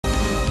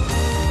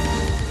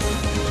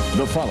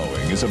The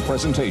following is a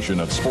presentation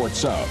of Sports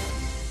South.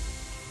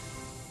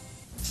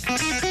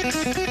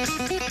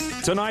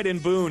 Tonight in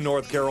Boone,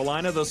 North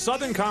Carolina, the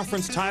Southern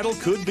Conference title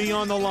could be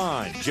on the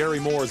line. Jerry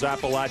Moore's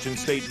Appalachian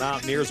State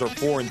Mountaineers are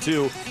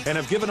 4-2 and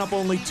have given up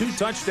only 2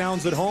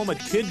 touchdowns at home at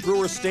Kidd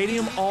Brewer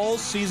Stadium all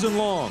season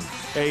long.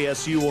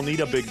 ASU will need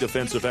a big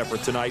defensive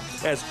effort tonight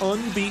as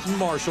unbeaten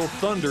Marshall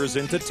thunders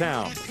into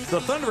town.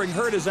 The Thundering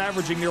Herd is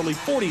averaging nearly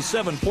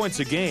 47 points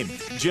a game.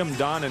 Jim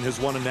Donnan has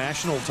won a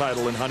national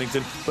title in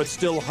Huntington, but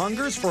still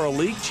hungers for a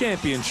league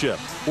championship.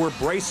 We're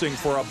bracing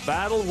for a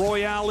battle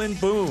royale in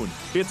Boone.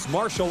 It's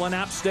Marshall and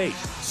App State.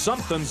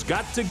 Something's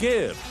got to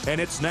give, and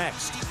it's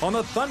next on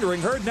the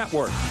Thundering Herd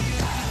Network.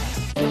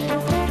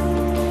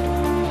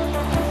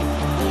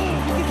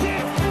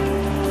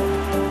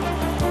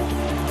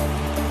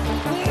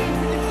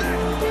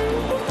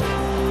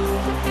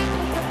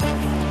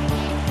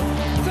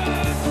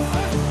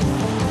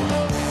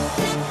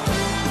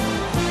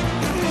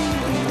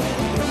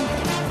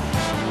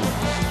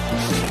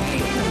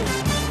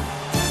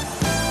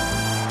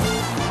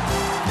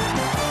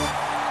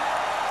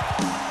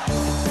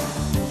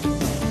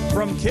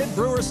 From Kidd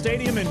Brewer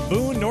Stadium in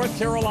Boone, North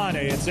Carolina,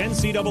 it's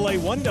NCAA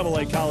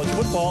 1AA college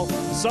football,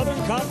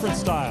 Southern Conference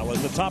style,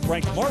 as the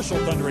top-ranked Marshall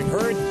Thundering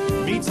Herd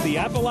meets the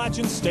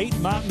Appalachian State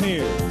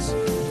Mountaineers.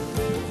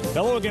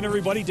 Hello again,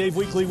 everybody. Dave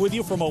Weekley with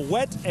you from a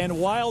wet and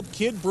wild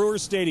Kidd Brewer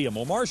Stadium.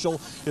 Well, Marshall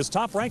is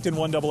top-ranked in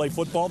 1AA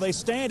football. They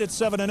stand at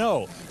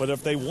 7-0. But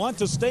if they want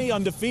to stay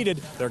undefeated,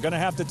 they're going to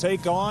have to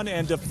take on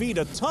and defeat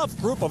a tough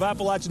group of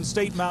Appalachian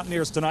State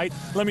Mountaineers tonight.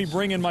 Let me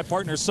bring in my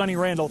partner, Sonny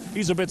Randall.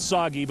 He's a bit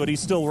soggy, but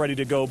he's still ready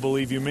to go,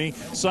 believe you me.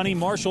 Sonny,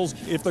 Marshall's,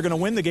 if they're going to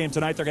win the game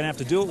tonight, they're going to have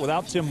to do it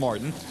without Tim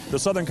Martin. The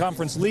Southern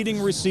Conference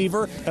leading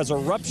receiver has a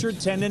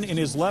ruptured tendon in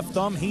his left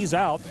thumb. He's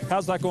out.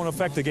 How's that going to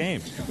affect the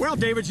game? Well,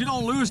 David, you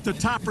don't lose the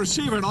top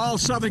receiver in all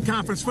Southern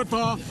Conference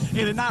football and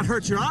it not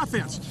hurt your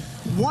offense.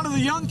 One of the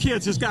young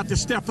kids has got to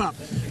step up.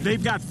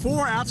 They've got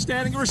 4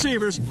 outstanding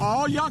receivers,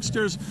 all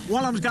youngsters.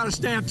 One of them's got to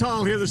stand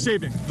tall here this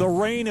evening. The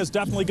rain is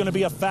definitely going to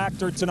be a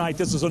factor tonight.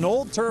 This is an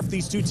old turf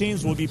these two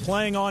teams will be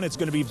playing on. It's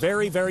going to be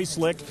very, very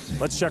slick.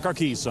 Let's check our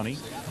keys, Sonny.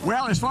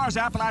 Well, as far as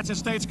Appalachian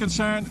State's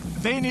concerned,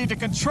 they need to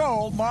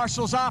control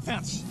Marshall's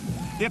offense.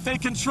 If they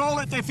control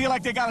it, they feel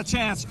like they got a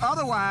chance.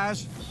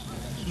 Otherwise,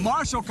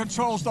 Marshall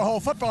controls the whole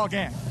football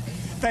game.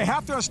 They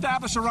have to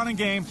establish a running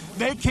game.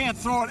 They can't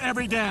throw it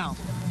every down.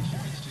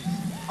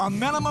 A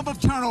minimum of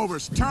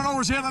turnovers.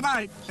 Turnovers here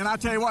tonight, and I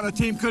tell you what, a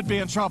team could be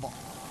in trouble.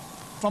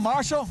 For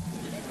Marshall,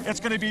 it's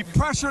going to be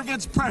pressure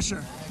against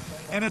pressure,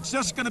 and it's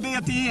just going to be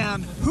at the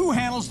end who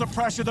handles the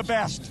pressure the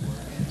best.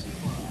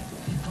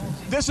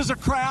 This is a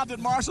crowd that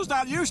Marshall's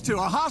not used to,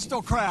 a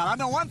hostile crowd. I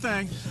know one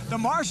thing, the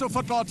Marshall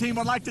football team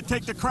would like to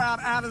take the crowd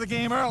out of the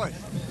game early.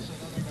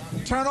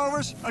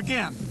 Turnovers,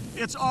 again,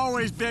 it's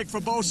always big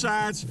for both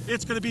sides.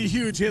 It's going to be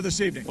huge here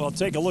this evening. Well,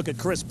 take a look at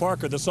Chris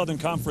Parker, the Southern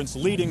Conference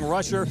leading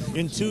rusher.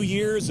 In 2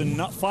 years and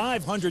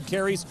 500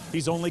 carries,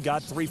 he's only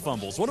got 3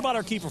 fumbles. What about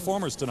our key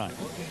performers tonight?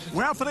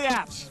 Well, for the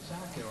Apps,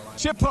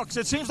 Chip Hooks,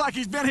 it seems like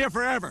he's been here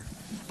forever.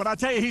 But I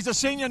tell you, he's a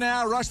senior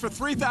now, rushed for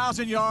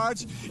 3,000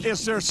 yards.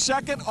 Is their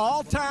second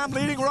all-time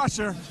leading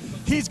rusher.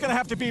 He's going to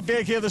have to be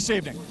big here this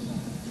evening.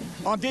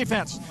 On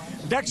defense,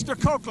 Dexter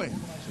Coakley,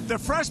 the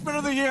freshman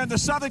of the year in the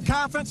Southern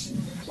Conference.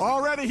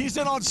 Already he's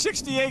in on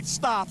 68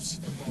 stops.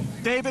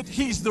 David,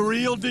 he's the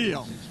real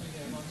deal.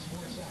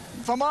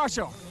 For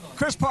Marshall,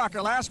 Chris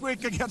Parker, last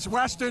week against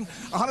Western,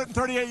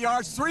 138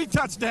 yards, 3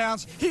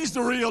 touchdowns. He's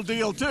the real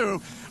deal, too.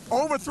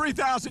 Over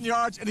 3,000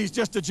 yards, and he's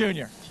just a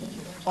junior.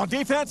 On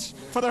defense,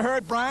 for the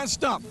Herd, Brian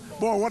Stump.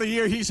 Boy, what a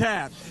year he's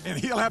had. And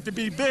he'll have to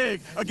be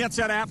big against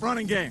that App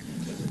running game.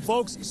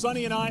 Folks,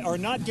 Sonny and I are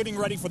not getting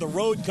ready for the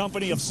road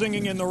company of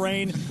Singing in the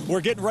Rain. We're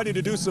getting ready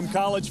to do some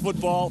college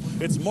football.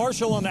 It's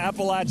Marshall and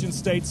Appalachian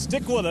State.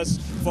 Stick with us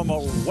from a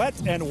wet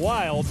and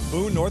wild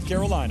Boone, North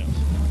Carolina.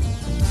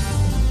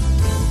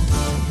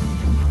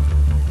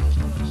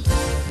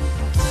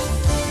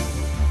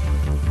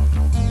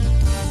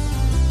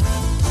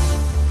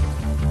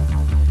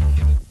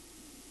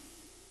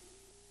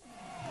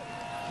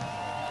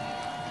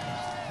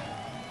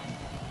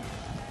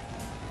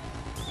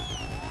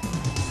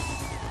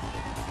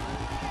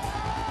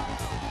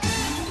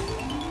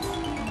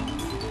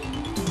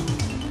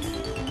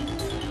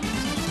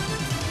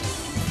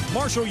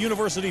 Marshall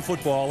University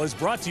football is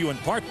brought to you in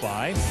part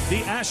by the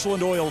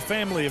Ashland Oil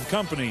family of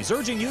companies,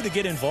 urging you to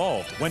get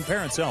involved when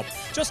parents help.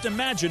 Just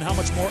imagine how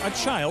much more a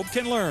child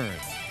can learn.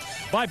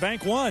 By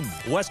Bank One,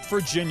 West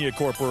Virginia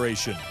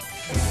Corporation.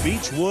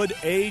 Beechwood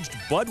Aged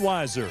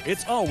Budweiser.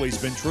 It's always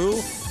been true.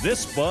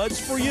 This Bud's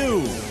for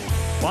you.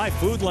 By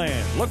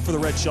Foodland. Look for the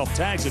red shelf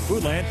tags at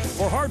Foodland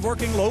for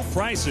hardworking low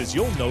prices.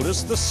 You'll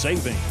notice the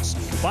savings.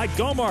 By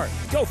Gomart.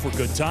 Go for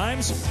good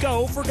times.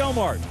 Go for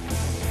Gomart.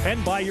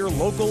 And by your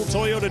local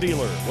Toyota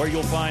dealer, where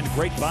you'll find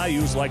great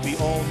values like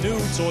the all-new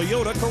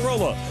Toyota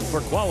Corolla. For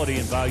quality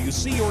and value,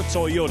 see your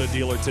Toyota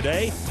dealer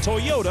today.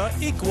 Toyota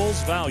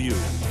equals value.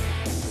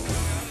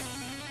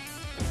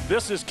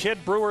 This is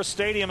Kidd Brewer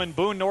Stadium in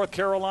Boone, North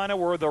Carolina,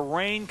 where the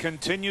rain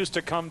continues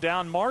to come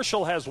down.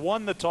 Marshall has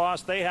won the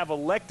toss. They have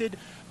elected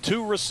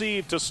to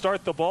receive to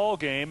start the ball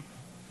game.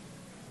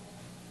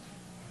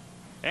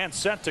 And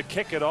set to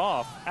kick it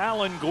off,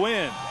 Alan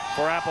Gwynn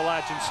for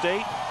Appalachian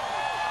State.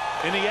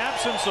 In the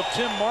absence of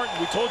Tim Martin,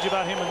 we told you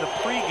about him in the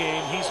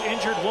pregame. He's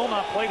injured, will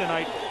not play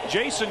tonight.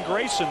 Jason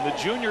Grayson, the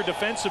junior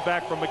defensive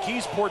back from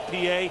McKeesport,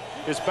 PA,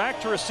 is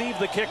back to receive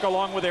the kick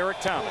along with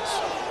Eric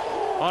Thomas.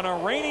 On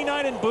a rainy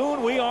night in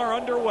Boone, we are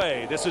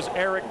underway. This is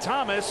Eric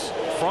Thomas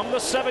from the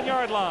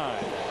 7-yard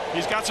line.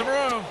 He's got some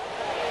room.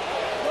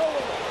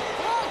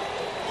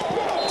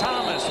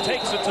 Thomas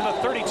takes it to the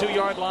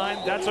 32-yard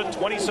line. That's a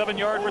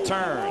 27-yard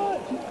return.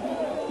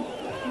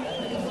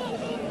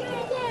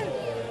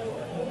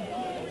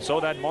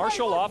 So that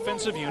Marshall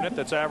offensive unit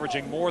that's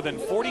averaging more than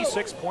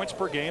 46 points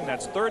per game,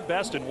 that's third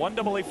best in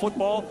 1AA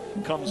football,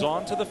 comes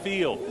onto the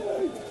field.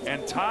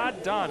 And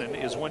Todd Donnan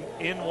is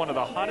in one of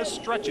the hottest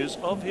stretches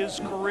of his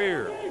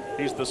career.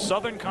 He's the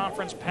Southern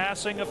Conference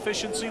passing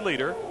efficiency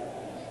leader.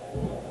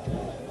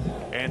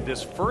 And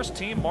this first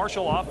team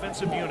Marshall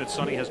offensive unit,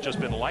 Sonny, has just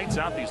been lights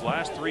out these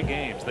last 3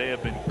 games. They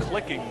have been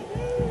clicking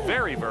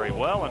very, very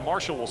well, and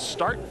Marshall will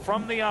start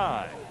from the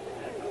eye.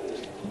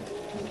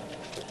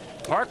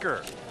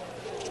 Parker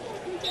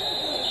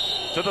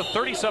to the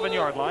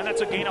 37-yard line.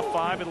 That's a gain of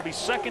 5. It'll be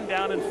 2nd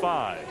down and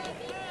 5.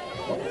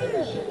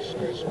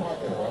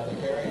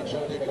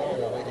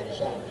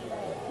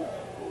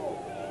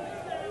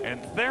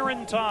 And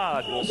Theron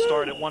Todd will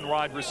start at one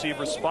wide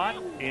receiver spot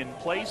in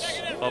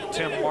place of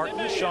Tim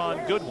Martin.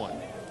 Sean Goodwin,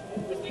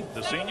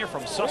 the senior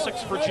from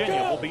Sussex,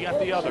 Virginia, will be at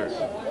the other.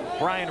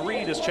 Brian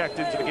Reed has checked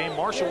into the game.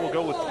 Marshall will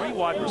go with 3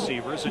 wide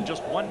receivers and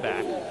just 1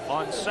 back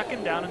on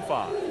 2nd down and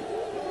 5.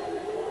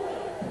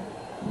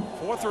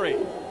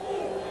 4-3.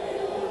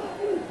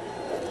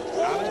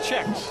 Donnan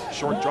checks.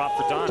 Short drop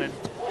for Donnan.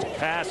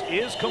 Pass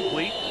is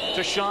complete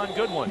to Sean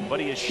Goodwin, but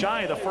he is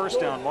shy of the first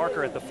down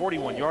marker at the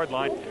 41-yard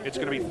line. It's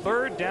going to be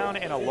 3rd down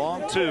and a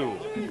long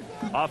 2.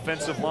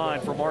 Offensive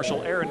line for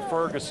Marshall, Aaron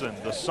Ferguson,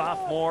 the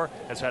sophomore,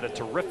 has had a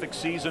terrific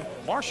season.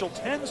 Marshall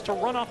tends to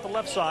run off the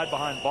left side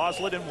behind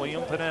Boslett and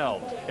William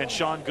Pinnell. And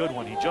Sean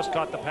Goodwin, he just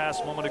caught the pass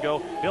a moment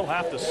ago. He'll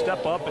have to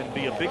step up and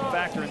be a big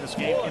factor in this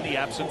game in the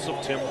absence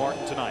of Tim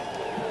Martin tonight.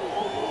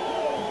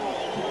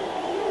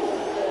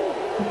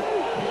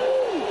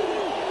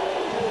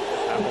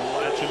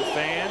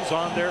 Fans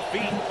on their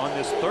feet on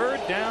this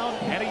 3rd down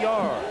and a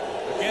yard.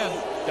 Again,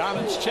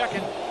 Donnan's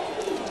checking.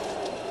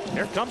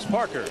 Here comes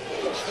Parker.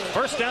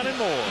 1st down and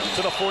more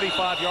to the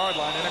 45-yard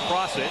line and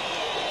across it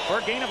for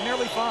a gain of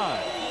nearly 5.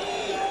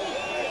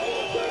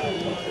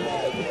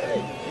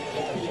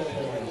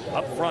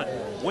 Up front,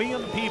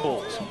 William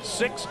Peebles,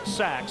 6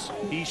 sacks.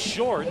 He's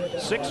short,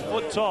 6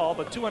 foot tall,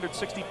 but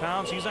 260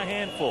 pounds. He's a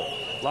handful.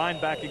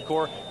 Linebacking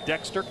core,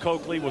 Dexter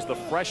Coakley was the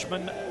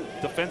freshman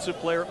defensive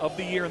player of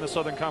the year in the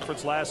Southern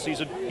Conference last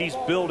season. He's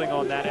building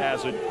on that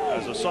as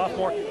a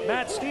sophomore.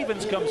 Matt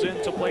Stevens comes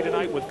in to play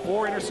tonight with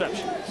 4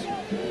 interceptions.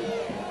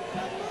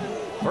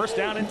 1st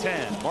down and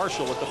 10.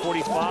 Marshall at the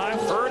 45.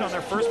 Hurd on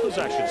their first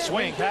possession.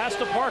 Swing pass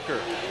to Parker.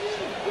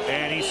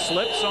 And he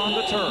slips on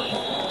the turf.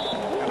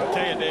 And I'll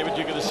tell you, David,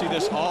 you're going to see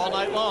this all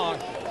night long.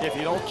 If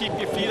you don't keep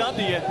your feet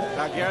under you,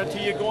 I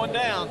guarantee you're going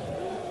down.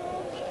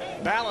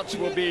 Balance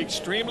will be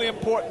extremely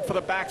important for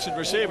the backs and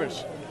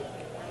receivers.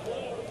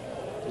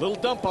 Little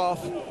dump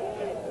off.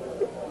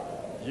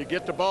 You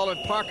get the ball in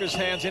Parker's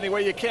hands any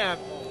way you can.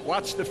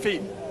 Watch the feet.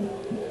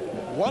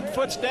 1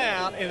 foot's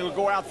down and it'll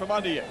go out from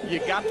under you. You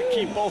got to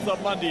keep both of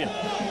them under you,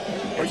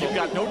 or you've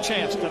got no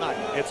chance tonight.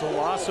 It's a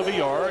loss of a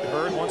yard.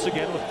 Hurd once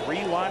again with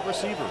 3 wide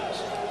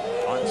receivers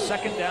on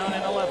 2nd down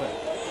and 11.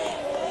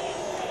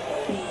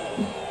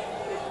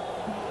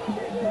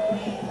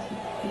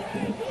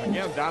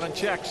 Again, Donnan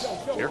checks.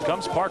 Here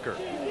comes Parker.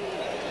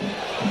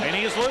 And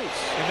he is loose.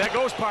 And there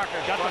goes Parker.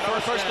 Got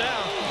the first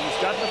down.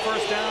 He's gotten the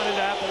 1st down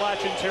into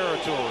Appalachian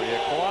territory.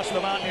 Across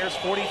the Mountaineers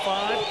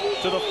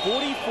 45 to the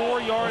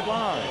 44-yard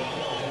line.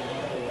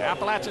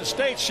 Appalachian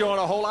State showing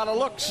a whole lot of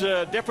looks,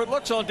 different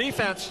looks on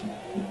defense.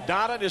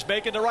 Donnan is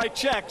making the right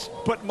checks,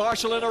 putting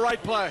Marshall in the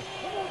right play.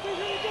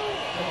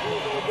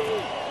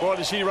 Boy,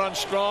 does he run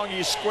strong.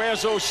 He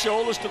squares those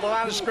shoulders to the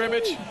line of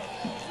scrimmage.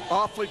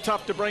 Awfully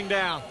tough to bring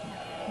down.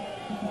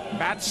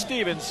 Matt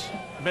Stevens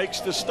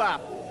makes the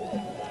stop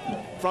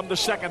from the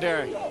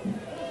secondary.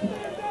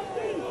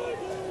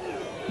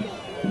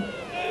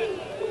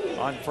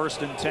 On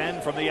 1st and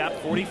 10 from the App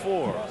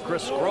 44,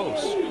 Chris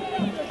Gross.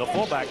 The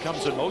fullback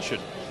comes in motion.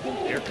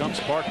 Here comes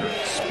Parker,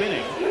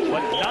 spinning,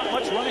 but not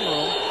much running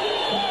room.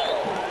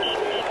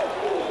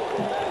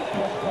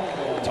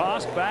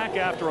 Tossed back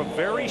after a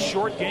very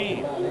short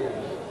game.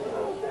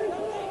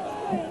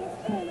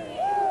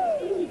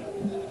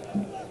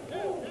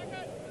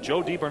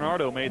 Joe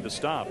DiBernardo made the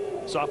stop.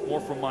 Sophomore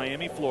from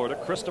Miami, Florida,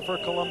 Christopher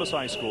Columbus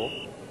High School.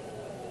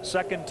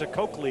 2nd to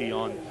Coakley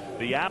on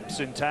the Apps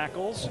in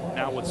tackles,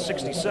 now with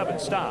 67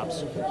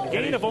 stops.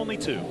 Gain of only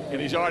 2. And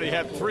he's already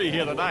had 3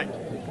 here tonight,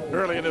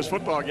 early in this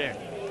football game.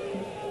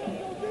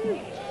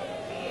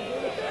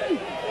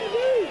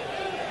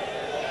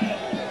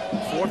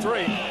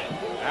 4-3.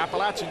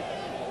 Appalachian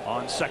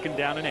on 2nd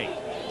down and 8.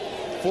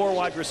 4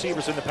 wide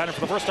receivers in the pattern for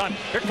the first time.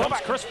 Here comes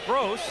Chris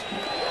Gross.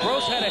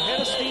 Gross had a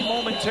head of steam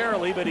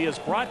momentarily, but he is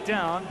brought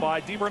down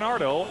by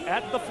DiBernardo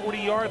at the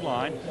 40-yard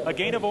line. A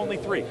gain of only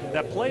 3.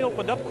 That play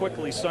opened up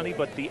quickly, Sonny,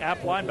 but the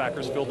App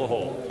linebackers filled the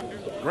hole.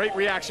 Great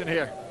reaction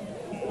here.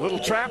 Little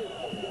trap.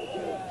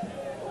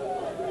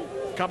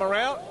 Come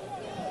around.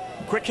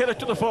 Quick hitter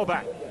to the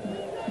fullback.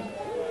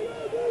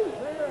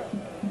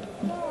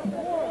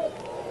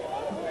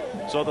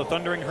 So the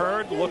Thundering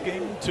Herd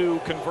looking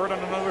to convert on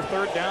another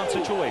 3rd down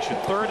situation.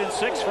 3rd and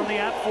 6 from the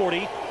App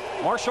 40.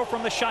 Marshall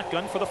from the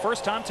shotgun for the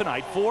first time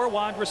tonight. 4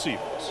 wide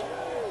receivers.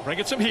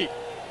 Bringing some heat.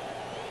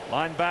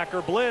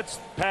 Linebacker blitz.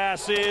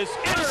 Pass is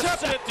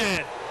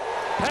intercepted.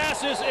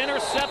 Pass is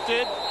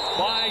intercepted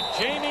by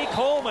Jamie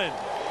Coleman.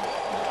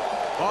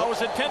 Ball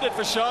was intended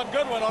for Sean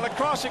Goodwin on a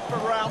crossing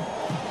route.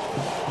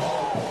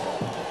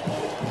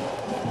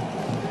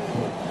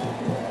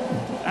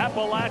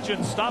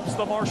 Appalachian stops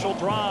the Marshall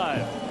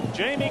drive.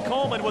 Jamie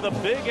Coleman with a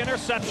big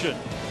interception.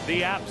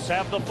 The Apps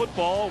have the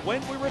football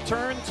when we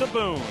return to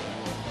Boone.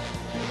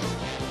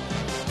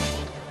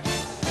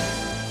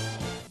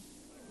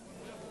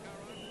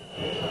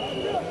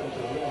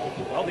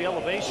 Well, the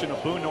elevation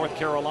of Boone, North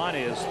Carolina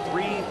is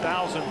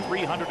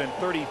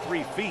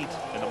 3,333 feet.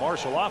 And the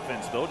Marshall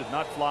offense, though, did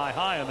not fly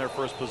high on their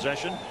first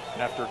possession.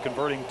 After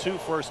converting 2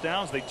 first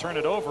downs, they turn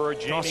it over. A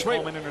Jamie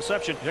Coleman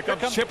interception. Here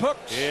comes Chip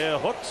Hooks. Yeah,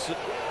 Hooks.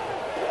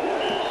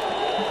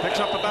 Picks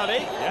up about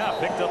 8. Yeah,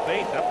 picked up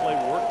 8. That play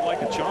worked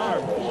like a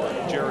charm for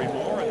Jerry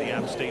Moore and the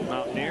App State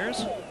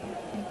Mountaineers.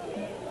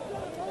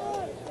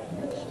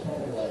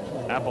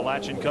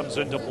 Appalachian comes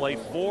into play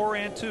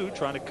 4-2,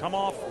 trying to come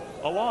off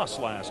a loss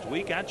last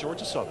week at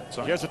Georgia Southern.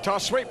 So here's a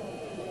toss sweep.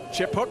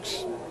 Chip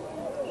Hooks,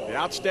 the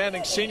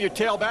outstanding senior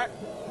tailback.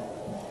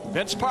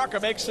 Vince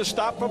Parker makes the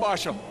stop for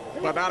Marshall,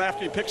 but not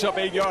after he picks up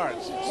 8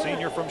 yards.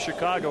 Senior from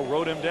Chicago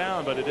rode him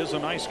down, but it is a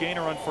nice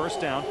gainer on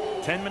 1st down.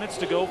 10 minutes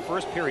to go,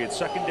 1st period,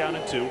 2nd down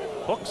and 2.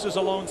 Hooks is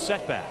a lone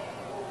setback.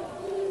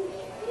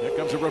 Here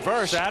comes a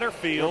reverse.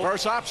 Satterfield.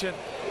 Reverse option.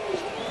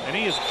 And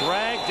he is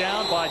dragged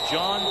down by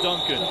John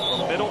Duncan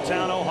from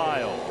Middletown,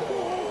 Ohio.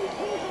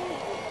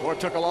 Boy, it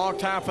took a long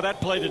time for that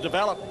play to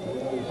develop.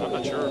 I'm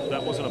not sure if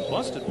that wasn't a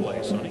busted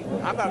play, Sonny.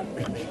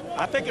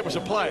 I think it was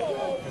a play.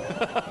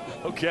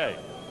 Okay.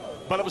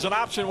 But it was an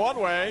option one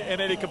way, and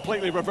then he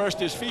completely reversed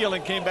his field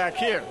and came back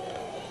here.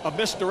 A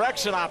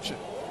misdirection option.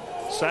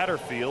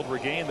 Satterfield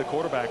regained the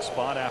quarterback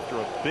spot after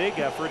a big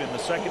effort in the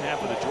 2nd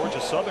half of the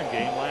Georgia Southern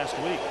game last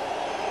week.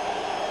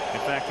 In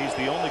fact, he's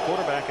the only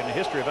quarterback in the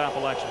history of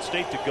Appalachian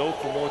State to go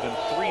for more than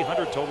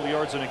 300 total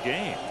yards in a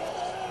game.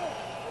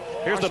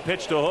 Here's the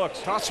pitch to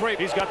Hooks. Toss sweep.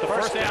 He's got the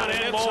first down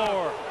and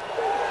more.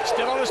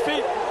 Still on his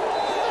feet.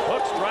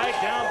 Hooks dragged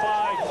down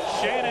by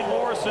Shannon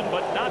Morrison,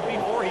 but not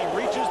before he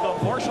reaches the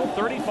Marshall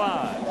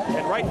 35.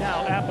 And right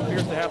now, App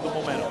appears to have the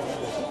momentum.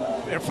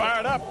 They're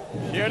fired up.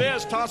 Here it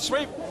is, toss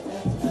sweep.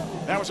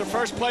 That was the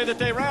first play that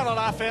they ran on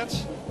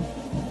offense.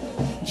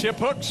 Chip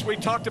Hooks, we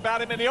talked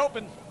about him in the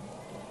open.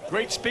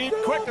 Great speed,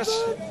 quickness.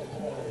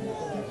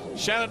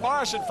 Shannon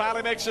Morrison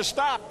finally makes a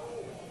stop,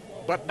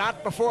 but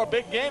not before a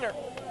big gainer.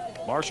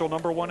 Marshall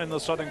 #1 in the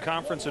Southern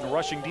Conference in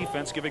rushing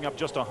defense, giving up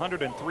just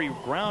 103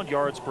 ground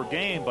yards per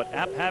game, but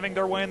App having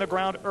their way in the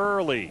ground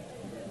early.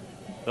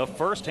 The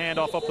first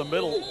handoff up the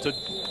middle to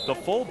the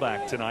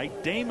fullback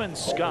tonight, Damon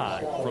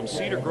Scott from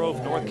Cedar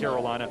Grove, North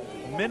Carolina.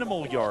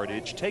 Minimal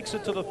yardage, takes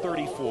it to the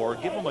 34,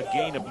 give him a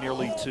gain of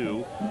nearly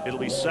 2. It'll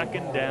be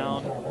 2nd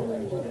down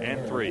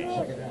and 3.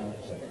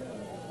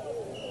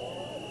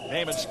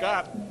 Damon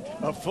Scott,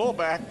 a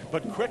fullback,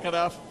 but quick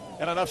enough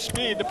and enough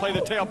speed to play the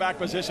tailback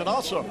position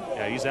also.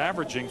 Yeah, he's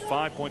averaging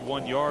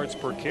 5.1 yards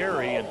per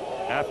carry, and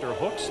after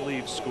Hooks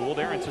leaves school,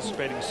 they're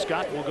anticipating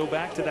Scott will go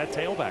back to that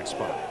tailback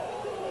spot.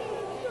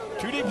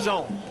 2 deep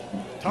zone.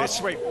 Toss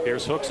sweep.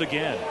 Here's Hooks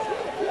again.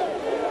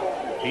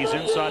 He's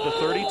inside the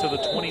 30 to the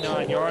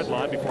 29-yard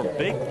line before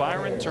big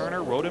Byron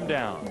Turner rode him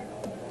down.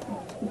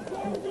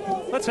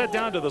 Let's head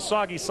down to the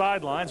soggy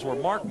sidelines where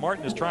Mark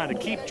Martin is trying to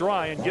keep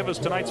dry and give us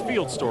tonight's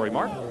field story.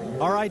 Mark?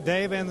 All right,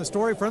 Dave, and the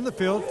story from the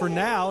field. For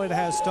now, it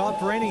has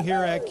stopped raining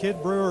here at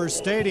Kid Brewer's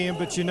Stadium,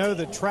 but you know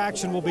that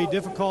traction will be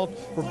difficult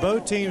for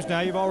both teams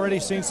now. You've already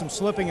seen some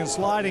slipping and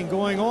sliding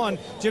going on.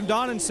 Jim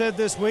Donnan said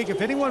this week,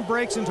 if anyone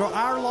breaks into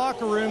our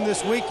locker room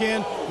this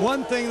weekend,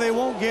 one thing they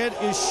won't get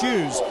is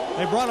shoes.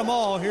 They brought them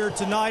all here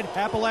tonight.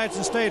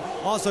 Appalachian State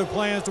also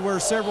plans to wear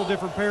several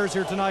different pairs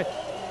here tonight,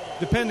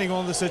 depending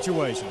on the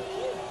situation.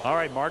 All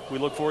right, Mark, we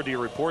look forward to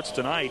your reports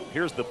tonight.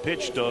 Here's the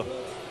pitch to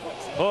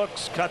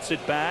Hooks, cuts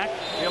it back.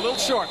 A little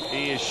short.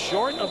 He is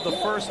short of the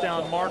first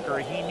down marker.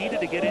 He needed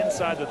to get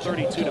inside the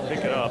 32 to pick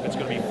it up. It's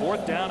going to be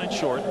 4th down and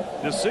short.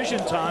 Decision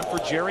time for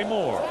Jerry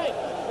Moore.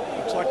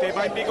 Looks like they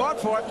might be going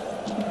for it.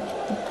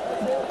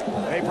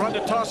 They've run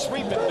the toss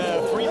sweep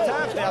 3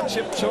 times now.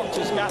 Chip Hooks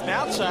has gotten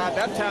outside.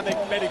 That time they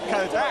made it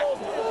cut it back.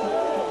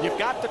 You've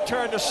got to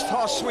turn the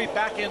toss sweep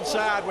back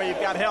inside where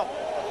you've got help.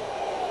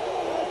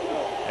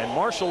 And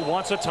Marshall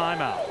wants a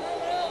timeout.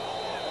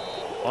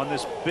 on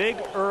this big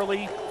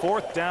early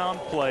 4th down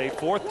play,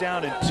 4th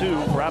down and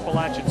 2 for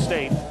Appalachian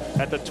State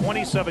at the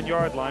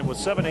 27-yard line with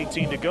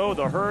 7:18 to go.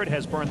 The Herd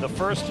has burned the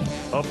first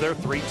of their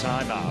 3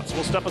 timeouts.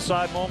 We'll step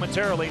aside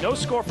momentarily. No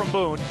score from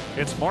Boone.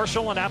 It's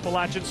Marshall and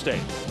Appalachian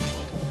State.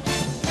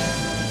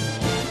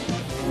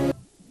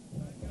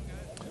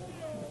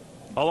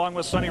 Along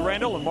with Sonny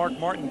Randall and Mark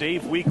Martin,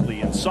 Dave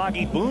Weekley in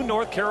soggy Boone,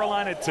 North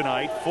Carolina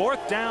tonight.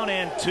 4th down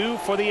and 2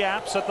 for the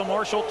Apps at the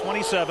Marshall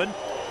 27.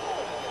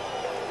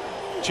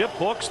 Chip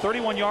Hooks,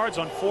 31 yards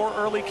on 4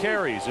 early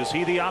carries. Is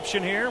he the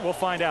option here? We'll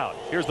find out.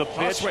 Here's the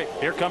pitch.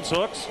 Here comes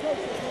Hooks.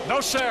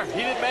 No, sir. He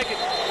didn't make it.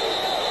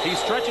 He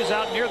stretches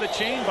out near the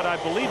chain, but I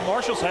believe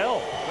Marshall's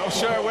held. No,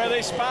 sir. Where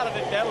they spotted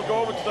it, that'll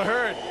go over to the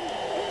Herd.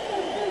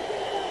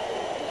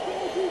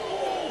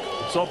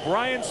 So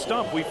Brian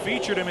Stump, we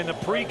featured him in the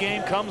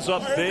pregame, comes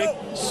up big,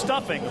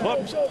 stuffing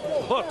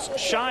Hooks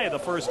shy of the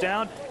first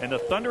down, and the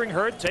Thundering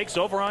Herd takes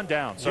over on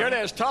down. Here it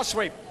is, toss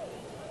sweep.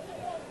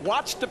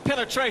 Watch the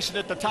penetration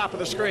at the top of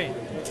the screen.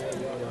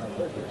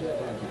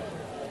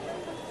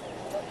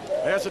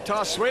 There's a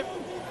toss sweep.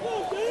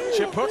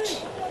 Chip Hooks.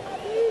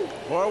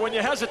 Boy, when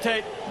you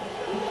hesitate,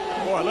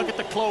 boy, look at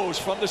the close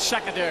from the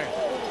secondary.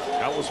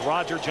 That was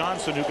Roger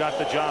Johnson who got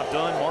the job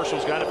done.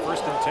 Marshall's got it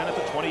 1st and 10 at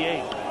the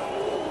 28.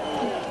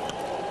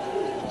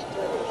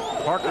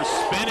 Parker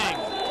spinning,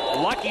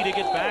 lucky to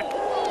get back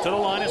to the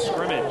line of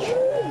scrimmage.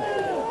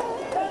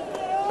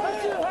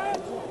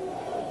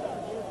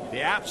 The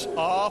Apps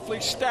awfully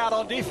stout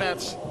on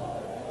defense.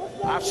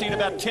 I've seen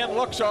about 10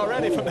 looks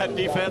already from that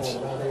defense.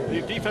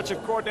 The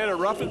defensive coordinator,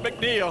 Ruffin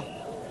McNeil,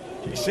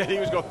 he said he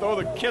was going to throw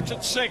the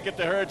kitchen sink at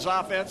the Herd's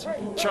offense,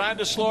 trying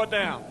to slow it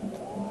down.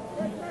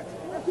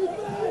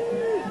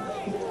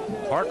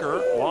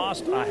 Parker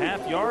lost a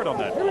half yard on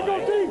that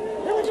play.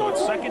 So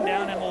it's 2nd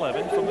down and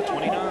 11 from the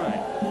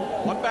 29.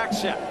 One back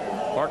set.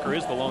 Parker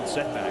is the lone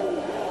setback.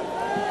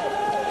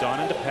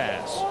 Donnan to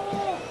pass.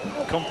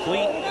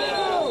 Complete.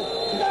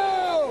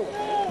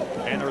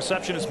 And the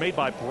reception is made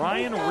by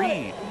Brian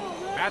Reed.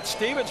 Matt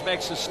Stevens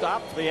makes a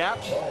stop for the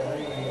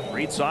Apps.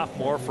 Reed,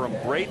 sophomore from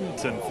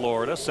Bradenton,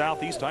 Florida,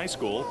 Southeast High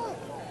School.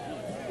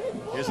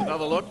 Here's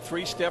another look,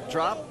 3-step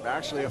drop,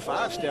 actually a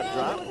 5-step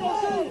drop.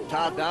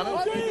 Todd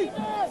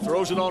Donnan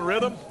throws it on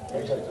rhythm.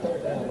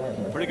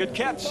 Pretty good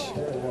catch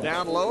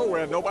down low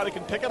where nobody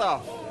can pick it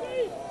off.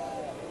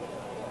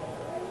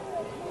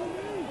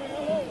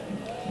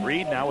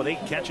 Reed now with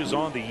 8 catches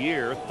on the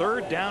year,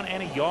 3rd down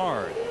and a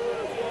yard.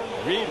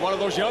 Reed, one of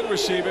those young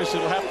receivers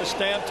that'll have to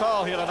stand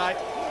tall here tonight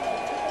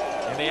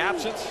in the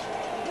absence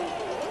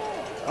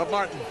of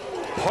Martin.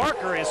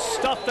 Parker is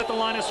stuffed at the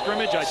line of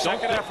scrimmage.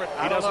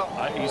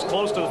 He's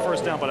close to the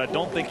first down, but I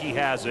don't think he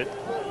has it.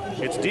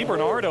 It's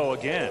DiBernardo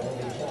again.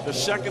 The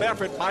second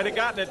effort might have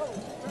gotten it.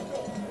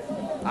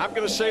 I'm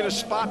going to say the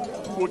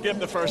spot will give him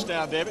the first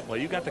down, David. Well,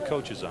 you got the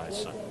coach's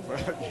eyes, son.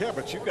 Yeah,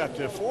 but you got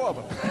 4 of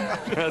them.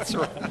 That's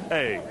right.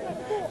 Hey.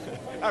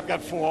 I've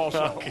got 4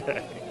 also.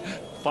 Okay.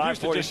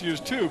 Used to just use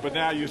 2, but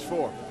now I use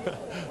 4.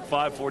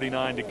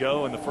 5:49 to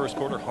go in the first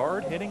quarter.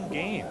 Hard-hitting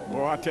game.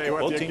 Well, I'll tell you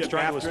what. Both teams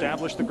trying to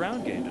establish the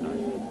ground game tonight.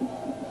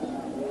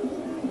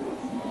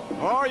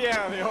 Oh,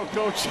 yeah, the old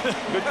coach.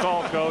 Good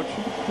call, Coach.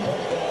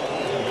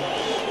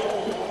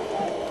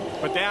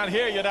 But down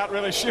here, you're not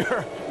really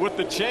sure with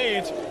the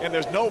change, and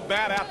there's no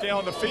bat out there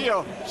on the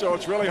field, so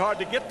it's really hard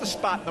to get the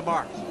spot in the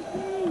mark.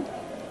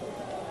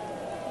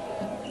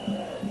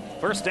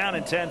 1st down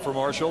and 10 for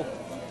Marshall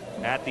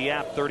at the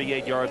App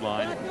 38-yard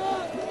line.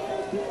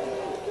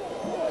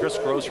 Chris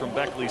Gross from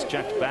Beckley's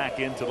checked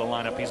back into the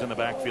lineup. He's in the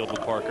backfield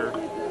with Parker.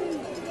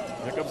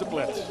 Here comes the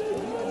blitz.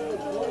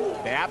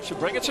 The Apps are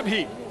bringing some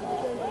heat.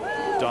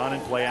 Don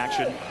in play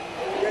action.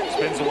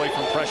 Spins away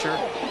from pressure.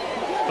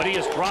 But he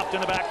is dropped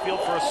in the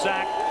backfield for a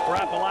sack for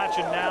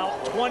Appalachian now.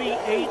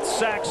 28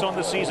 sacks on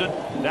the season.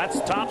 That's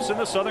tops in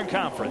the Southern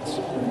Conference.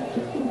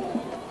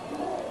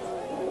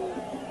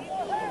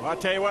 Well, I'll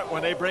tell you what,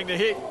 when they bring the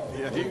heat,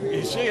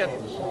 you see it.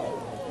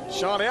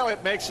 Sean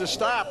Elliott makes the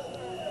stop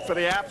for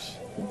the Apps.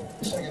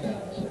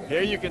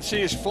 Here you can see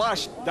his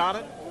flush,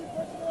 Donnan.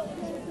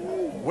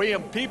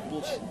 William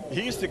Peoples,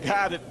 he's the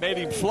guy that made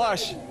him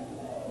flush.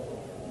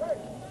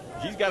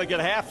 He's got to get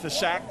half the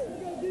sack.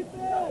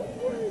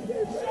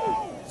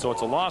 So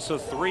it's a loss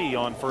of 3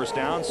 on 1st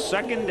down.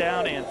 2nd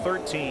down and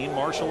 13.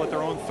 Marshall at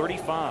their own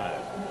 35.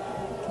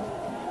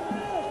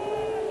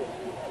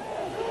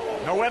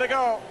 Nowhere to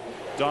go.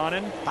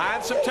 Donnan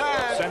finds some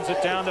time. Sends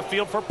it down the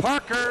field for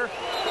Parker.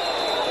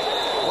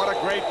 What a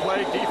great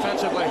play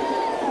defensively.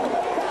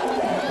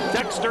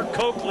 Dexter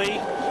Coakley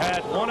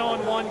had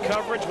one-on-one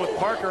coverage with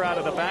Parker out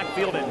of the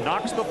backfield and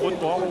knocks the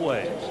football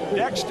away.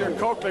 Dexter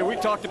Coakley, we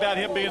talked about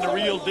him being the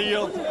real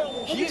deal.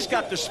 He's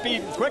got the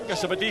speed and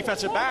quickness of a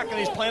defensive back, and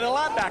he's playing a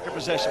linebacker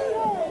position.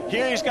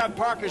 Here he's got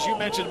Parker, as you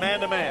mentioned,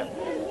 man-to-man.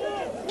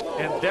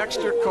 And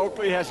Dexter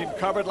Coakley has him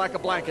covered like a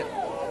blanket.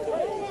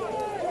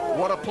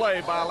 What a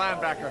play by a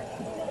linebacker.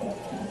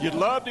 You'd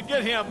love to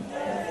get him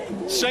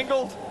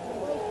singled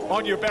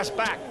on your best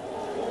back.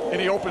 in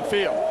the open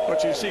field.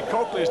 But you see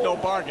Coakley is no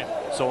bargain.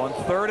 So on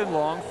 3rd and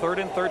long,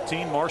 3rd and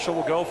 13, Marshall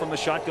will go from the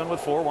shotgun with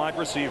 4 wide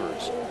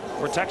receivers.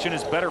 Protection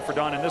is better for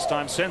Donnan this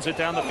time. Sends it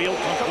down the field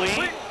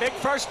complete. Big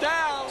first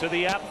down. To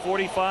the App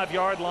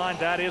 45-yard line.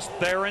 That is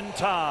Theron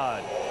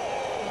Todd.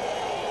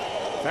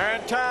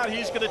 Theron Todd,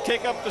 he's going to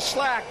take up the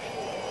slack,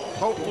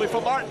 hopefully for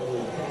Martin.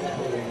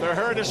 The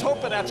herd is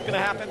hoping that's going to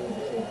happen.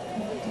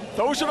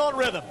 Throws it on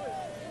rhythm.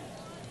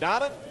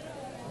 Donnan.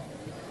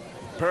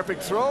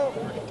 Perfect throw.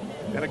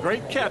 And a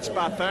great catch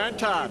by Theron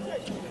Todd.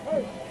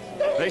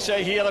 They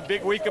say he had a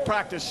big week of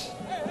practice.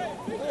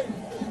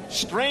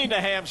 Strained a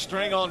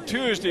hamstring on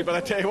Tuesday, but I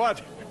tell you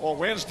what, on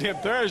Wednesday and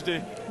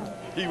Thursday,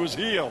 he was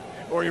healed,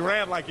 or he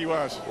ran like he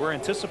was. We're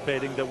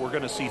anticipating that we're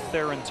going to see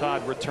Theron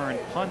Todd return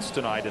punts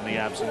tonight in the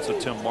absence of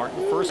Tim Martin.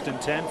 1st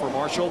and 10 for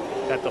Marshall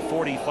at the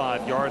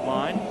 45-yard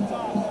line.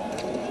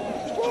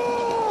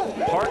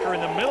 Parker in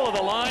the middle of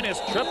the line is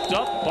tripped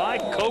up by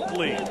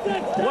Coakley.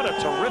 What a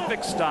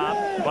terrific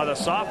stop by the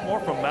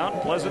sophomore from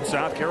Mount Pleasant,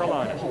 South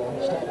Carolina.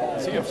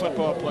 Is he a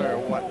football player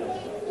or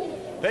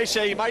what? They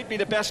say he might be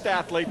the best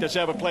athlete that's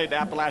ever played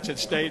at Appalachian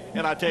State,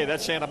 and I tell you,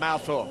 that's saying a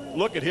mouthful.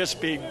 Look at his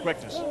speed and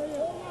quickness.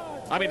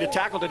 I mean, the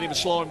tackle didn't even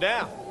slow him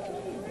down.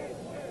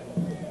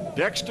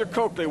 Dexter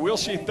Coakley, we'll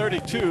see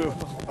 32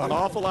 an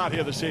awful lot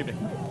here this evening.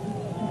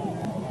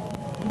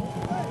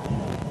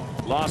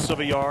 Loss of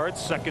a yard,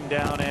 2nd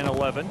down and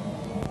 11.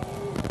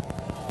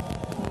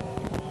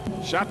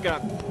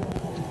 Shotgun.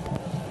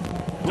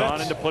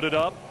 Donnan to put it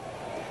up.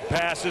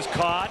 Pass is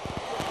caught.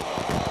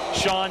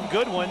 Sean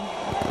Goodwin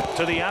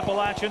to the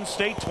Appalachian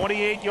State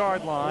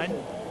 28-yard line.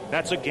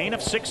 That's a gain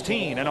of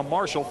 16 and a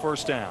Marshall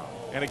first down.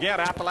 And again,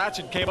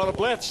 Appalachian came on a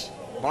blitz.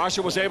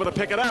 Marshall was able to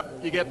pick it up.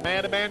 You get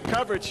man-to-man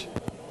coverage.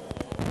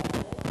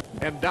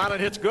 And Donnan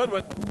hits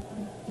Goodwin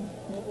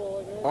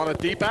on a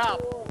deep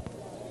out.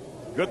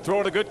 Good throw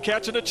and a good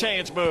catch and a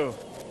change move.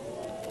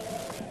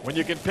 When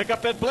you can pick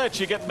up that blitz,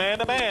 you get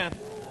man-to-man.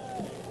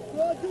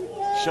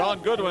 Sean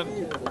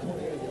Goodwin,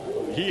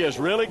 he has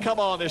really come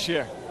on this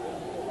year.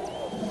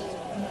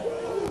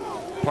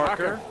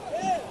 Parker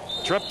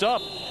tripped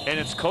up, and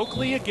it's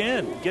Coakley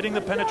again getting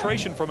the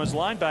penetration from his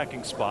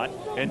linebacking spot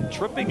and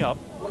tripping up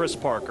Chris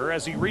Parker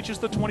as he reaches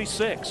the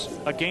 26.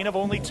 A gain of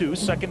only 2,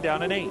 2nd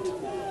down and 8.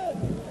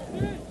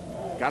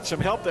 Got some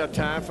help that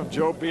time from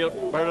Joe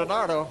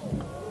Bernardo.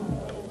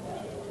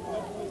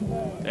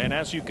 And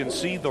as you can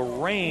see, the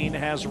rain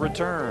has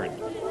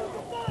returned.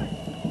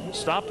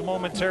 Stopped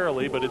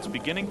momentarily, but it's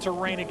beginning to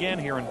rain again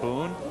here in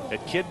Boone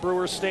at Kid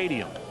Brewer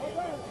Stadium.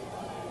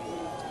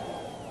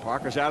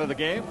 Parker's out of the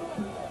game.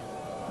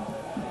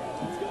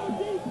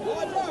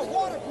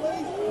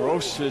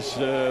 Gross is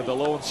the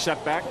lone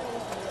setback.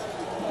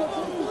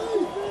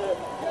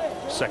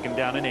 2nd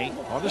down and 8.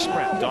 On the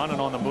sprint. Donnan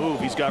on the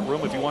move. He's got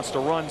room if he wants to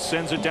run.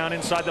 Sends it down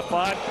inside the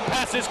 5.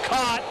 Pass is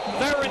caught.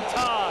 Theron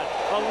Todd.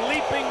 A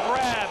leaping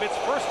grab. It's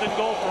 1st and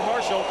goal for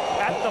Marshall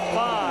at the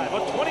 5. A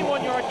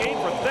 21-yard gain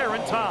for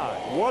Theron Todd.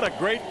 What a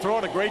great throw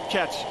and a great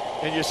catch.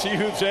 And you see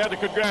who's there to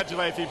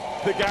congratulate him.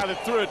 The guy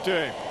that threw it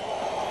to him.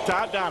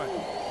 Todd Donnan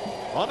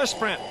on the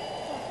sprint.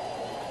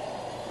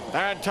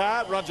 Theron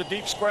Todd runs a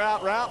deep square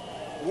out route.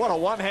 What a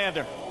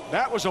one-hander.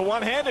 That was a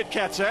one-handed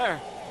catch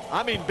there.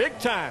 I mean, big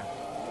time.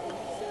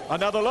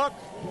 Another look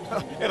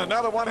and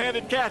another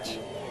one-handed catch.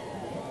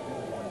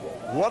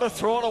 What a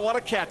throw and what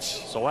a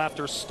catch. So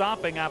after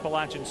stopping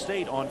Appalachian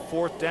State on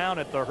 4th down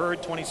at the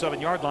Herd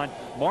 27-yard line,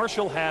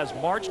 Marshall has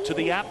marched to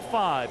the App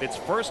 5. It's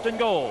 1st and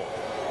goal.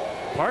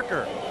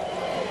 Parker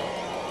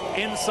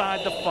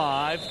inside the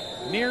 5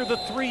 near the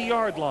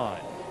 3-yard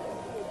line.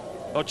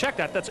 Oh, check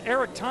that. That's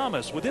Eric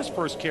Thomas with his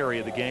first carry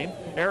of the game.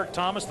 Eric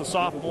Thomas, the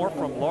sophomore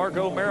from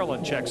Largo,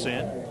 Maryland, checks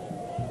in.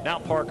 Now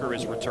Parker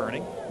is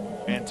returning,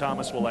 and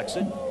Thomas will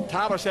exit.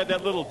 Thomas had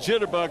that little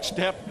jitterbug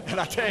step, and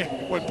I tell you,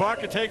 when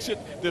Parker takes it,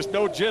 there's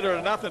no jitter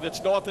or nothing.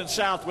 It's north and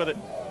south with it.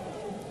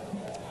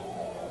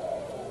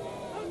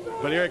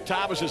 But Eric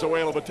Thomas is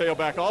available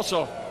tailback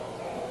also.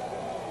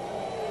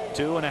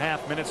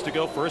 2.5 minutes to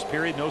go. First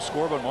period, no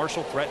score, but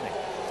Marshall threatening.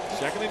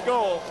 2nd and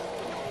goal.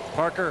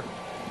 Parker.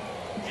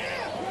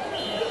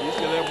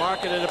 They're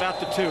marking it about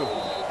the 2.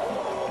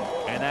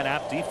 And that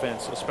App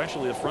defense,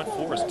 especially the front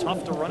 4, is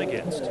tough to run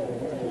against.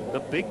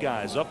 The big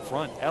guys up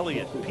front,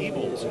 Elliott,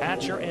 Peebles,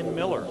 Hatcher, and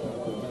Miller.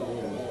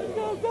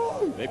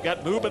 They've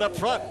got movement up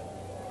front.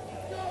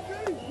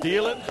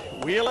 Dealing,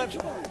 wheeling.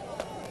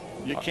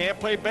 You can't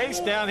play base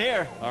down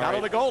here, out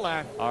of the goal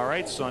line. All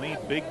right, Sonny,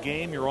 big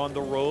game. You're on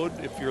the road.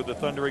 If you're the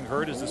Thundering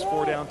Herd, is this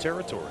 4-down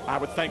territory? I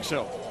would think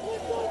so.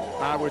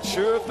 I would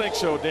sure think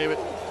so, David.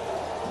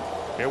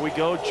 Here we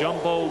go,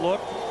 jumbo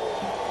look.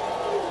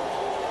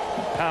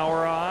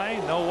 Power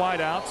eye, no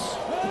wideouts.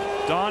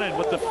 Donnan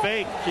with the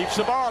fake. Keeps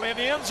the ball in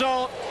the end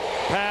zone.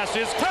 Pass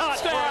is caught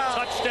for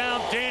a touchdown,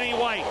 Danny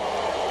White.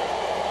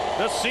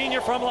 The senior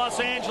from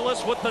Los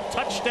Angeles with the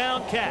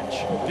touchdown catch.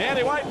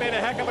 Danny White made a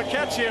heck of a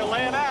catch here,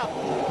 laying out.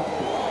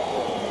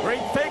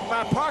 Great fake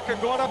by Parker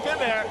going up in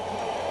there.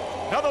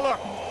 Another look.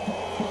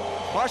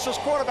 Marshall's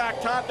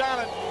quarterback, Todd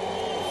Donnan,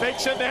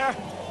 fakes in there.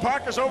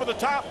 Parker's over the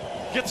top,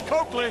 gets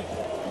Coakley.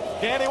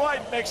 Danny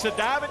White makes a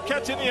dive and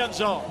catch in the end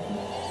zone.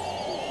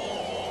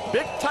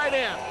 Big tight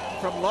end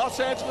from Los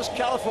Angeles,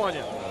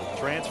 California.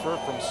 Transfer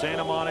from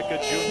Santa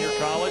Monica Junior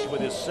College with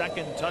his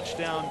second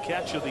touchdown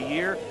catch of the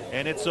year,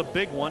 and it's a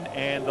big one,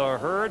 and the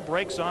Herd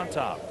breaks on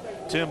top.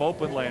 Tim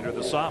Openlander,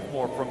 the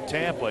sophomore from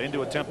Tampa, in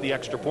to attempt the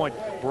extra point.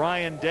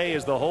 Brian Day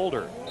is the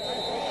holder.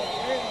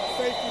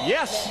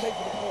 Yes.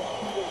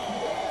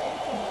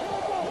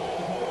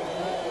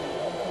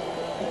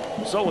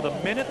 So with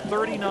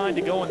 1:39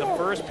 to go in the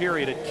first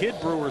period at Kid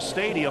Brewer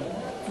Stadium,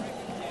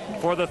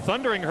 for the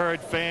Thundering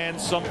Herd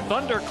fans, some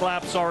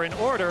thunderclaps are in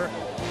order.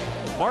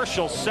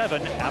 Marshall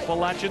 7,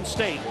 Appalachian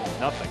State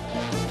nothing.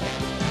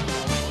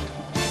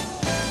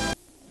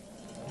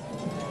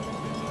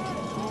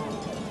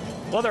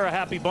 Well, they're a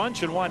happy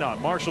bunch, and why not?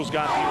 Marshall's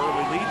got the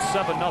early lead,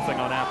 7-0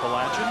 on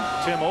Appalachian.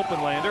 Tim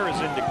Openlander is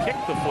in to kick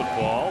the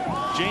football.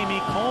 Jamie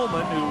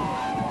Coleman,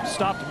 who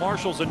stopped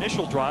Marshall's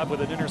initial drive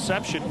with an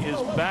interception, is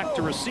back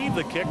to receive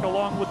the kick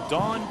along with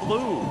Don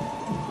Blue.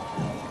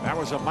 That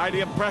was a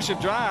mighty impressive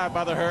drive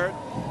by the Herd.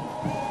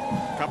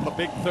 A couple of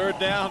big third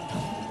down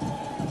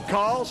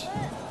calls.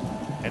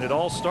 And it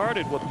all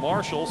started with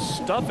Marshall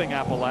stuffing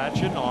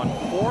Appalachian on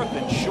 4th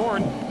and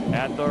short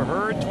at the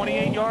Herd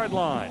 28-yard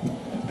line.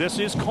 This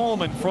is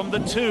Coleman from the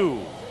 2.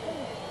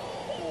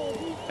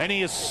 And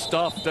he is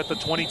stuffed at the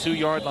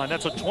 22-yard line.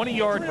 That's a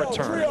 20-yard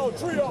return.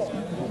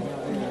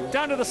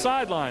 Down to the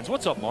sidelines.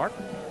 What's up, Mark?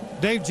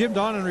 Dave, Jim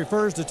Donnan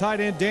refers to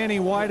tight end Danny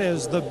White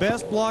as the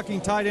best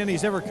blocking tight end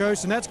he's ever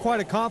coached, and that's quite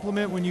a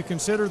compliment when you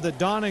consider that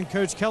Donnan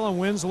coached Kellen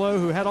Winslow,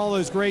 who had all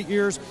those great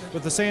years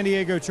with the San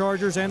Diego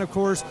Chargers, and, of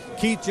course,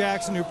 Keith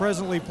Jackson, who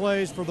presently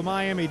plays for the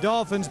Miami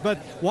Dolphins. But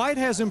White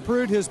has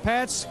improved his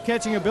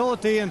pass-catching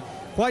ability, and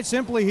quite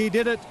simply, he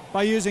did it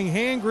by using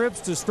hand grips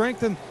to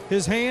strengthen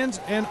his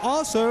hands and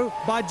also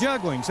by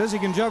juggling. Says he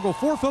can juggle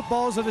 4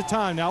 footballs at a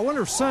time. Now, I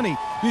wonder if Sonny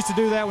used to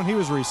do that when he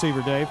was a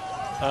receiver, Dave.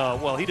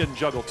 Well, he didn't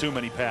juggle too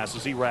many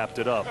passes. He wrapped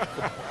it up.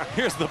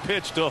 Here's the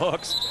pitch to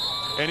Hooks,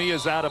 and he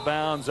is out of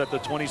bounds at the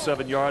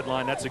 27-yard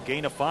line. That's a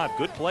gain of 5.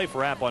 Good play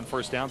for App on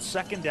first down.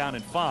 2nd down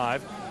and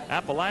 5.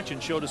 Appalachian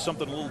showed us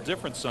something a little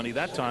different, Sonny,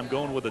 that time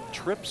going with a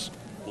trips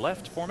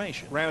left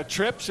formation. Ran a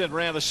trips and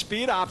ran the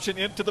speed option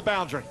into the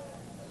boundary.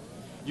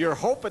 You're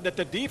hoping that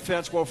the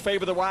defense will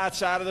favor the wide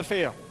side of the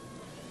field.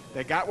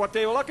 They got what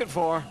they were looking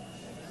for.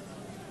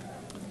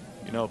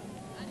 You know,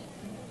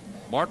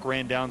 Mark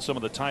ran down some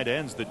of the tight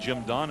ends that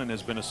Jim Donnan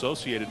has been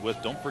associated with.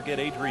 Don't forget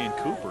Adrian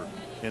Cooper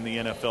in the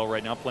NFL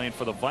right now playing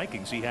for the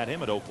Vikings. He had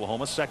him at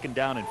Oklahoma. 2nd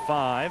down and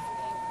 5.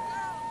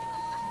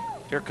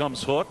 Here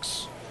comes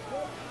Hooks.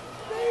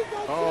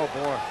 Oh,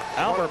 boy.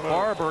 Albert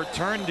Barber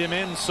turned him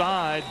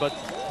inside, but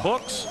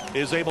Hooks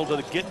is able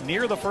to get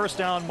near the first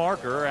down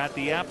marker at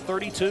the App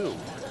 32.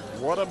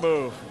 What a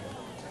move.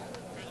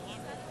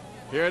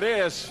 Here it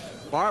is.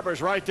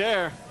 Barber's right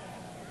there.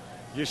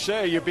 You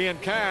say you're being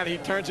kind. He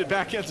turns it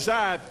back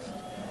inside.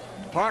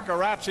 Parker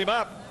wraps him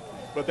up.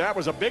 But that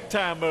was a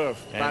big-time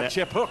move by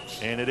Chip Hooks.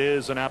 And it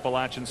is an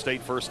Appalachian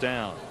State first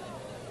down.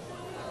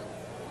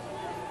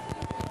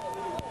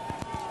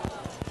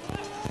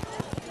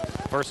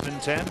 First and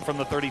 10 from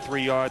the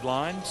 33-yard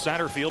line.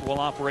 Satterfield will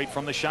operate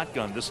from the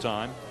shotgun this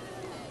time.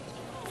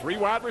 3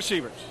 wide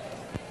receivers.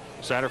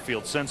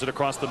 Satterfield sends it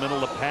across the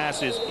middle. The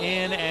pass is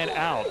in and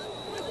out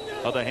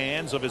of the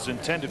hands of his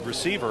intended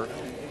receiver.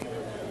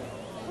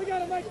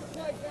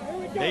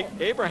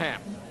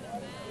 Abraham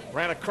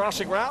ran a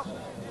crossing route.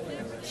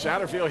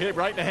 Satterfield hit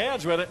right in the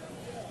hands with it.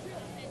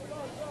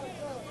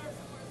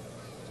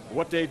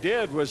 What they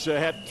did was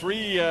had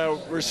 3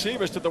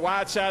 receivers to the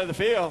wide side of the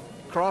field,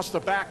 crossed the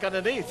back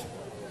underneath.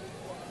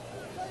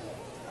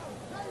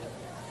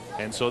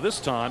 And so this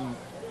time,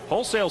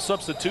 wholesale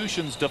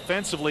substitutions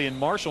defensively, and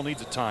Marshall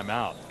needs a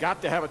timeout.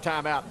 Got to have a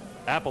timeout.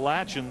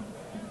 Appalachian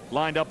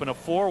lined up in a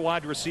 4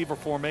 wide receiver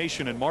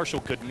formation, and Marshall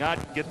could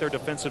not get their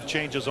defensive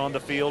changes on the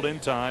field in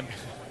time.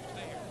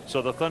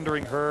 So the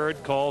Thundering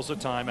Herd calls a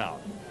timeout.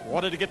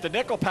 Wanted to get the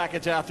nickel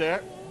package out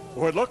there,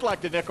 or it looked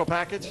like the nickel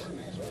package,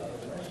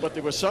 but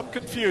there was some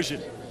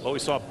confusion. Well, we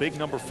saw big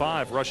number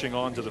 5 rushing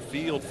onto the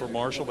field for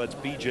Marshall. That's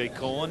B.J.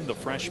 Cohen, the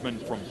freshman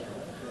from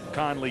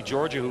Conley,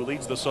 Georgia, who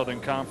leads the Southern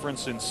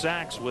Conference in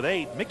sacks with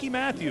 8. Mickey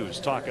Matthews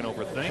talking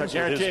over things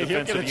with his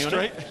defensive unit.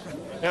 Straight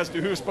as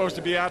to who's supposed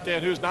to be out there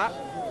and who's not.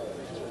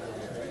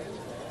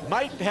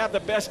 Might have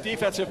the best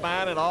defensive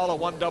mind in all of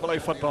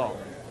 1AA football.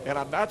 And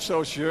I'm not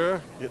so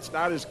sure it's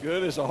not as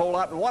good as a whole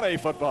lot in 1A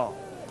football.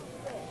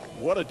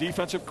 What a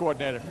defensive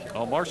coordinator.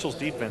 Well, Marshall's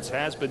defense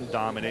has been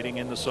dominating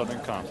in the Southern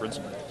Conference.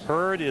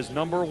 Herd is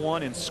number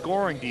 1 in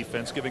scoring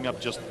defense, giving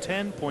up just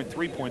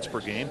 10.3 points per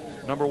game.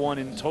 Number 1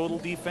 in total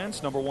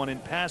defense, number 1 in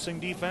passing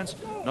defense,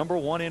 number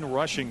 1 in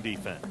rushing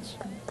defense.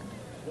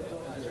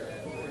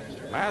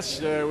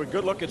 Last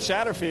good look at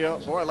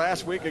Satterfield. Boy,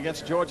 last week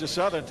against Georgia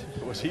Southern,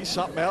 was he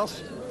something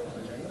else?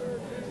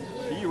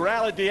 He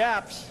rallied the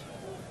Apps.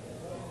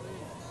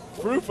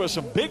 Threw for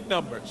some big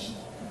numbers.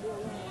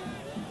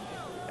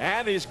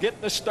 And he's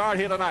getting the start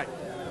here tonight.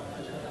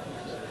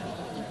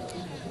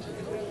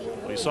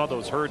 You saw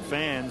those Herd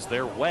fans.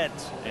 They're wet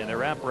and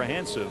they're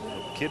apprehensive.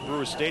 Kidd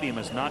Brewer Stadium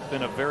has not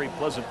been a very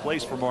pleasant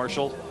place for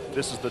Marshall.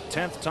 This is the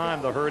 10th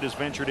time the Herd has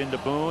ventured into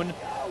Boone,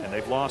 and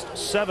they've lost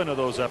 7 of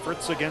those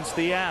efforts against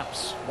the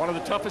Apps. One of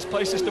the toughest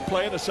places to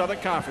play in the Southern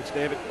Conference,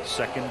 David.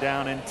 2nd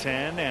down and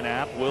 10, and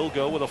App will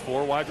go with a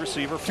 4 wide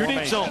receiver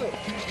formation. Zone.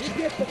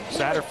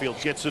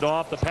 Satterfield gets it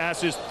off. The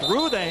pass is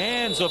through the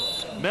hands of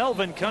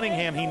Melvin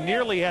Cunningham. He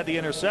nearly had the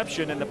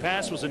interception, and the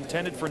pass was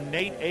intended for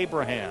Nate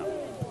Abraham.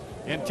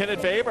 Intended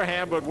for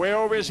Abraham, but way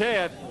over his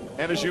head.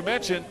 And as you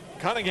mentioned,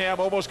 Cunningham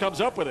almost comes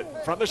up with it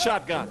from the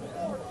shotgun.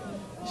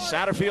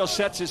 Satterfield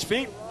sets his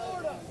feet.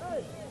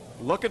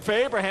 Looking for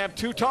Abraham,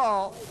 too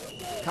tall.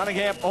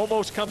 Cunningham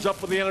almost comes up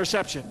with the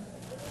interception.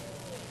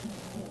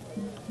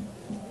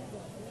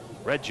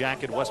 Red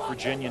Jacket, West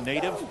Virginia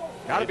native.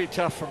 Got to be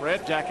tough from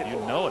Red Jacket. You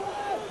know it.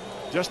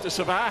 Just to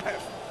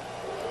survive.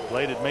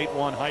 Played at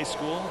Matewan High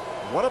School.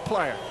 What a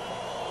player.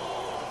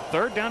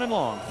 3rd down and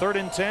long. 3rd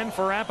and 10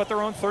 for App at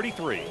their own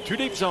 33. Too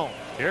deep zone.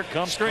 Here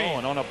comes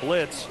Cohen on a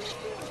blitz.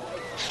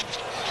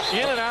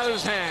 In and out of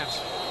his hands.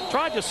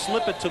 Tried to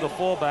slip it to the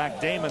fullback.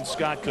 Damon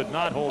Scott could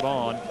not hold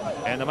on,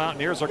 and the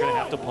Mountaineers are going to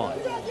have to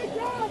punt.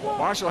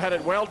 Marshall had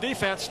it well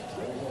defensed.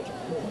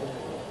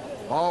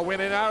 Ball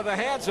went in and out of the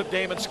hands of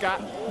Damon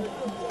Scott.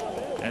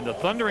 And the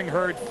Thundering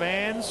Herd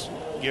fans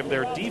give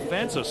their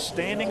defense a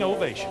standing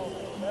ovation.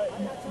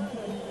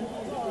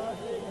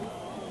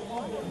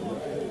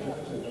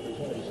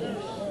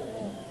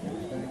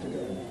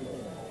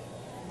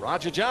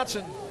 Roger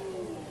Johnson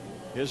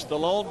is the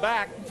lone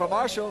back for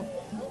Marshall.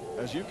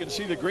 As you can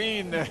see the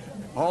green,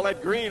 all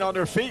that green on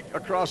their feet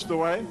across the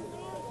way.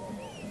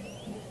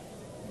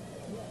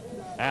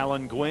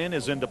 Alan Gwynn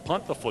is in to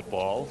punt the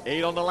football.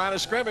 8 on the line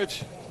of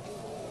scrimmage.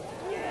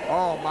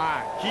 Oh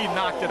my, he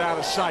knocked it out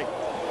of sight.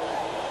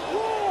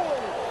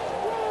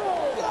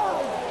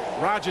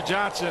 Roger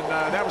Johnson,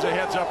 that was a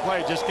heads-up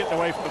play, just getting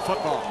away from the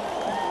football.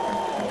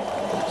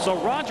 So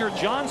Roger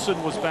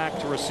Johnson was back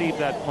to receive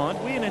that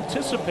punt. We had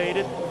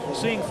anticipated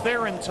seeing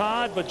Theron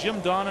Todd, but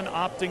Jim Donnan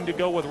opting to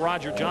go with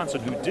Roger Johnson,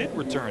 who did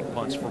return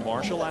punts for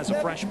Marshall as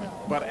a freshman.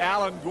 But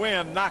Alan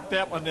Gwynn knocked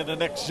that one in the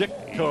next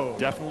zip code.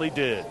 Definitely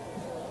did.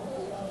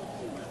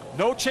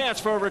 No chance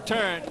for a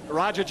return.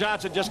 Roger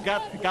Johnson just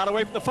got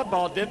away from the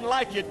football. Didn't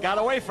like it. Got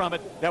away from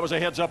it. That was a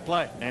heads-up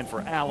play. And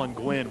for Alan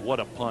Gwynn, what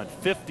a punt.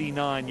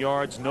 59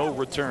 yards, no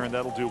return.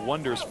 That'll do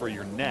wonders for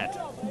your net.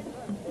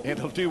 And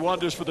it'll do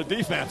wonders for the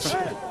defense.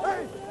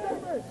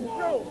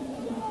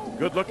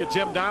 Good look at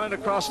Jim Donnan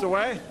across the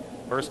way.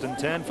 1st and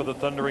 10 for the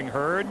Thundering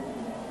Herd.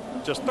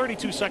 Just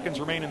 32 seconds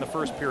remain in the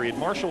first period.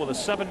 Marshall with a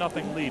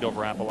 7-0 lead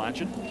over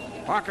Appalachian.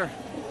 Parker.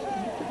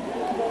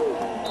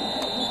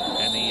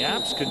 And the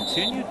Apps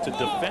continued to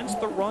defense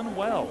the run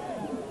well.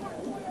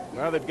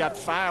 Well, they've got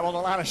 5 on the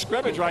line of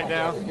scrimmage right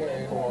now.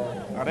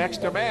 An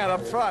extra man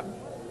up front.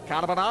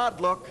 Kind of an odd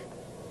look.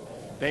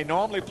 They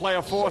normally play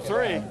a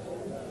 4-3.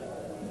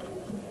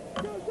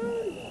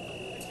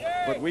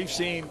 But we've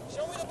seen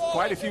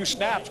quite a few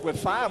snaps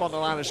with 5 on the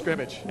line of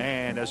scrimmage.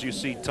 And as you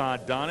see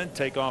Todd Donnan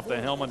take off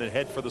the helmet and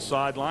head for the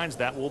sidelines,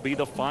 that will be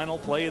the final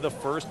play of the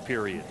first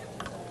period.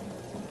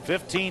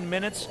 15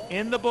 minutes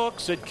in the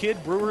books at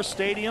Kidd Brewer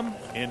Stadium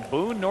in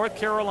Boone, North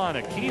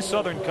Carolina. Key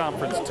Southern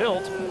Conference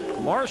tilt.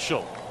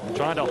 Marshall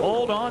trying to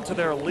hold on to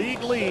their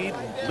league lead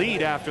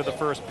after the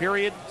first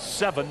period,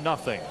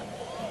 7-0.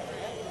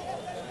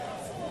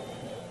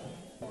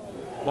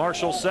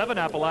 Marshall 7,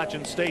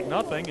 Appalachian State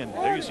nothing, and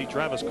there you see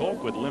Travis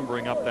Colquitt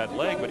limbering up that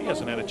leg, but he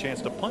hasn't had a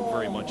chance to punt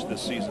very much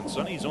this season.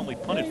 Sonny, he's only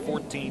punted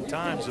 14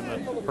 times in the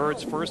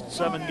Herd's first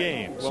 7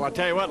 games. Well, I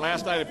tell you what,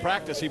 last night at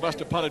practice he must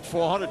have punted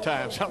 400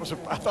 times.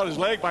 I thought his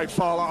leg might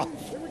fall off.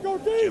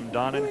 Jim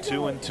Donnan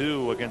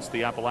 2-2 against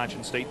the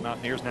Appalachian State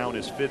Mountaineers, now in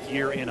his 5th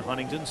year in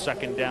Huntington.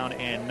 2nd down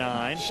and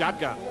 9.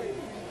 Shotgun.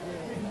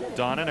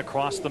 Donnan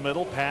across the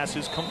middle, pass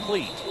is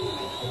complete.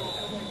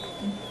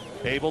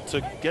 Able to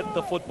get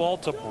the football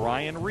to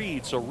Brian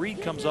Reed. So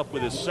Reed comes up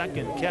with his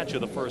 2nd catch of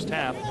the first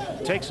half,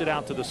 takes it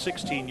out to the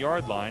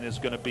 16-yard line, is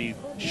going to be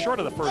short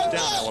of the first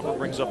down, however,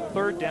 brings up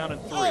 3rd down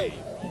and 3.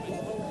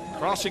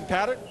 Crossing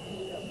pattern,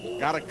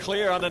 got it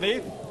clear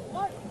underneath.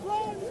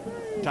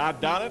 Todd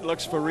Donnan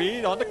looks for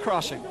Reed on the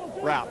crossing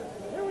route.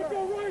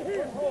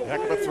 Heck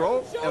of a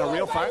throw and a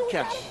real fine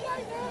catch.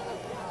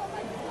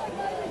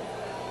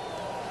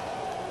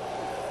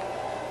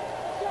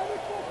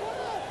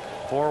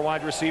 Four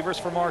wide receivers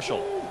for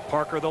Marshall.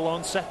 Parker the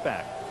lone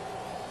setback.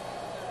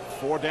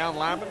 4 down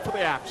linemen for the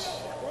Apps.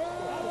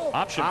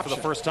 Option for the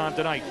first time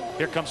tonight.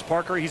 Here comes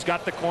Parker. He's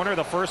got the corner,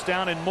 the 1st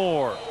down and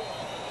more.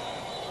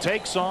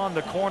 Takes on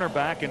the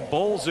cornerback and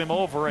bowls him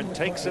over and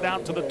takes it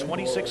out to the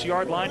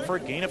 26-yard line for a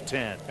gain of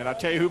 10. And I'll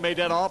tell you who made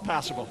that all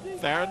passable.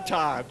 Theron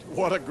Todd.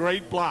 What a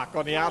great block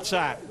on the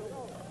outside.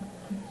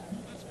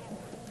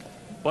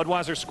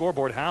 Budweiser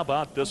scoreboard, how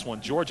about this one?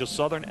 Georgia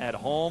Southern at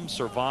home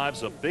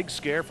survives a big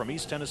scare from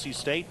East Tennessee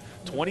State,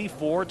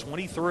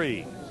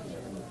 24-23.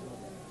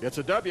 It's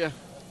a W.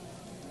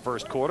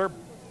 First quarter,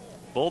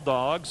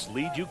 Bulldogs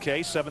lead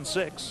UK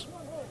 7-6.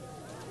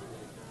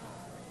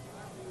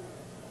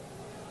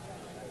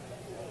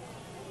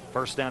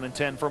 First down and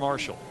 10 for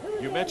Marshall.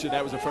 You mentioned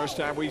that was the first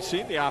time we've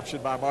seen the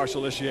option by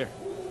Marshall this year.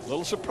 A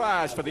little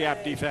surprise for the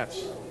App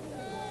defense.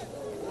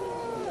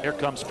 Here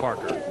comes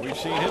Parker. We've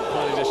seen him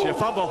plenty this year.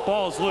 Fumble.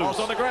 Ball's loose. Ball's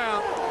on the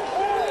ground.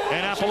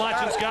 And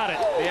Appalachian's got it.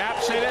 The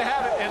Apps say they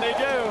have it, and they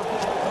do.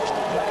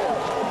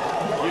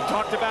 You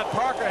talked about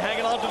Parker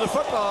hanging on to the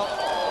football.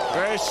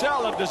 Very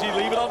seldom does he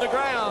leave it on the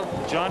ground.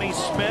 Johnny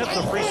Smith,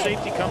 the free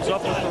safety, comes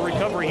up with the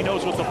recovery. He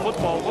knows what the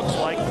football looks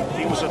like.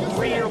 He was a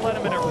 3-year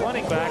letterman at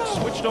running back,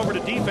 switched over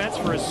to defense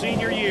for his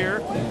senior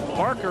year.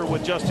 Parker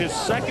with just his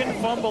second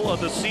fumble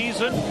of the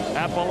season.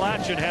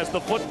 Appalachian has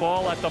the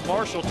football at the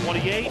Marshall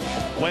 28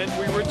 when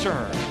we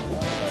return.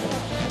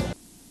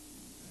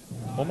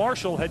 Well,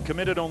 Marshall had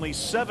committed only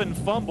 7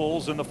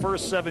 fumbles in the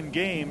first 7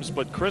 games,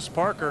 but Chris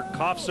Parker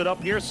coughs it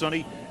up here,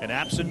 Sonny, and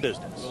App's in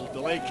business. A little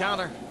delayed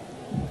counter.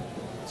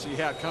 See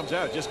how it comes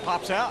out. It just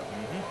pops out.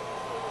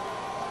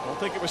 Don't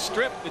think it was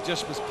stripped. It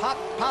just was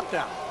popped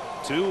out.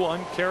 2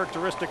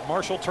 uncharacteristic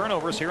Marshall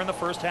turnovers here in the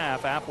first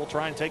half. App will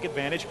try and take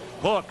advantage.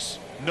 Hooks,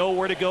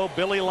 nowhere to go.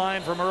 Billy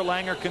Lyon from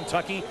Erlanger,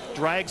 Kentucky,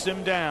 drags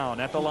him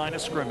down at the line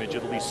of scrimmage.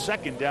 It'll be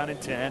second down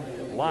and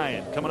 10.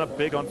 Lyon coming up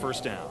big on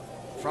first down.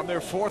 From their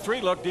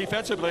 4-3 look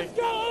defensively.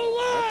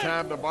 That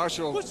time the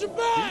Marshall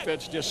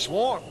defense just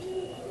swarmed.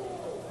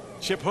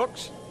 Chip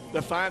Hooks,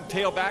 the fine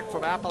tailback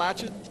from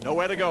Appalachian,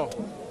 nowhere to go.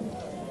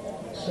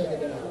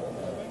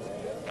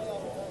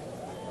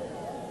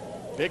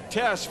 Big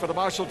test for the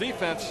Marshall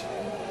defense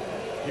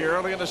here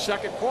early in the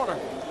second quarter.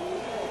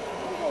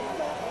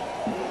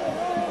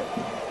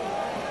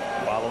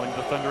 Following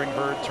the Thundering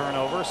Herd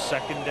turnover,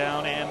 second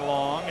down and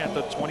long at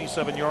the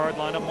 27-yard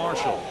line of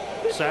Marshall.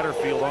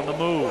 Satterfield on the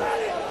move.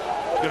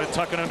 Going to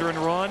tuck it under and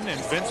run, and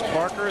Vince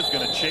Parker is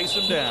going to chase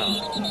him down.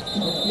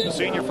 The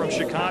senior from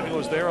Chicago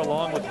is there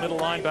along with middle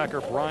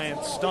linebacker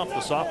Brian Stump,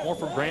 the sophomore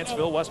from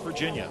Grantsville, West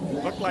Virginia.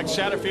 Looked like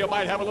Satterfield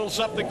might have a little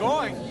something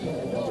going.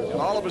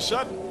 And all of a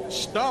sudden,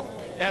 Stump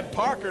and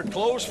Parker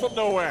close from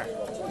nowhere.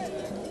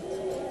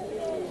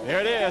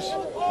 There it is.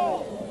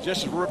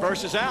 Just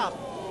reverses out.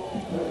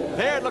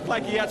 There it looked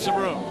like he had some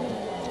room.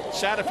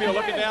 Satterfield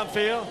looking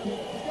downfield.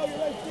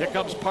 Here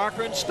comes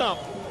Parker and Stump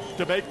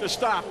to make the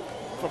stop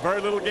for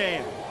very little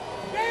gain.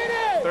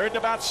 Third and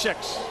about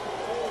 6.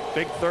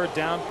 Big third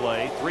down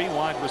play. 3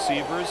 wide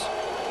receivers.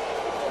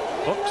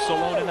 Hooks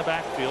alone in the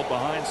backfield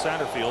behind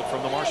Satterfield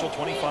from the Marshall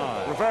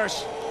 25.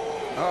 Reverse.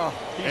 Oh,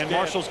 and dead.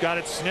 Marshall's got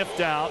it sniffed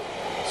out.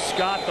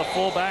 Scott, the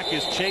fullback,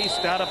 is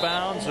chased out of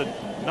bounds and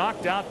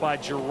knocked out by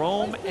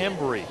Jerome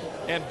Embry.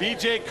 And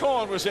B.J.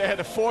 Cohen was there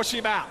to force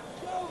him out.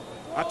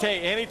 I'll tell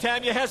you,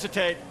 anytime you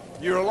hesitate,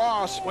 you're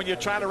lost when you're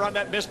trying to run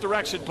that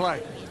misdirection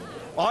play.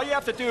 All you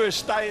have to do is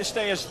stay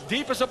as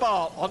deep as a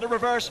ball. On the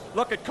reverse,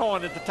 look at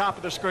Cohen at the top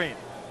of the screen.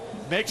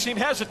 Makes him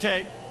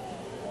hesitate.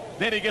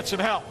 Then he gets some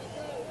help.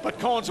 But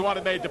Cohen's the one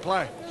who made the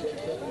play.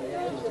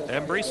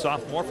 Embry,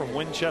 sophomore from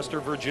Winchester,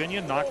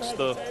 Virginia, knocks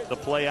the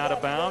play out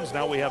of bounds.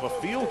 Now we have a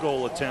field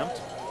goal attempt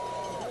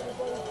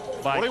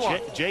by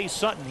Jay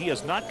Sutton. He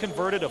has not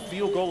converted a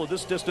field goal of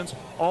this distance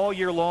all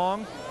year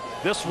long.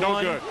 This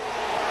one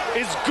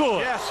is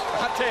good. Yes,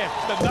 I tell you,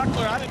 the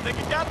knuckler, I didn't think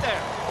he got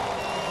there.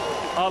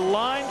 A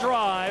line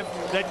drive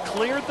that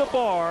cleared the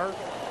bar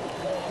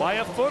by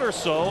a foot or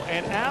so,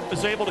 and App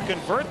is able to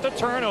convert the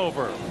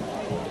turnover.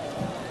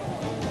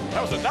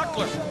 That was a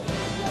knuckler.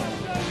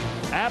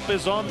 App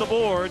is on the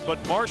board,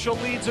 but Marshall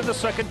leads in the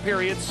second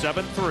period,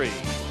 7-3.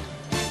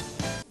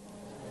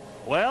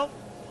 Well,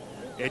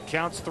 it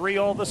counts 3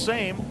 all the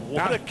same.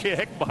 What a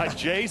kick by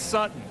Jay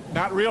Sutton.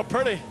 Not real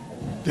pretty.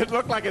 Didn't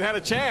look like it had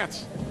a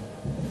chance.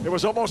 It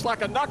was almost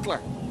like a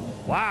knuckler.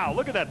 Wow,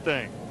 look at that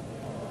thing.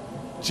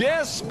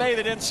 Just made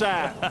it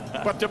inside.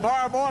 But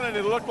tomorrow morning,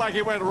 it looked like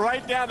it went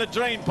right down the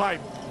drain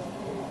pipe.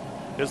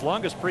 His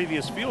longest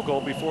previous field goal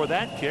before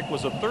that kick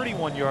was a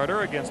 31-yarder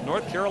against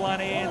North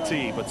Carolina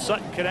A&T. But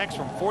Sutton connects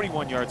from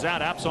 41 yards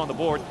out. App's on the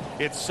board.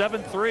 It's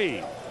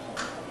 7-3.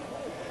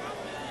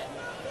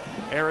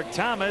 Eric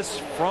Thomas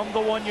from the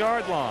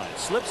 1-yard line.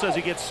 Slips as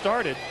he gets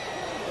started.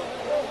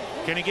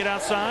 Can he get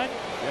outside?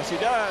 Yes, he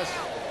does.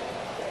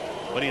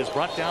 But he is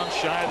brought down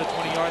shy of the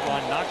 20-yard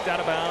line, knocked out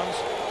of bounds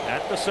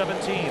at the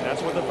 17.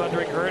 That's where the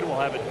Thundering Herd will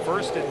have it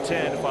first and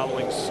 10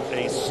 following a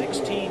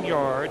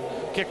 16-yard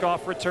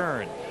kickoff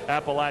return.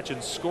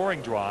 Appalachian's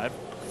scoring drive,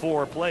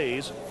 4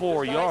 plays,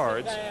 4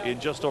 yards in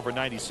just over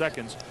 90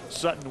 seconds.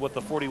 Sutton with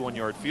the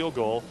 41-yard field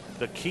goal.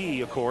 The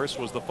key, of course,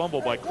 was the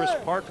fumble by Chris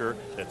Parker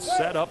that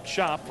set up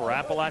shop for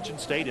Appalachian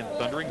State in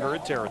Thundering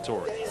Herd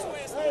territory.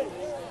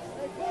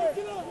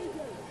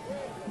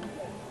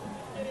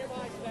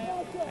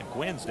 And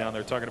Gwynn's down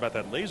there talking about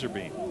that laser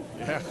beam.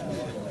 Yeah.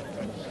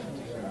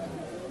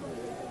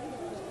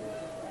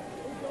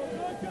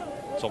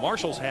 So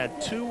Marshall's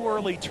had 2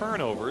 early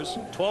turnovers,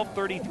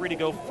 12:33 to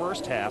go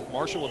first half.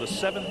 Marshall with a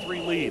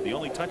 7-3 lead. The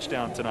only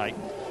touchdown tonight,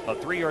 a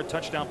 3-yard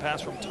touchdown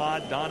pass from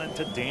Todd Donnan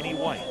to Danny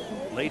White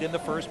late in the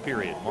first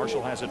period.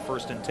 Marshall has it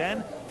first and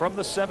 10 from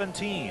the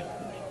 17.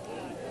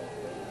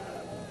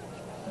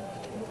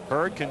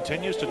 Hurd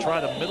continues to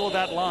try the middle of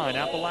that line.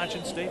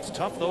 Appalachian State's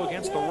tough, though,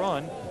 against the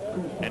run.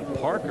 And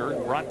Parker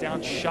brought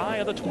down shy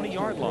of the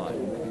 20-yard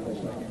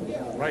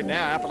line. Right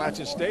now,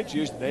 Appalachian State's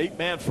using the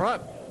 8-man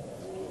front.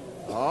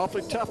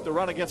 Awfully tough to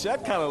run against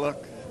that kind of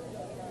look.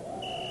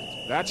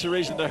 That's the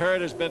reason the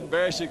Herd has been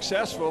very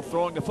successful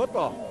throwing the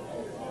football.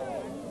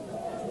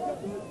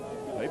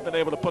 They've been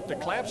able to put the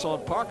clamps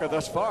on Parker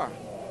thus far.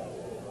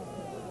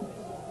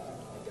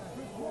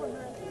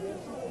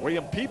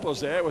 William Peoples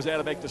there was there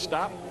to make the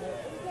stop.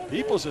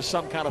 Peoples is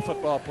some kind of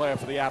football player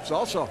for the Apps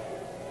also.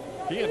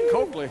 He and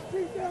Coakley,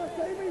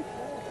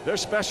 they're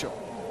special.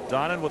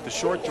 Donnan with the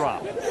short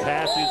drop.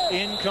 Pass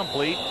is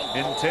incomplete.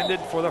 Intended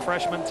for the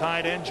freshman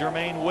tight end,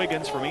 Jermaine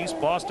Wiggins from East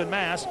Boston,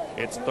 Mass.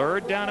 It's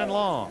 3rd down and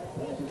long.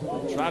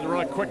 Trying to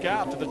run a quick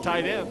out to the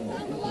tight end.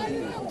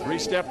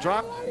 3-step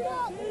drop.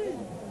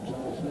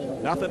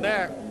 Nothing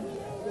there.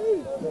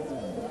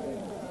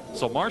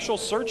 So Marshall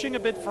searching a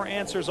bit for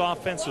answers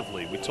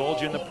offensively. We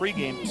told you in the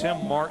pregame,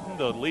 Tim Martin,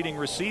 the leading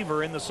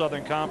receiver in the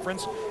Southern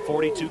Conference,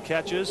 42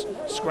 catches,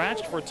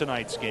 scratched for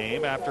tonight's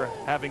game after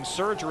having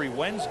surgery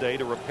Wednesday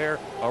to repair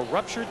a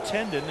ruptured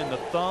tendon in the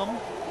thumb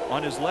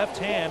on his left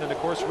hand. And of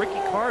course, Ricky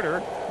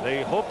Carter,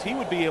 they hoped he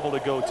would be able to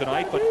go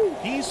tonight, but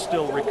he's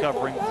still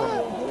recovering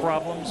from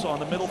problems on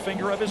the middle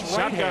finger of his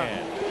right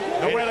hand.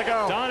 Nowhere to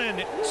go.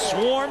 Donnan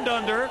swarmed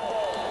under.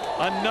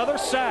 Another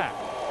sack.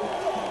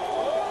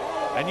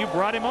 And you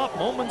brought him up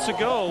moments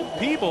ago.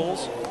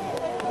 Peoples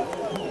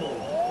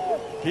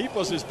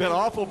has been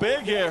awful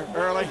big here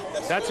early.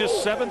 That's his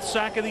 7th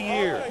sack of the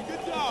year.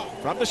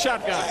 From the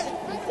shotgun.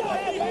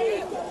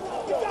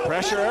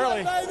 Pressure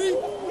early.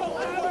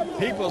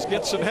 Peoples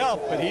gets some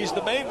help, but he's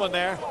the main one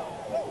there.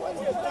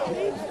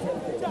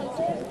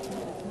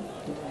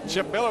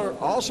 Chip Miller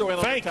also in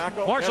on the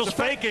tackle. Marshall's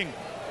faking.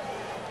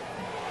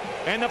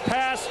 And the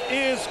pass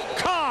is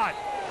caught.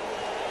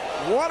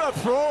 What a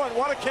throw and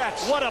what a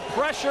catch. What a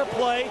pressure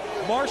play.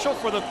 Marshall,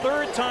 for the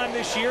 3rd time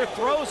this year,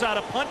 throws out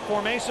a punt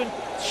formation.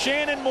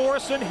 Shannon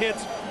Morrison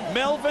hits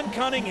Melvin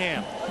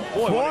Cunningham.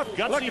 Boy, what a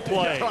gutsy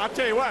play. I'll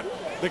tell you what,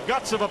 the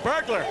guts of a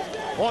burglar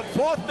on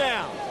 4th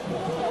down.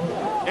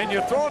 And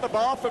you're throwing the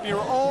ball from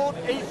your own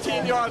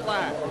 18-yard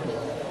line.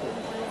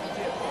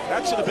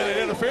 That should have been an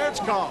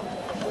interference call.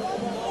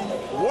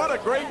 What a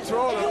great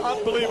throw and an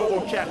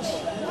unbelievable catch.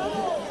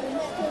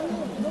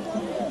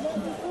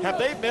 Have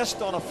they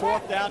missed on a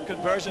 4th down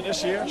conversion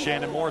this year?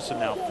 Shannon Morrison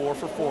now 4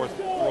 for 4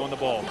 throwing the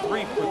ball.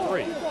 3 for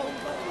 3.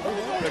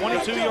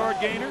 22-yard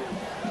gainer.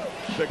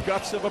 The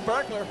guts of a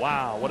burglar.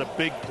 Wow, what a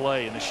big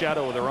play in the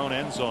shadow of their own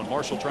end zone.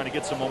 Marshall trying to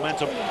get some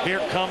momentum.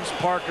 Here comes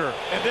Parker.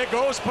 And there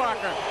goes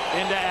Parker.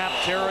 Into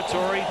App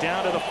territory,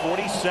 down to the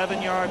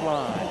 47-yard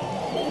line.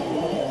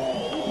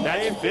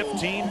 That's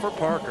 15 for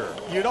Parker.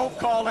 You don't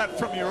call that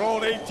from your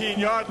own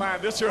 18-yard line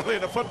this early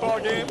in a football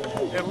game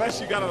unless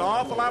you got an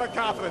awful lot of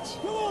confidence.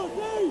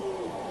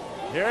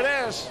 Here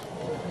it is.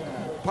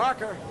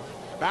 Parker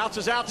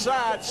bounces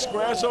outside,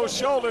 squares those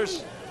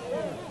shoulders.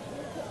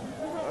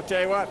 I'll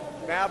tell you what,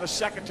 now the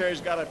secondary's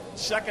got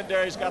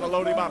to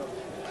load him up.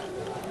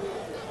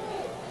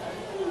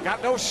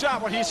 Got no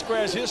shot when he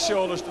squares his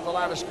shoulders to the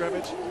line of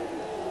scrimmage.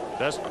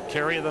 Best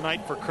carry of the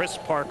night for Chris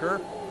Parker.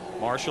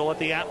 Marshall at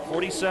the App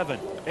 47.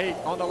 8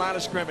 on the line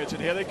of scrimmage,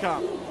 and here they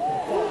come.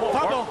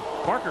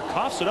 Parker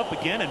coughs it up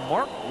again, and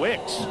Mark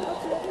Wicks,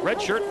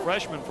 redshirt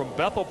freshman from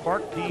Bethel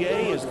Park, PA,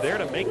 is there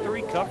to make the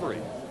recovery.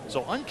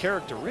 So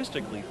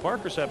uncharacteristically,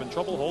 Parker's having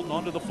trouble holding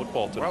on to the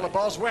football tonight. Well, the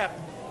ball's wet.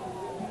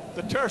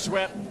 The turf's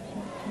wet.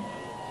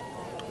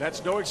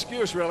 That's no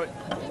excuse, really.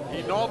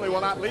 He normally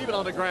will not leave it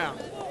on the ground.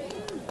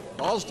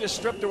 Ball's just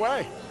stripped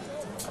away.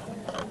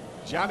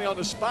 Johnny on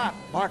the spot,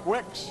 Mark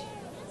Wicks.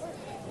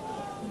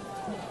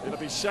 It'll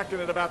be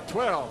 2nd at about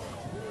 12.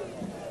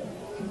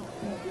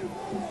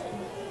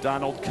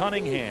 Donald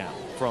Cunningham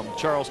from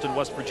Charleston,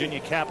 West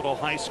Virginia Capital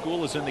High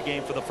School is in the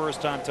game for the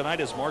first time tonight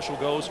as Marshall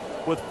goes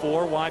with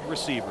 4 wide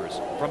receivers.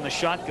 From the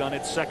shotgun,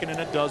 it's 2nd and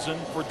a dozen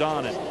for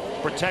Donnan.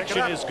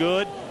 Protection is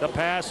good. The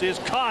pass is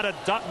caught.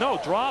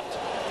 Dropped.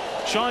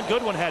 Sean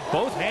Goodwin had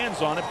both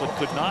hands on it but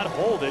could not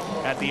hold it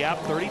at the App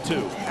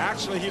 32.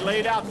 Actually, he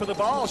laid out for the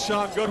ball,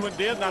 Sean Goodwin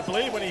did, and I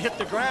believe when he hit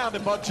the ground,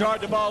 it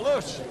jarred the ball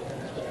loose.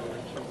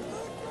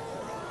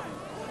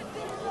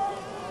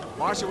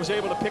 Marshall was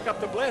able to pick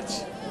up the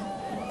blitz.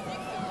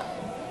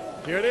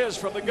 Here it is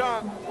from the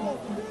gun.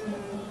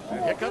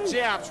 And here comes the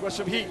Apps with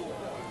some heat.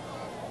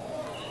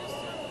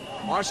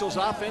 Marshall's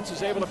offense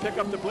is able to pick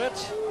up the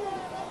blitz.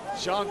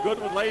 Sean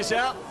Goodwin lays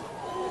out.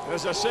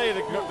 As I say,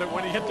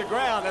 when he hit the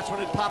ground, that's when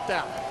it popped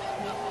out.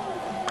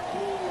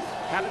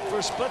 Had it for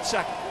a split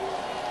second.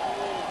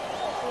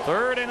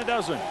 3rd and a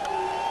dozen.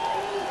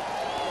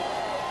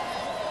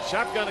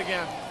 Shotgun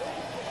again.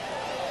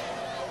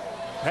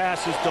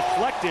 Pass is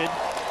deflected.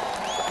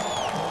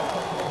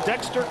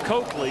 Dexter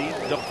Coakley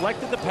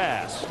deflected the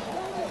pass,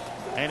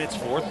 and it's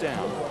 4th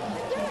down.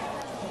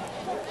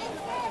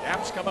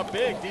 Apps come up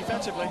big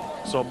defensively.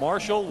 So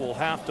Marshall will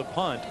have to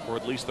punt, or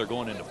at least they're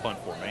going into punt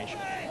formation.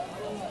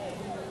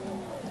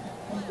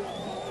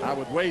 I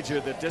would wager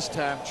that this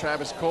time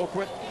Travis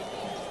Colquitt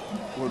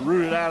would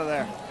root it out of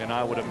there. And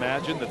I would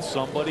imagine that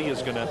somebody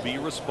is going to be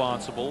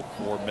responsible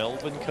for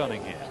Melvin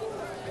Cunningham.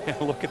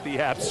 Look at the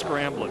Apps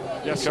scrambling.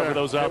 Yes, cover sir.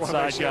 those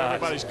outside guys.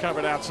 Everybody's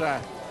covered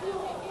outside.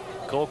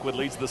 Colquitt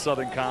leads the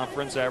Southern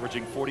Conference,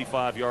 averaging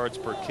 45 yards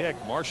per kick.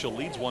 Marshall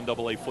leads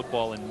 1AA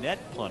football in net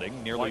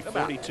punting, nearly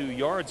 42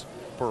 yards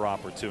per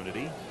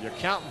opportunity. You're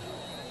counting.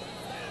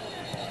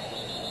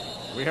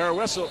 We hear a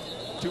whistle.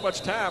 Too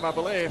much time, I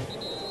believe.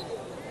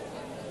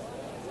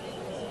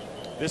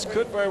 This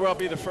could very well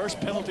be the first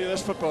penalty of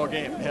this football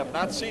game. We have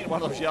not seen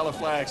one of those yellow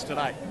flags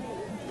tonight.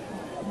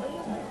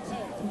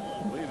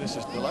 I believe this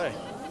is delay.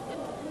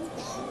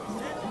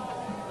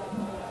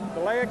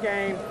 Delay a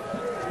game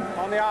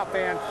on the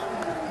offense,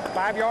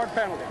 5-yard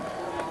penalty.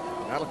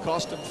 That'll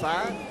cost him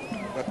 5,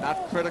 but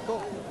not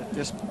critical at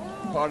this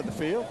part of the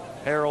field.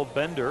 Harold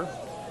Bender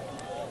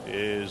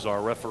is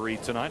our referee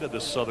tonight of the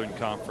Southern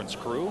Conference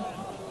crew.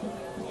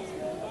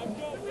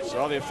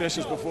 Saw the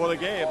officials before the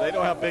game. They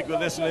know how big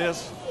this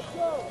is.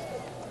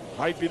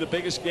 Might be the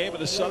biggest game of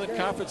the Southern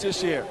Conference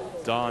this year.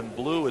 Don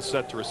Blue is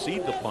set to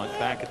receive the punt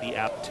back at the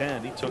App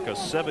 10. He took a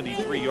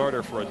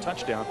 73-yarder for a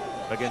touchdown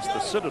against the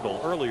Citadel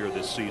earlier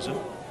this season.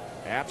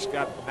 App's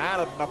got 9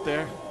 of them up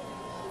there.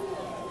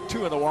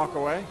 2 in the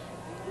walkaway.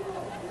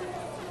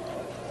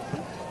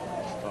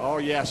 Oh,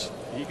 yes.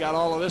 He got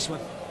all of this one.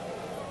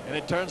 And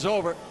it turns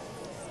over.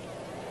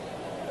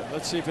 And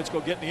let's see if it's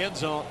going to get in the end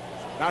zone.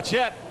 Not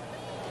yet.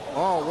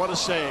 Oh, what a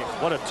save.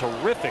 What a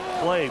terrific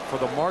play for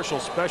the Marshall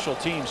special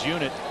teams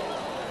unit.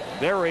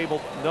 They're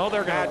able, no,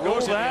 they're going to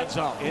roll that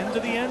into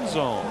the end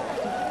zone.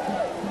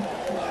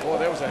 Boy,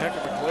 there was a heck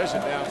of a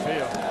collision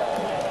downfield.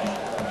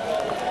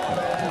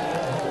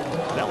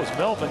 That was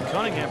Melvin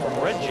Cunningham from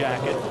Red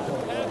Jacket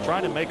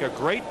trying to make a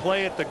great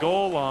play at the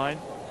goal line.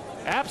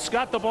 Apps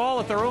got the ball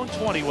at their own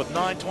 20 with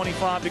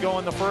 9:25 to go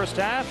in the first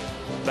half.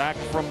 Back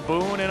from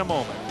Boone in a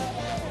moment.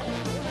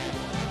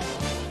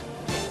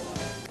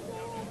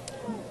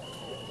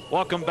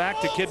 Welcome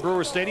back to Kidd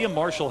Brewer Stadium.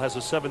 Marshall has a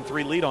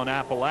 7-3 lead on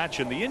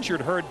Appalachian. The injured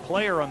Herd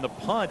player on the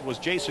punt was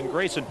Jason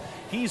Grayson.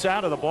 He's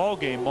out of the ball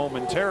game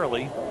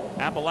momentarily.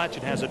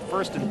 Appalachian has it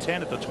 1st and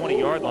 10 at the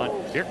 20-yard line.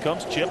 Here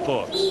comes Chip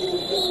Hooks.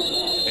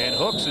 And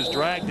Hooks is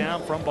dragged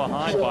down from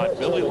behind by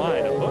Billy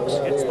Lyon. And Hooks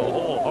hits the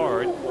hole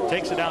hard,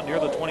 takes it out near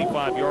the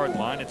 25-yard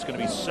line. It's going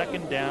to be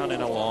 2nd down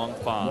and a long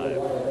 5.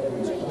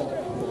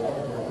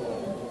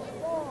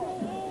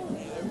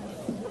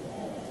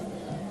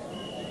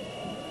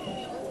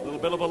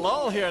 Bit of a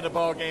lull here in the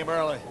ball game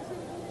early.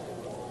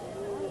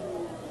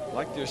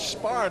 Like they're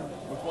sparring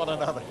with one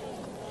another.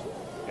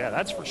 Yeah,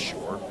 that's for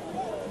sure.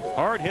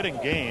 Hard-hitting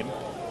game.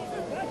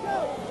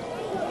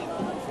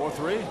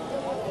 4-3.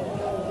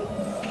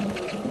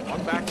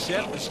 One back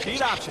set, the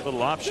speed option.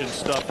 Little option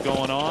stuff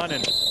going on,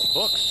 and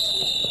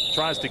Hooks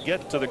tries to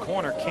get to the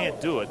corner, can't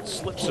do it,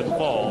 slips and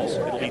falls.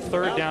 It'll be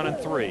 3rd down and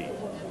 3.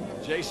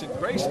 Jason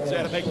Grayson's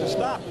there to make the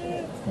stop.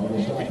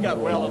 We got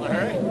well in a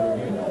hurry.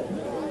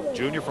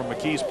 Junior from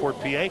McKeesport,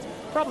 PA.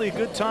 Probably a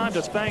good time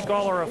to thank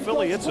all our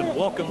affiliates and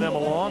welcome them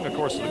along. Of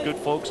course, the good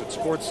folks at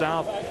Sports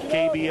South,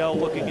 KBL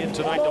looking in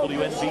tonight,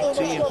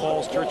 WNBT in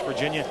Falls Church,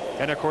 Virginia,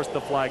 and of course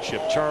the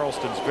flagship,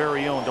 Charleston's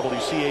very own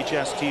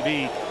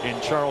WCHS-TV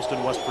in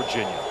Charleston, West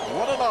Virginia.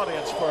 What an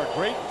audience for a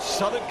great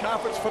Southern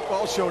Conference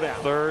football showdown.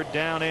 3rd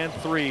down and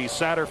 3.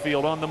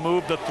 Satterfield on the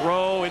move, the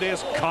throw, it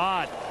is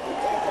caught.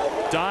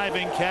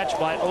 Diving catch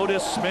by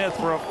Otis Smith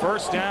for a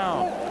 1st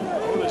down.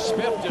 Otis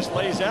Smith just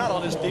lays out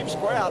on his deep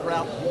square out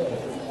route.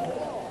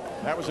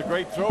 That was a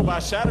great throw by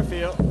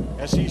Satterfield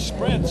as he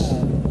sprints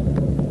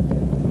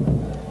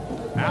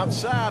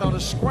outside on a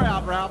square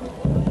out route.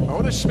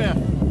 Otis Smith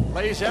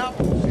lays out.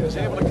 He was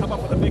able to come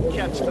up with a big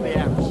catch for the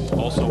Apps.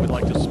 Also, we'd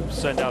like to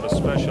send out a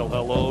special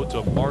hello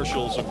to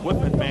Marshall's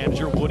equipment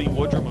manager, Woody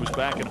Woodrum, who's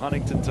back in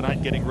Huntington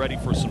tonight getting ready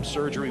for some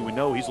surgery. We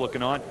know he's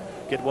looking on.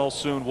 Get well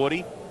soon,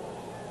 Woody.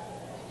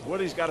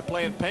 Woody's got to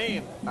play in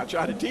pain. I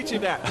tried to teach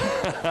him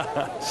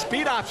that.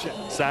 Speed option.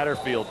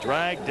 Satterfield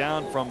dragged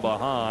down from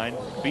behind.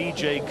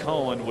 B.J.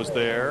 Cohen was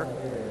there,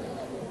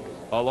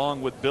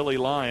 along with Billy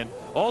Lyon.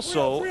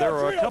 Also, there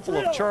are a couple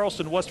of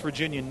Charleston, West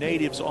Virginia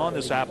natives on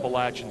this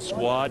Appalachian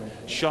squad.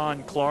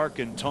 Sean Clark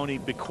and Tony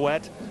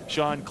Bequette.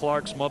 Sean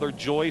Clark's mother,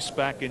 Joyce,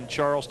 back in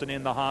Charleston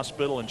in the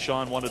hospital, and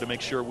Sean wanted to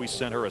make sure we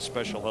sent her a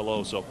special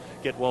hello. So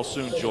get well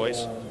soon,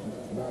 Joyce.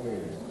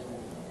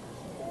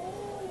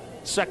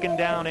 2nd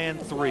down and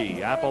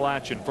 3.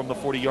 Appalachian from the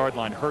 40-yard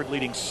line. Herd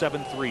leading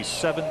 7-3.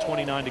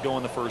 7:29 to go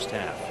in the first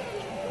half.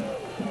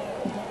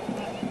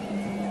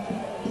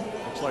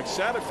 Looks like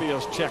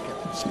Satterfield's checking.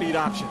 Speed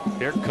option.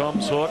 Here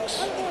comes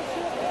Hooks.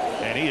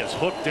 And he is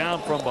hooked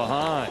down from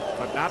behind.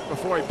 But not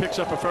before he picks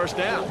up a 1st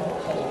down.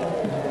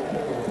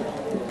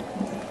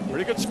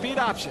 Pretty good speed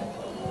option.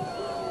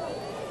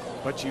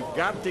 But you've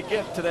got to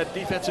get to that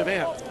defensive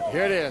end.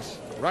 Here it is.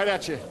 Right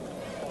at you.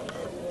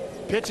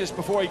 Pitches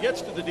before he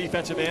gets to the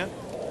defensive end.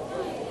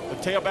 The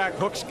tailback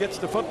Hooks gets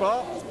the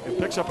football and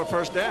picks up a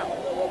 1st down.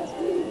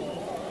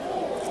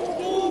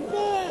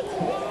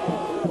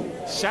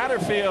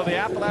 Satterfield, the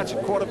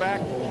Appalachian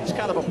quarterback, he's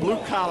kind of a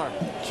blue-collar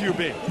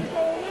QB.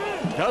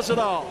 Does it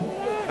all.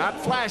 Not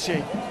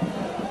flashy.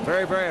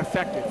 Very, very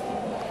effective.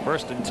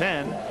 1st and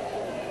 10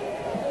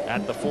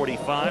 at the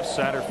 45.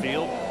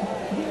 Satterfield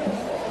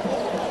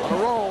On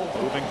a roll.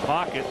 moving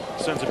pocket,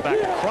 sends it back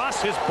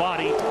across his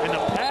body, and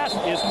the pass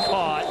is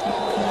caught.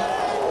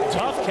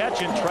 Tough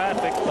catch in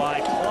traffic by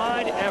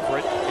Clyde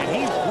Everett, and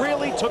he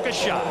really took a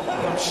shot.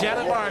 From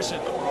Shannon Larson.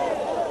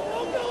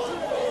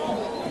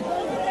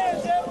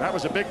 That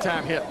was a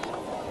big-time hit.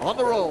 On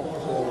the roll.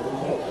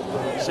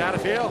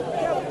 Satterfield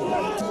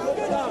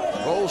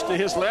rolls to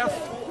his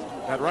left.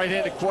 That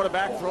right-handed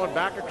quarterback throwing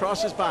back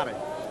across his body.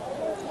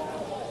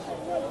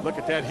 Look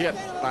at that hit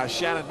by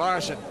Shannon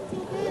Larson.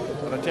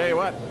 But I tell you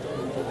what,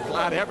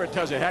 Clyde Everett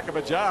does a heck of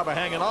a job of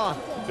hanging on.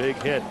 Big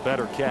hit,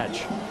 better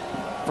catch.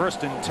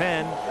 1st and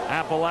 10,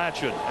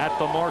 Appalachian at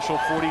the Marshall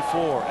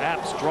 44.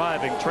 Apps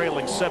driving,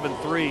 trailing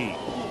 7-3.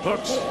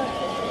 Hooks.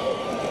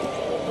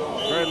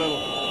 Very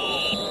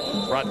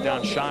little. Brought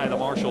down shy of the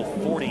Marshall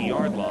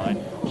 40-yard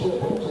line.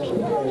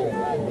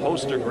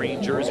 Poster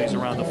green jerseys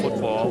around the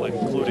football,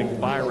 including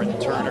Byron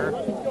Turner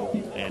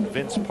and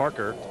Vince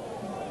Parker.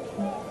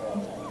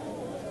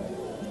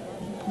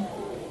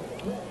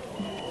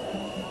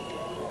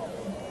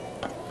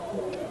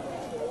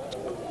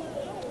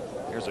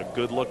 Here's a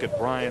good look at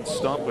Brian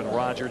Stump and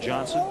Roger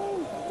Johnson.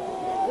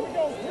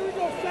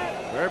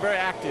 Very, very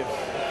active.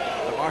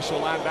 The Marshall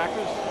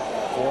linebackers.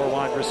 4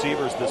 wide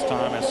receivers this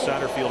time as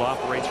Satterfield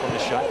operates from the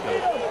shotgun.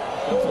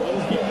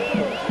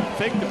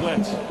 Fake the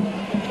blitz.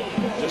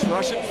 Just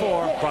rushing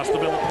 4. Across the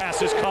middle,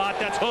 pass is caught.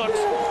 That's Hooks.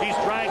 He's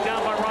dragged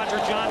down by Roger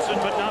Johnson,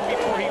 but not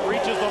before he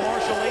reaches the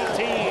Marshall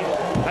 18.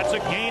 That's a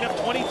gain of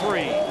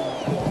 23.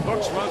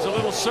 Hooks runs a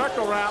little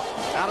circle route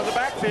out of the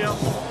backfield.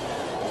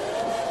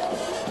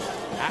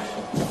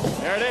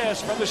 There it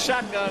is from the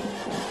shotgun.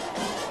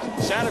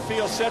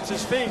 Satterfield sets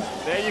his feet.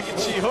 There you can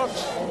see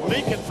Hooks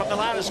leaking from the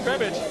line of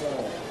scrimmage.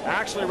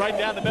 Actually right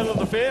down the middle of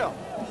the field.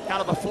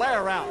 Kind of a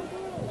flare route.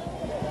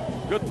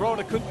 Good throw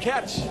and a good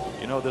catch.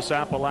 You know, this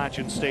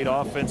Appalachian State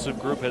offensive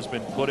group has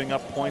been putting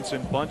up points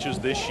in bunches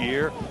this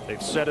year.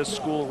 They've set a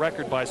school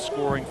record by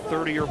scoring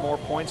 30 or more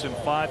points in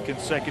 5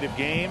 consecutive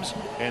games,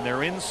 and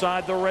they're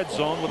inside the red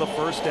zone with a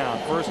 1st down.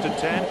 1st and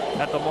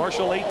 10 at the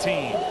Marshall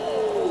 18.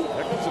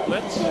 There comes the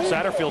blitz.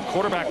 Satterfield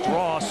quarterback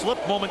draw,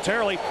 slipped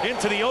momentarily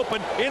into the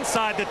open,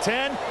 inside the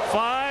 10,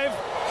 5,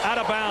 out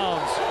of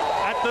bounds.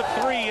 At the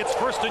 3, it's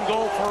 1st and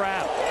goal for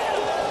App.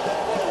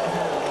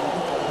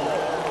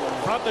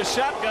 From the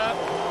shotgun,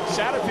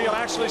 Satterfield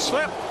actually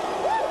slipped.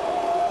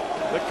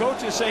 The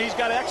coaches say he's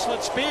got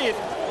excellent speed.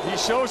 He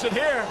shows it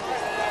here.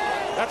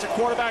 That's a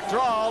quarterback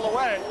draw all the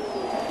way.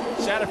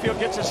 Satterfield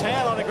gets his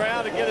hand on the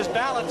ground to get his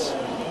balance.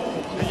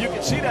 And you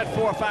can see that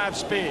 4.5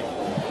 speed.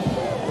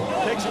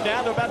 Takes him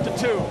down to about the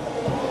 2.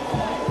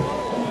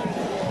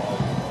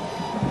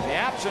 The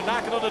Apps are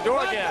knocking on the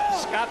door again.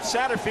 Scott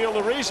Satterfield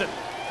the reason.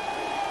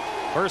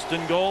 1st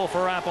and goal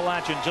for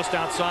Appalachian just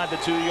outside the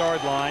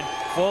 2-yard line.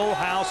 Full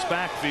house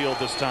backfield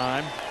this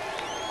time.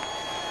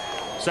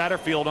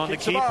 Satterfield on the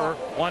keeper.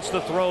 Wants the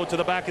throw to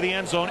the back of the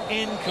end zone.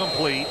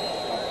 Incomplete.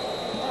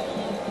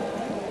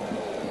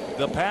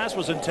 The pass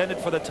was intended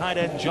for the tight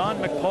end, John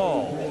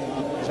McPaul.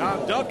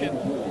 John Duncan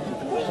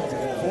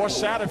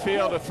forced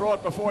Satterfield to throw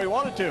it before he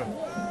wanted to.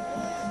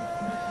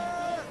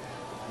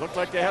 Looked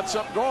like they had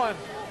something going.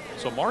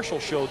 So Marshall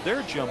showed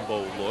their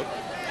jumbo look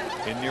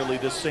in nearly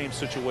the same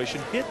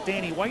situation. Hit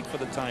Danny White for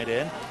the tight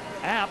end.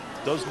 App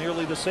does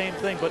nearly the same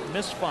thing, but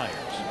misfires.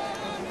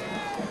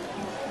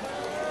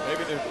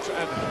 Maybe they're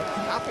trying to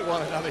copy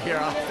one another here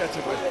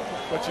offensively.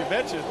 But you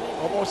mentioned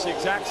almost the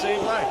exact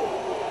same way.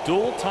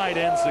 Dual tight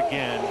ends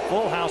again.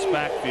 Full house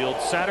backfield.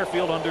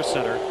 Satterfield under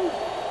center.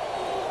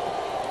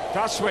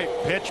 Toss sweep.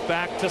 Pitch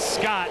back to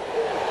Scott.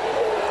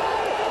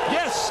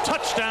 Yes!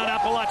 Touchdown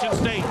Appalachian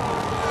State.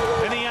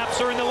 And the Apps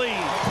are in the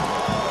lead.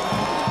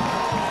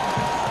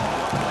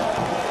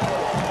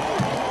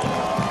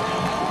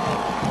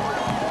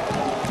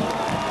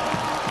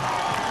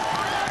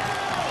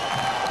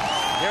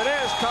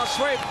 Toss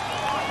sweep.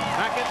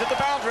 Back into the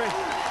boundary.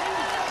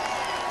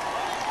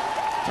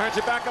 Turns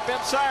it back up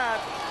inside.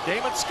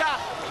 Damon Scott.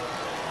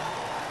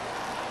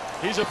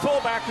 He's a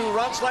fullback who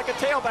runs like a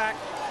tailback.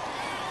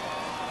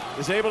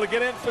 Is able to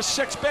get in for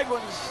 6 big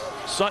ones.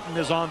 Sutton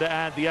is on to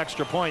add the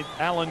extra point.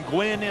 Alan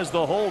Gwynn is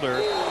the holder.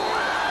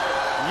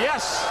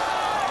 Yes.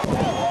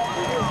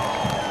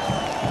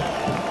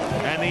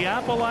 And the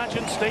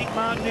Appalachian State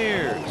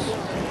Mountaineers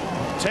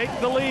take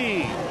the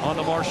lead on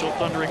the Marshall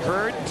Thundering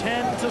Herd,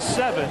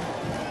 10-7.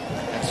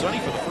 And Sonny,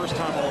 for the first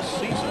time all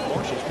season,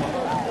 Marshall's playing.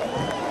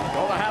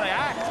 Don't know how they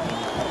act.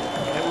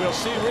 And we'll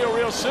see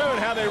real soon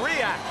how they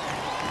react.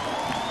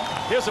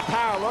 Here's a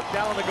power look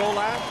down on the goal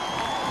line.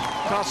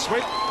 Toss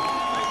sweep.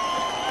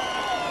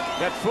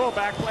 That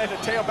fullback playing the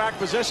tailback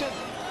position.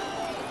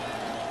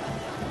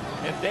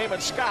 And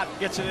Damon Scott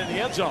gets it in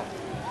the end zone.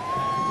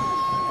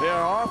 They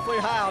are awfully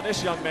high on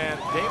this young man,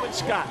 Damon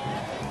Scott.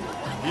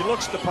 He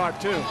looks the part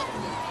too.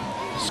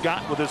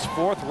 Scott with his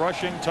 4th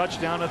rushing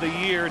touchdown of the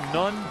year,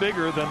 none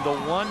bigger than the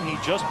one he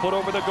just put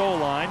over the goal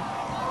line.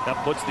 That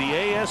puts the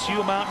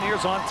ASU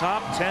Mountaineers on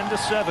top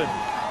 10-7.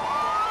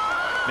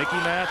 Mickey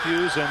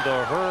Matthews and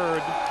the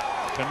Herd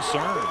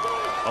concerned.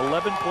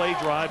 11-play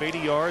drive, 80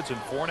 yards in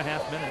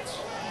 4.5 minutes.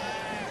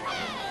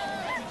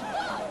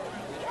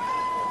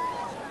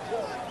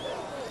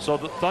 So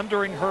the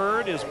Thundering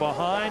Herd is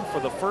behind for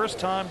the first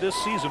time this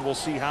season. We'll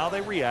see how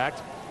they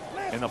react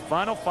in the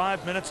final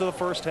 5 minutes of the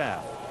first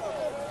half.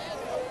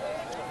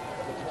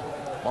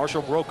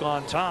 Marshall broke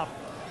on top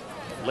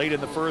late in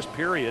the first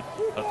period.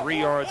 A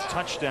 3-yard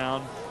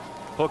touchdown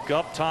hook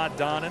up Todd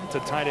Donnan to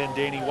tight end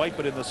Danny White.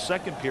 But in the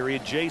second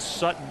period, Jay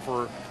Sutton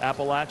for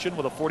Appalachian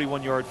with a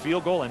 41-yard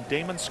field goal, and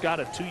Damon Scott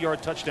a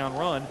 2-yard touchdown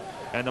run.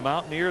 And the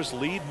Mountaineers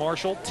lead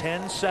Marshall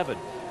 10-7.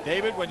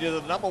 David, when you're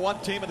the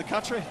 #1 team in the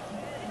country,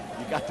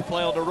 you got to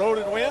play on the road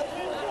and win,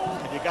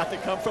 and you got to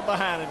come from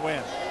behind and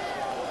win.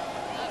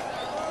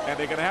 And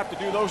they're going to have to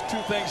do those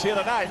two things here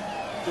tonight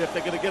if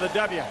they're going to get a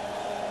W.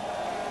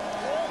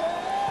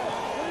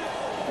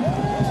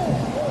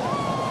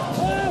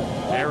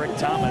 Eric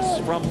Thomas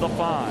from the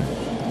 5.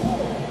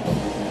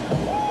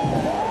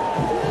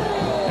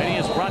 And he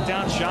is brought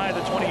down shy of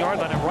the 20-yard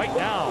line. And right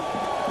now,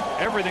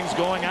 everything's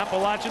going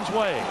Appalachian's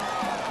way.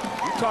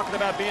 You're talking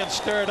about being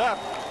stirred up.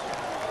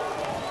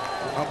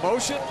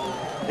 Emotion,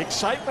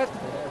 excitement.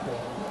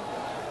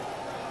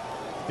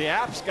 The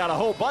Apps got a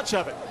whole bunch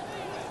of it.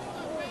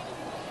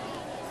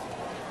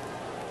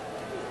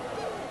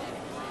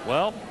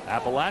 Well,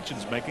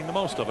 Appalachian's making the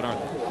most of it,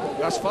 aren't they?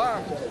 Thus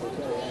far.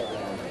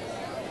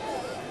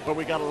 But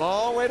we got a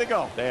long way to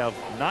go. They have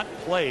not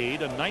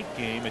played a night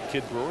game at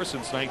Kidd Brewer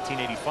since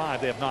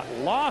 1985. They have not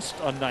lost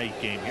a night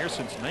game here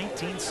since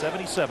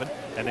 1977,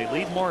 and they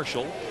lead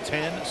Marshall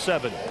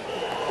 10-7.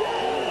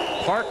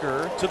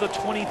 Parker to the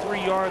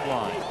 23-yard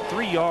line.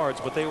 3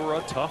 yards, but they were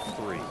a tough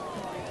 3.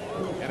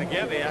 And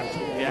again, the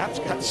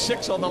Apps got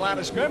 6 on the line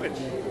of scrimmage.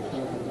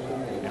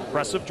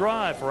 Impressive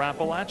drive for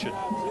Appalachian.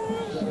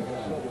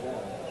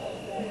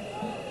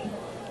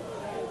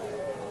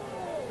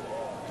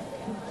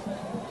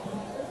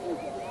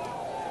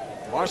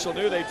 Marshall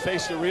knew they'd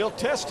face a real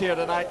test here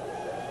tonight.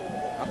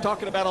 I'm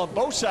talking about on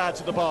both sides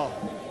of the ball.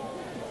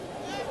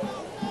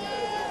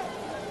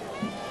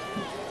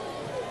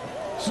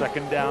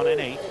 Second down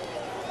and 8.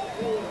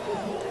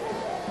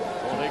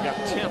 Well, they got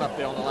 10 up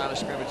there on the line of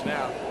scrimmage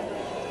now.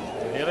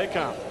 And here they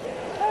come.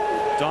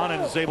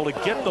 Donnan is able to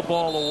get the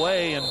ball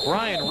away, and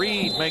Brian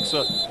Reed makes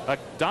a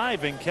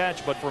diving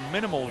catch, but for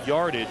minimal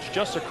yardage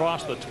just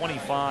across the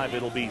 25.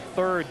 It'll be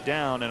 3rd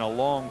down and a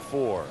long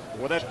 4.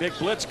 Well, that big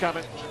blitz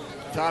coming.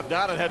 Todd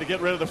Donnan had to get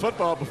rid of the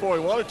football before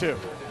he wanted to.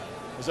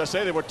 As I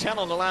say, there were 10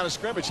 on the line of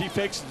scrimmage. He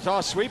fakes the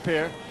toss sweep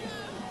here.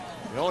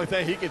 The only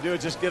thing he can do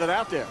is just get it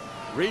out there.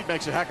 Reed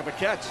makes a heck of a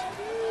catch.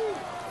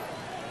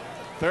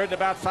 3rd and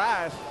about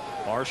 5.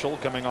 Marshall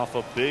coming off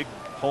a big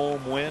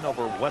home win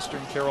over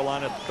Western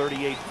Carolina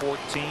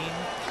 38-14.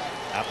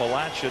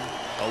 Appalachian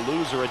a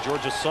loser at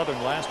Georgia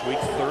Southern last week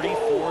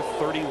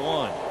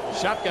 34-31.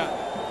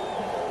 Shotgun.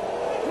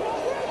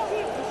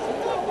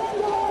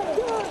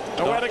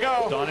 Nowhere to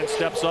go. Donnan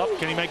steps up.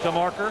 Can he make the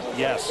marker?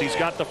 Yes, he's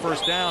got the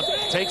first down.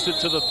 Takes it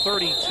to the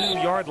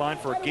 32-yard line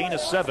for a gain of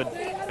 7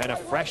 and a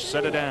fresh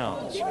set of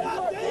downs.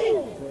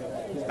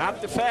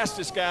 Not the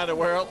fastest guy in the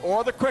world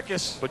or the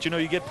quickest. But you know,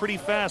 you get pretty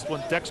fast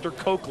when Dexter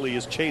Coakley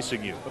is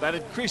chasing you. But that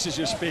increases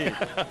your speed.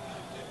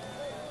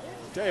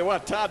 Tell you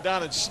what, Todd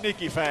Donnan's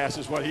sneaky fast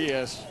is what he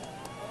is.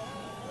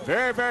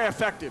 Very, very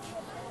effective.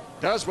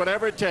 Does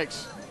whatever it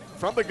takes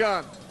from the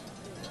gun.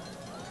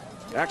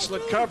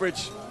 Excellent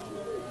coverage.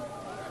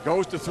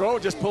 Goes to throw,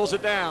 just pulls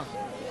it down.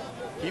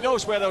 He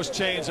knows where those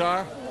chains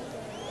are.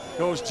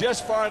 Goes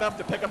just far enough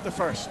to pick up the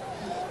first.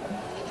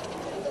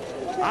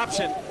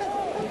 Option.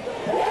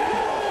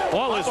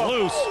 Ball is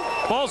loose.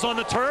 Ball's on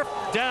the turf.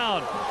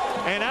 Down.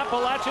 And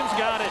Appalachian's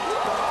got it.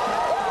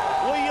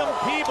 William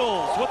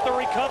Peebles with the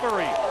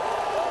recovery.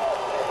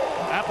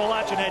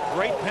 Appalachian had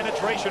great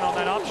penetration on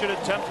that option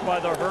attempt by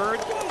the Herd.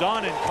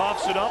 Donnan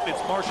coughs it up. It's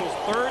Marshall's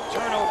 3rd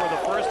turnover of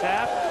the first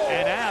half.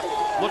 And App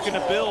looking to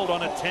build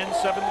on a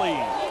 10-7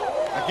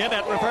 lead. Again,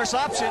 that reverse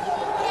option.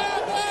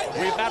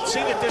 We've not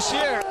seen it this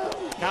year.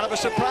 Kind of a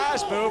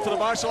surprise move for the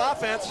Marshall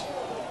offense.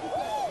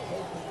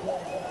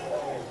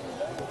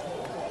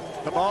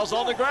 The ball's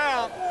on the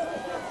ground.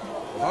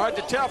 Hard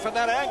to tell from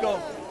that angle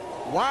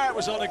why it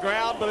was on the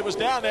ground, but it was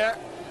down there.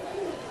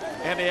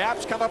 And the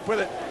Apps come up with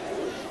it.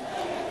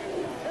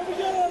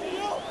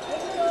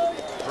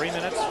 3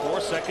 minutes,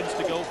 4 seconds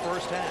to go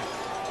first half.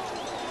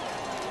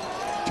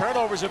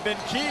 Turnovers have been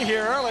key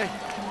here early.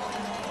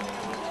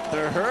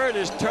 The Herd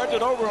has turned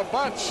it over a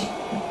bunch.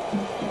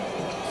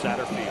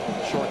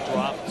 Satterfield, short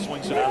drop,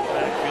 swings it out of the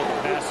backfield.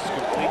 The pass is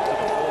complete to the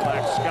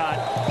fullback. Scott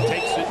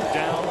takes it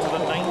down to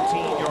the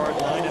 19-yard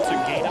line. It's a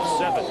gain of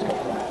 7.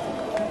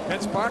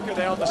 Vince Parker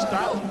there on the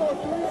stop.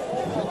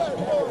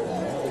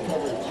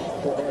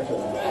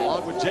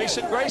 Along with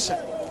Jason Grayson.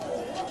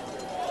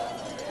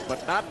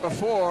 But not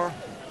before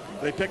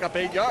they pick up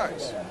 8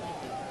 yards.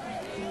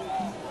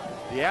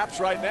 The Apps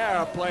right now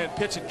are playing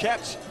pitch and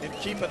catch and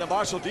keeping the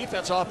Marshall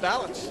defense off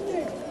balance.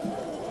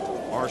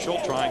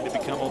 Marshall trying to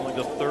become only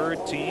the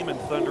third team in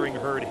Thundering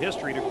Herd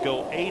history to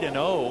go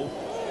 8-0.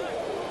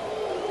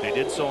 They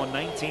did so in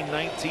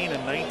 1919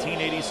 and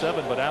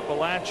 1987, but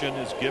Appalachian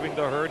is giving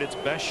the Herd its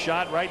best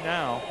shot right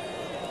now.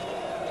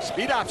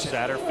 Speed option.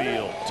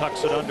 Satterfield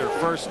tucks it under,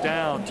 first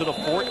down to the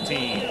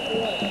 14.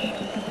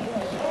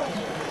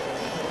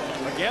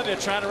 Again, they're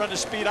trying to run the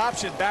speed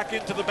option back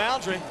into the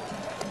boundary,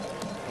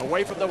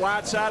 away from the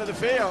wide side of the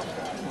field.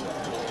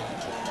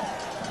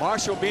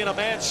 Marshall being a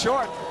man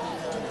short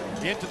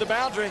into the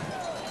boundary.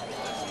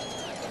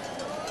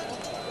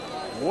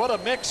 What a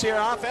mix here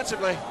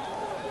offensively.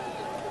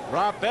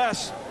 Rob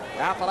Bess,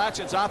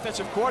 Appalachian's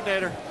offensive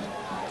coordinator.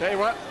 Tell you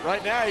what,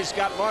 right now he's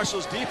got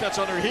Marshall's defense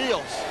on their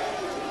heels.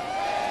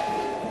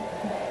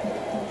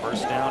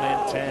 First down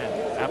and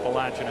 10.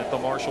 Appalachian at the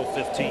Marshall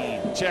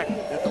 15. Check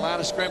at the line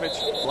of scrimmage.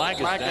 Flag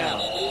is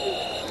down.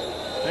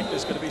 I think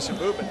there's going to be some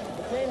movement. We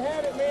can't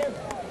have it, man.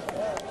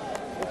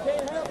 We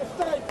can't have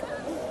mistakes.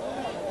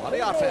 On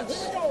the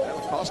offense. That'll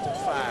cost him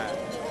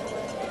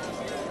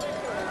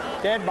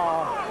 5. Dead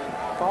ball.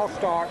 False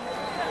start.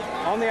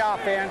 On the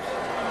offense.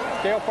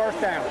 Still first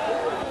down.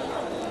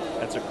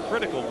 That's a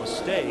critical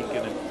mistake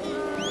in a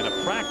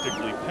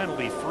practically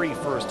penalty-free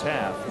first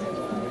half.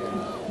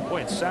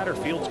 Boy, and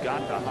Satterfield's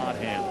got the hot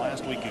hand.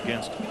 Last week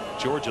against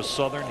Georgia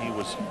Southern, he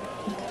was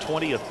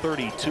 20 of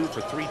 32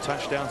 for 3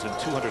 touchdowns and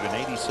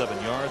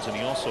 287 yards, and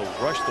he also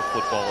rushed the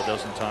football a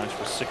dozen times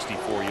for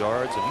 64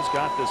 yards, and he's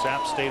got this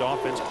App State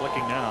offense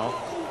clicking now.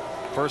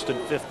 First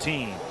and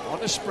 15. On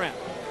the sprint.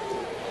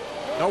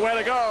 Nowhere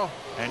to go.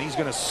 And he's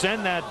going to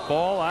send that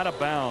ball out of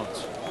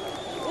bounds.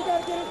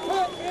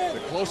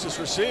 The closest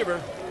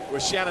receiver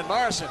was Shannon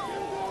Morrison,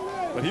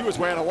 but he was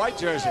wearing a white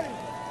jersey.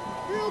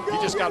 He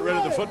just got rid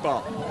of the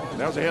football.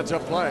 That was a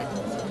heads-up play.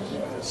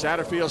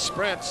 Satterfield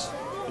sprints,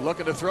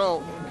 looking to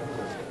throw.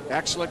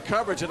 Excellent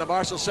coverage in the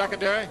Marshall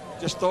secondary.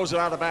 Just throws it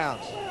out of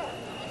bounds.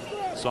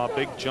 Saw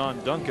big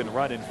John Duncan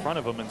right in front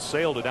of him and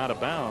sailed it out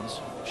of bounds.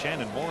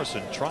 Shannon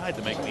Morrison tried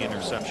to make the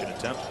interception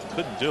attempt.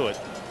 Couldn't do it.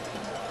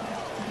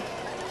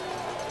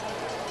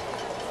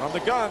 From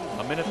the gun.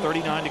 A minute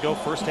 39 to go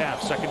first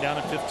half. Second down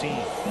and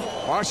 15.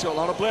 Marshall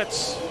on a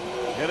blitz.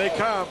 Here they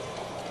come.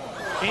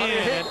 In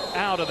and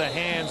out of the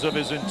hands of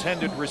his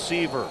intended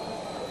receiver.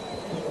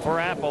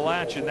 For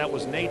Appalachian, that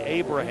was Nate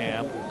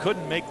Abraham.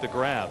 Couldn't make the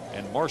grab,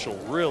 and Marshall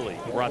really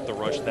brought the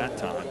rush that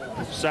time.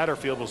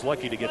 Satterfield was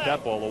lucky to get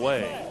that ball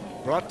away.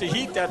 Brought the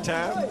heat that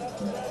time.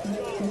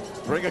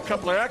 Bring a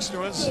couple of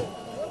extra ones.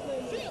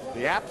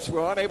 The Apps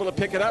were unable to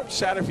pick it up.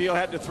 Satterfield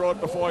had to throw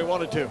it before he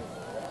wanted to.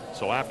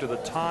 So after the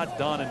Todd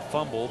Donnan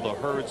fumble, the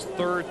Herd's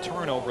third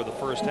turnover of the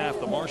first half,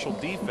 the Marshall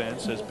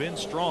defense has been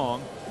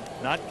strong,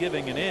 not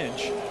giving an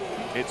inch.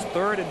 It's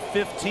 3rd and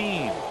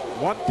 15.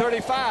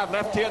 1:35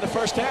 left here in the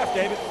first half,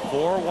 David.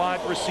 4 wide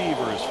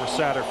receivers for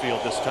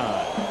Satterfield this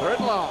time. 3rd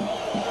and long.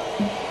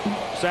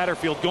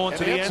 Satterfield going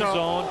to the end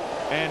zone,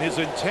 and his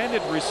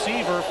intended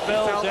receiver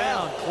fell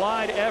down.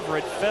 Clyde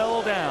Everett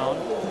fell down,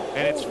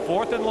 and it's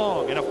 4th and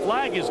long, and a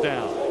flag is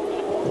down.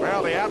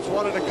 Well, the Apps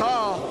wanted a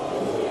call.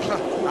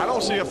 I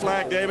don't see a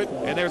flag, David.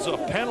 And there's a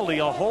penalty,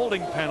 a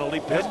holding penalty,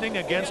 pending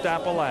against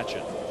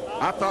Appalachian.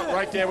 I thought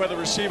right there where the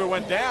receiver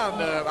went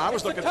down, I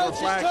was looking for a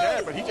flag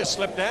there, but he just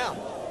slipped down.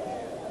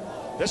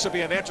 This will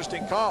be an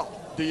interesting call.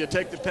 Do you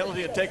take the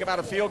penalty and take him out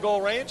of field goal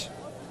range?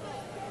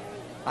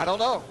 I don't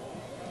know.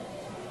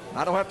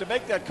 I don't have to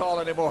make that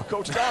call anymore.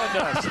 Coach Dallin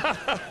does.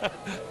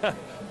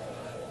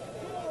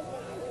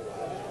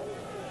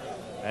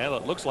 Well,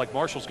 it looks like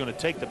Marshall's going to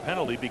take the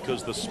penalty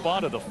because the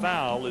spot of the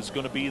foul is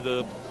going to be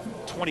the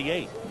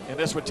 28. And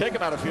this would take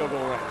him out of field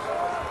goal range.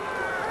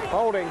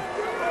 Holding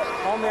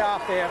on the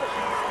offense.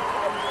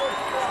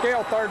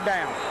 Still 3rd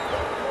down.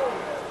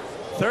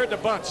 3rd to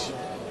bunch.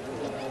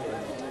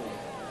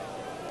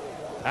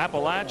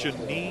 Appalachian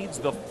needs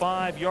the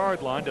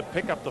 5-yard line to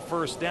pick up the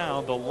first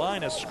down. The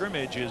line of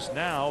scrimmage is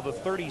now the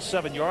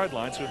 37-yard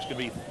line, so it's going to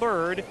be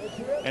 3rd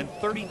and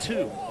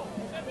 32.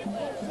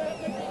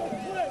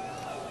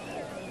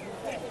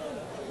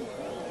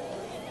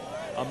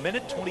 A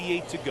minute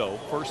 28 to go,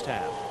 first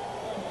half.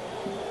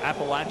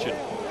 Appalachian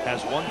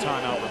has 1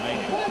 timeout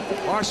remaining.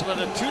 Marshall in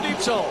a 2-deep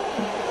zone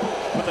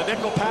with the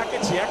nickel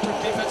package, the extra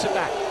defensive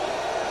back.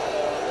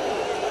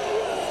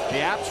 The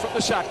Apps from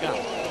the shotgun.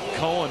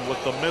 Cohen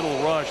with the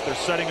middle rush. They're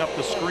setting up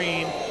the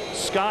screen.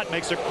 Scott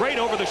makes a great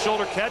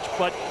over-the-shoulder catch,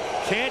 but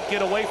can't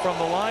get away from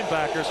the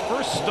linebackers.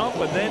 First Stump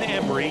and then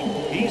Embry.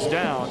 He's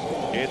down.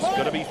 It's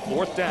going to be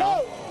 4th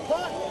down,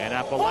 and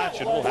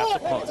Appalachian will have to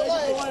punt.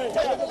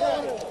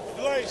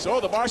 So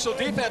the Marshall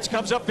defense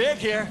comes up big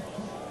here,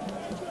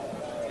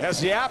 as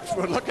the Apps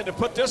were looking to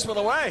put this one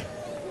away.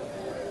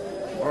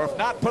 Or if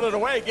not put it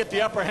away, get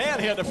the upper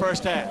hand here in the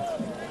first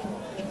half.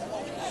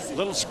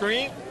 Little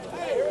screen.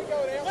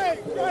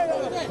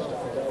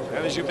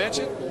 And as you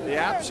mentioned, the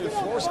Apps are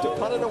forced to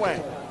punt it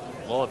away.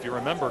 Well, if you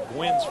remember,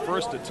 Gwynn's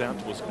first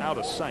attempt was out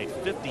of sight,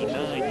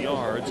 59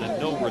 yards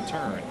and no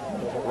return.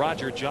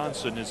 Roger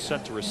Johnson is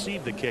set to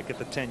receive the kick at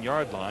the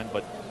 10-yard line,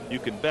 but you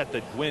can bet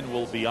that Gwynn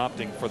will be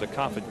opting for the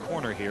coffin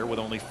corner here with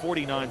only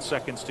 49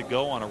 seconds to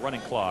go on a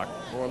running clock.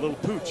 Or a little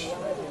pooch.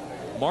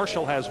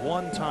 Marshall has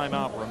one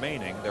timeout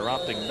remaining. They're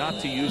opting not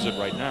to use it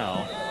right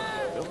now.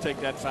 They'll take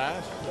that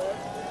 5.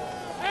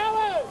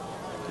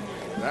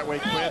 That way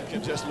Quinn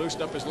can just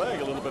loosen up his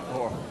leg a little bit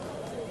more.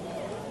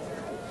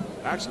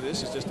 Actually,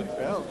 this is just a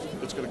belt.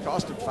 It's going to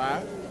cost him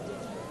 5.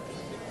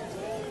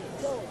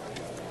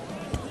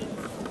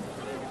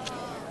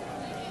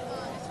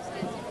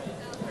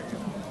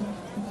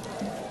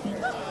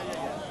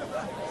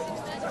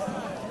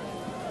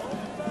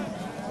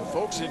 The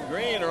folks in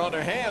green are on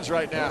their hands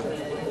right now.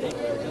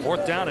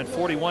 4th down and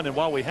 41, and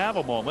while we have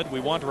a moment, we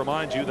want to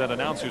remind you that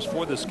announcers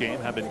for this game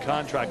have been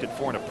contracted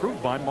for and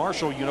approved by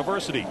Marshall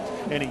University.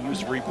 Any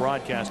use,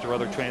 rebroadcast, or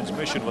other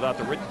transmission without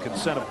the written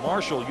consent of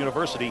Marshall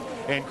University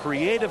and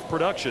Creative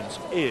Productions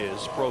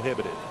is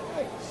prohibited.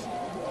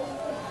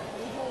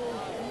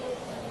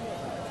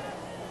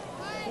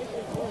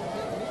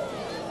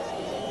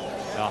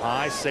 A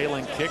high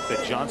sailing kick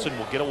that Johnson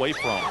will get away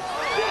from.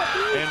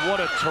 And what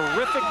a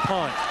terrific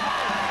punt.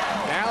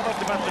 Now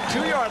at about the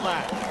 2-yard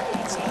line.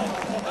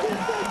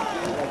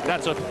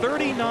 That's a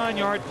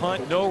 39-yard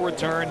punt, no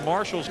return.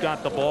 Marshall's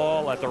got the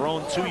ball at their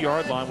own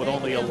 2-yard line with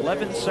only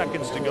 11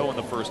 seconds to go in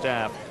the first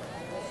half.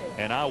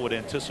 And I would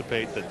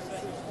anticipate that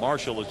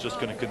Marshall is just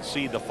going to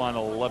concede the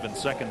final 11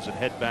 seconds and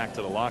head back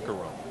to the locker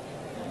room.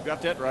 You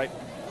got that right.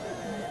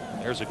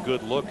 There's a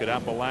good look at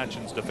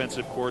Appalachian's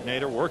defensive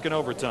coordinator working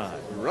overtime.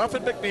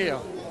 Ruffin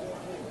McNeil.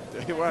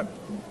 Tell you what,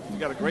 you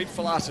got a great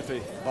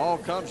philosophy. Ball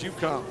comes, you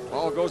come.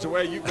 Ball goes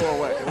away, you go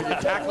away. And when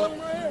you tackle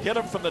him, hit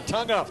him from the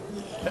tongue up.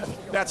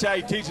 That's how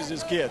he teaches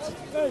his kids.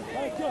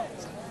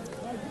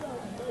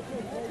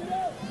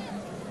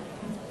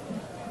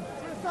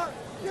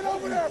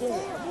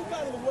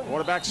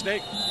 Quarterback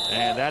sneak.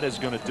 And that is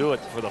going to do it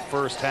for the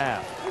first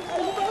half.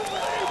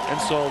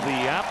 And so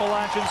the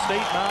Appalachian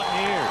State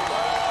Mountaineers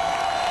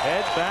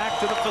head back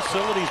to the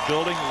facilities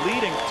building,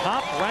 leading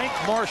top-ranked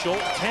Marshall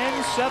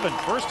 10-7.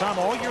 First time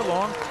all year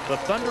long the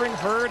Thundering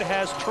Herd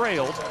has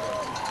trailed.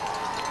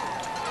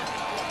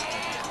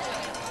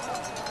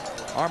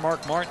 Our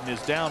Mark Martin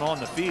is down on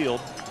the field.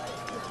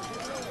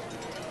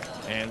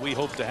 And we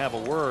hope to have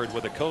a word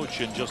with a coach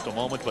in just a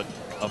moment. But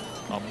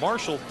a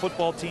Marshall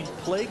football team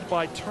plagued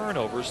by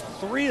turnovers,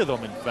 3 of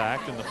them, in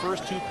fact, in the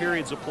first 2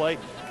 periods of play.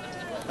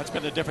 That's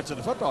been the difference in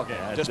the football game.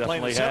 Yeah, just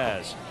plain and simple.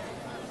 Has.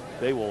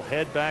 They will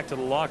head back to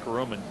the locker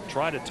room and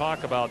try to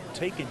talk about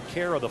taking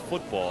care of the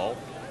football.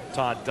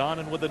 Todd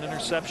Donnan with an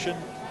interception,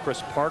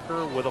 Chris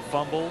Parker with a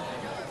fumble.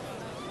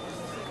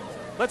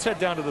 Let's head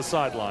down to the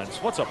sidelines.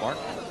 What's up, Mark?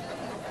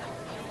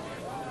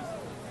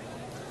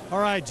 All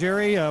right,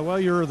 Jerry. Well,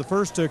 you're the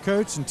first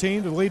coach and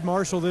team to lead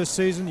Marshall this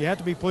season. You have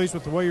to be pleased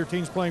with the way your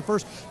team's playing.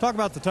 First, talk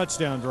about the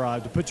touchdown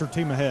drive to put your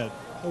team ahead.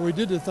 Well, we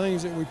did the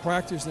things that we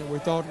practiced that we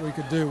thought we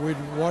could do. We'd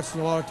watched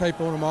a lot of tape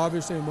on them,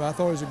 obviously, and I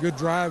thought it was a good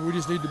drive. We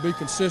just need to be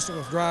consistent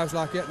with drives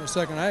like that in the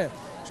second half.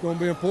 It's going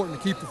to be important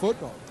to keep the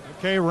football.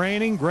 Okay,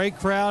 raining, great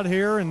crowd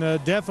here, and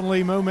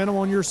definitely momentum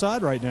on your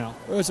side right now.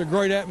 Well, it's a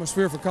great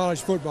atmosphere for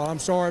college football. I'm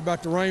sorry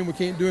about the rain. We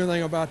can't do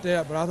anything about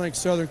that, but I think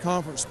Southern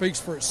Conference speaks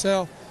for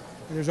itself.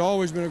 And there's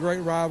always been a great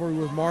rivalry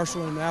with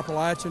Marshall and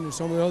Appalachian and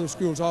some of the other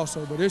schools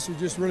also. But this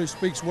just really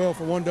speaks well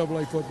for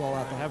 1AA football,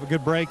 I think. Have a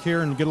good break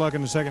here and good luck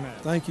in the second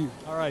half. Thank you.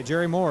 All right,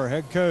 Jerry Moore,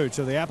 head coach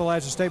of the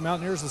Appalachian State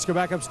Mountaineers. Let's go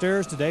back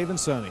upstairs to Dave and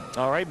Sonny.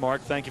 All right,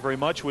 Mark, thank you very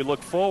much. We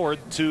look forward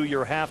to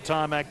your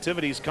halftime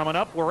activities coming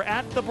up. We're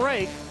at the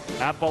break.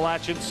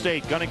 Appalachian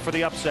State gunning for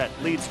the upset.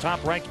 Leads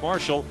top-ranked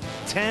Marshall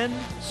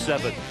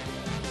 10-7.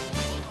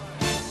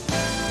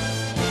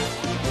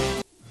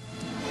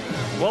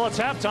 Well, it's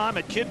halftime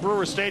at Kidd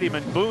Brewer Stadium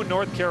in Boone,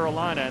 North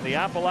Carolina, and the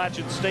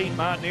Appalachian State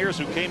Mountaineers,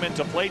 who came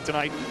into play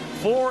tonight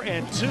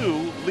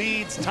 4-2,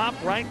 leads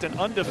top-ranked and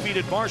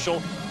undefeated Marshall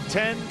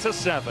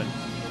 10-7.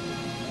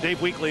 Dave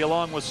Weekley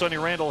along with Sonny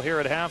Randall here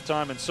at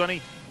halftime. And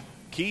Sonny,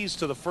 keys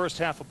to the first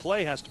half of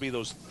play has to be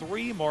those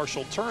 3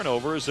 Marshall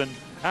turnovers and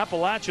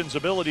Appalachian's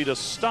ability to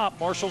stop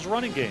Marshall's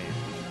running game.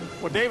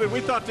 Well, David, we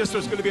thought this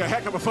was going to be a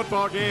heck of a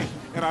football game,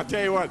 and I'll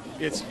tell you what,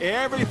 it's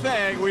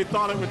everything we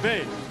thought it would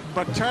be.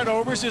 But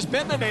turnovers has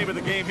been the name of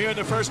the game here in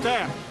the first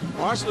half.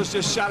 Marshall has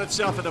just shot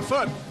itself in the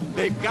foot.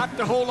 They've got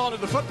to hold on to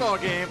the football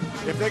game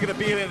if they're going to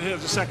be in it in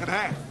the second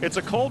half. It's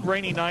a cold,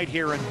 rainy night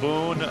here in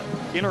Boone.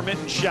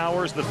 Intermittent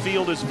showers. The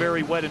field is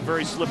very wet and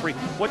very slippery.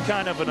 What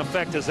kind of an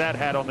effect has that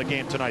had on the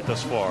game tonight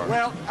thus far?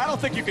 Well, I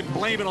don't think you can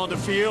blame it on the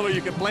field or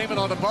you can blame it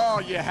on the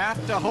ball. You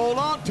have to hold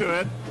on to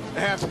it.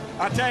 And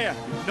I tell you,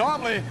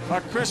 normally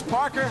Chris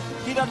Parker,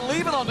 he doesn't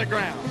leave it on the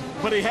ground,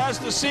 but he has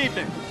this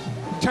evening.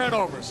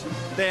 Turnovers,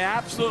 they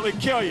absolutely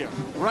kill you.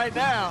 Right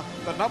now,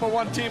 the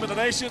 #1 team in the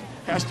nation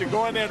has to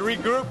go in there and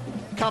regroup,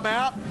 come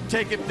out,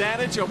 take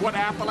advantage of what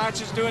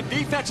Appalachian's doing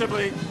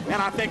defensively,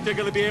 and I think they're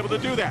going to be able to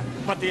do that.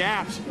 But the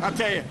Apps, I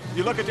tell you,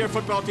 you look at their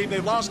football team,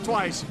 they've lost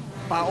twice.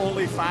 by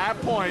only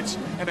 5 points,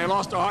 and they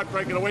lost a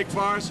heartbreaker to Wake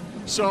Forest.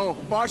 So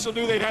Marshall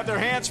knew they'd have their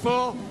hands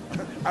full.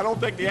 I don't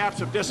think the Apps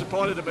have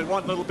disappointed them in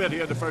one little bit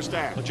here in the first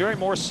half. Well, Jerry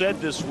Moore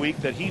said this week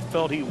that he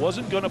felt he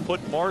wasn't going to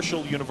put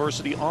Marshall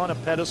University on a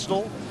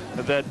pedestal,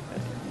 that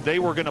they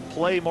were going to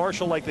play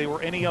Marshall like they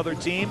were any other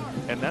team,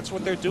 and that's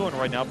what they're doing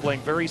right now,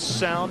 playing very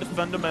sound,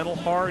 fundamental,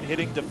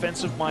 hard-hitting,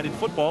 defensive-minded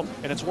football,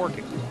 and it's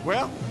working.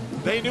 Well,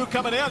 they knew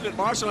coming in that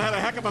Marshall had a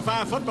heck of a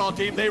fine football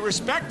team. They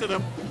respected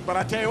them, but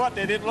I tell you what,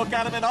 they didn't look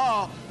at them at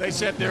all. They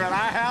said, they're at our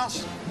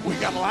house. We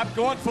got a lot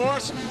going for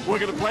us. We're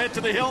going to play it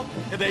to the hilt,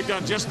 and they've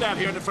done just that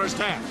here in the first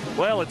half.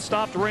 Well, it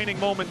stopped raining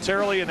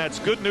momentarily, and that's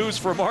good news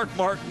for Mark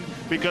Martin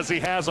because he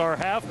has our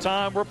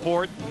halftime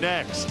report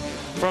next.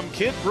 From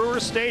Kidd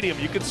Brewer Stadium,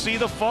 you can see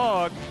the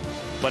fog,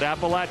 but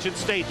Appalachian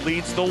State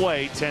leads the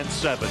way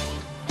 10-7.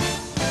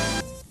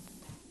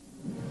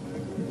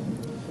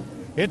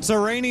 It's a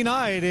rainy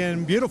night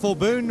in beautiful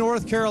Boone,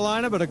 North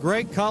Carolina, but a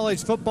great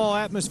college football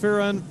atmosphere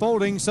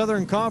unfolding,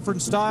 Southern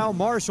Conference style,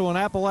 Marshall and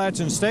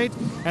Appalachian State.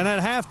 And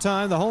at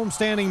halftime, the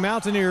homestanding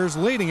Mountaineers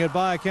leading it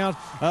by a count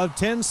of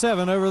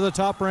 10-7 over the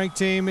top-ranked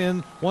team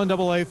in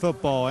 1AA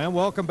football. And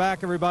welcome back,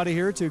 everybody,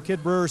 here to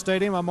Kidd Brewer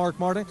Stadium. I'm Mark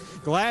Martin.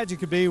 Glad you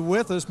could be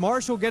with us.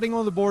 Marshall getting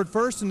on the board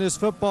first in this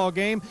football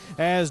game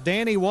as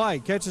Danny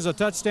White catches a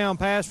touchdown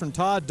pass from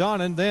Todd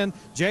Donnan. Then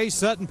Jay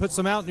Sutton puts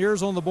the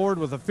Mountaineers on the board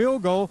with a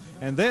field goal,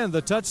 and then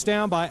the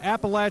touchdown by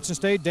Appalachian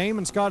State.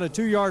 Damon Scott a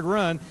 2-yard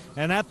run,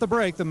 and at the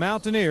break, the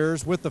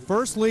Mountaineers with the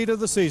first lead of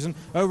the season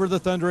over the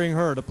Thundering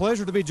Herd. A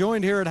pleasure to be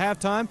joined here at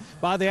halftime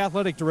by the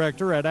athletic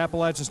director at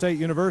Appalachian State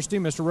University,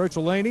 Mr.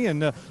 Rochel Laney,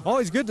 and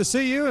always good to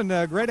see you,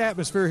 and great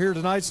atmosphere here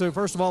tonight. So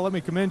first of all, let me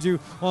commend you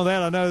on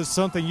that. I know it's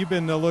something you've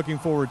been looking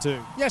forward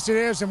to. Yes, it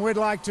is, and we'd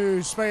like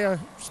to say a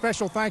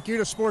special thank you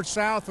to Sports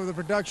South for the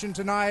production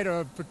tonight,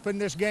 for putting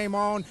this game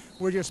on.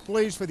 We're just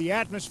pleased for the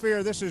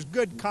atmosphere. This is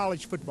good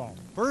college football.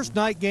 First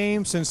night game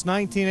since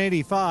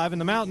 1985,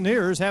 and the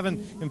Mountaineers haven't,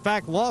 in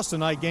fact, lost a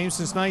night game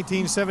since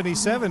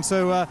 1977.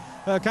 So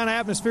kind of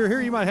atmosphere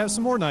here, you might have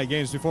some more night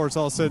games before it's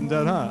all said and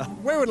done, huh?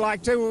 We would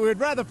like to. We would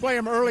rather play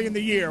them early in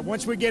the year.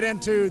 Once we get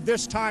into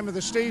this time of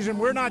the season,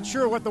 we're not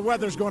sure what the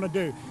weather's going to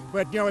do.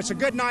 But, you know, it's a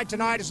good night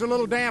tonight. It's a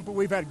little damp, but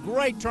we've had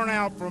great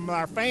turnout from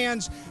our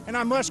fans, and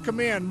I must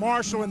commend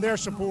Marshall and their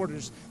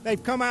supporters.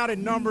 They've come out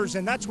in numbers,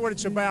 and that's what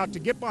it's about, to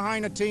get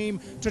behind a team,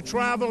 to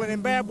travel, and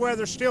in bad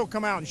weather still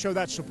come out and show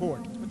that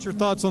support. What's your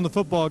thoughts on the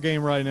football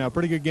game right now?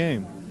 Pretty good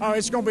game. Oh,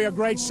 it's going to be a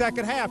great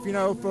second half, you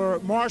know, for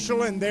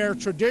Marshall and their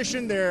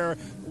tradition, their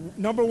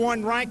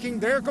 #1 ranking.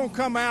 They're going to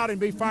come out and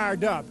be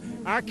fired up.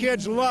 Our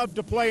kids love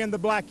to play in the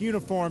black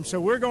uniform, so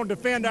we're going to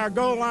defend our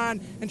goal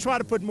line and try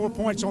to put more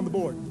points on the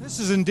board. This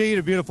is indeed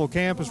a beautiful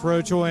campus,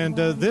 Rochel, and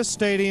this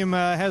stadium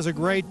has a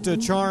great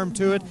charm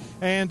to it.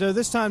 And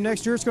this time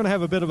next year, it's going to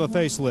have a bit of a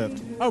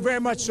facelift. Oh, very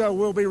much so.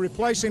 We'll be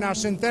replacing our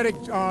synthetic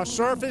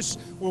surface.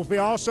 We'll be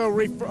also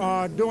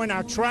doing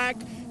our track,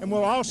 and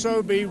we'll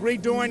also be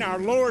redoing our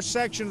lower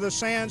section of the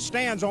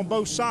stands on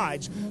both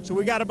sides. So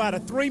we got about a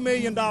 $3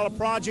 million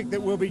project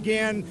that will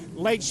begin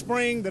late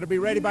spring that'll be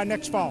ready by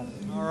next fall.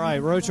 All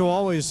right, Rochel,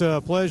 always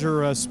a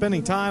pleasure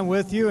spending time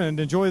with you, and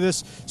enjoy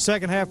this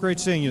second half. Great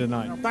seeing you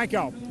tonight. Thank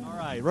y'all. All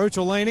right,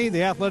 Rochel Laney,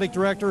 the athletic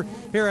director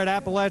here at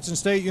Appalachian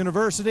State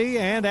University,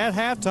 and at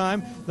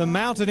halftime, the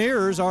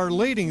Mountaineers are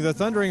leading the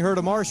Thundering Herd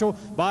of Marshall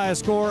by a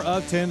score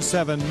of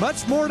 10-7.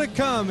 Much more to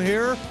come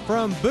here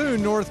from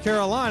Boone, North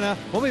Carolina.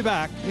 We'll be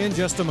back in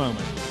just a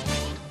moment.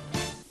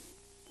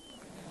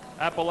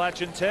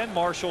 Appalachian 10,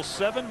 Marshall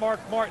 7. Mark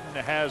Martin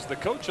has the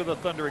coach of the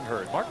Thundering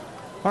Herd. Mark?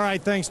 All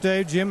right, thanks,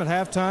 Dave. Jim, at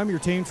halftime, your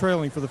team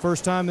trailing for the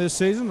first time this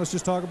season. Let's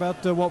just talk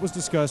about what was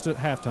discussed at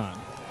halftime.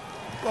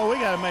 Well, we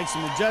got to make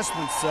some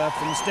adjustments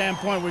from the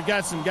standpoint we've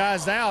got some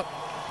guys out.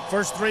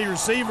 First 3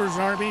 receivers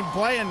aren't even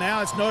playing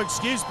now. It's no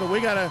excuse, but we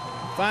got to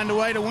find a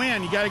way to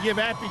win. You got to give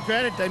Appy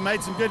credit. They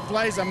made some good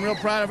plays. I'm real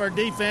proud of our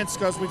defense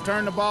because we've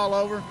turned the ball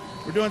over.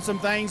 We're doing some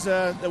things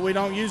that we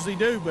don't usually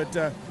do, but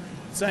at the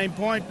same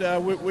point,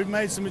 we've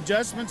made some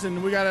adjustments,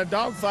 and we got a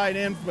dogfight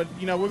in, but,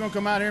 you know, we're going to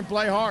come out here and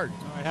play hard.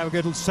 All right, have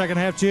a good second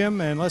half, Jim,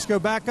 and let's go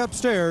back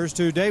upstairs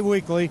to Dave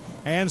Weekley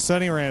and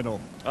Sonny Randall.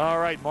 All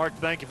right, Mark,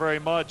 thank you very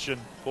much.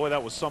 And, boy,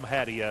 that was some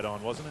hat he had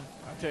on, wasn't it?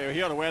 I tell you,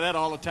 he ought to wear that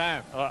all the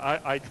time.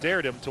 I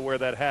dared him to wear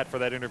that hat for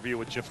that interview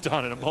with Jim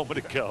Donnan a moment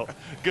ago.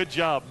 Good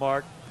job,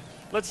 Mark.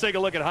 Let's take a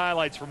look at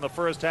highlights from the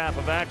first half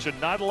of action.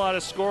 Not a lot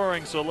of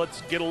scoring, so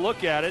let's get a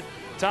look at it.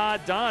 Todd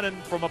Donnan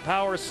from a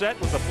power set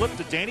with a flip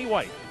to Danny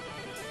White.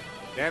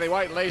 Danny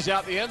White lays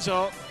out the end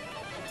zone.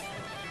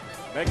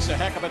 Makes a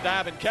heck of a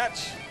diving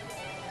catch.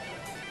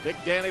 Big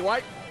Danny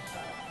White.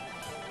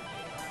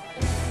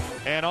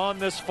 And on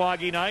this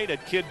foggy night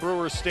at Kidd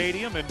Brewer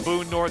Stadium in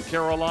Boone, North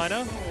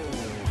Carolina,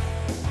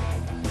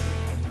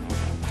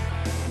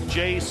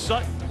 Jay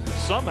Sutton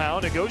somehow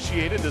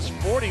negotiated this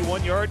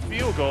 41-yard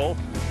field goal.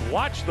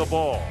 Watch the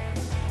ball.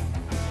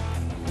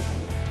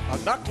 A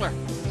knuckler.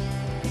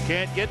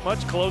 Can't get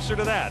much closer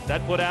to that.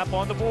 That put App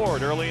on the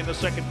board early in the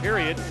second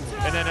period,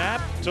 and then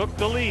App took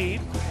the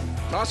lead.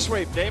 Toss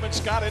sweep. Damon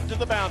Scott into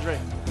the boundary.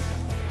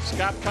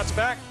 Scott cuts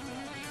back.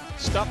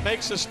 Stump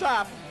makes a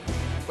stop,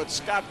 but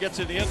Scott gets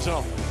in the end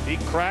zone. He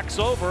cracks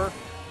over,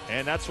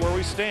 and that's where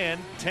we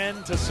stand.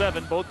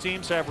 10-7. Both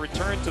teams have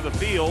returned to the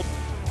field.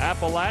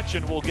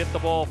 Appalachian will get the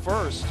ball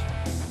first.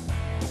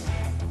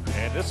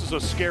 And this is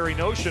a scary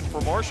notion for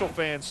Marshall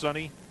fans,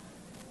 Sonny.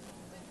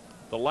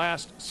 The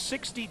last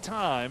 60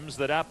 times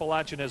that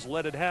Appalachian has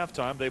led at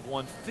halftime, they've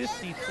won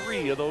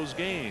 53 of those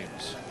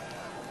games.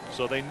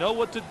 So they know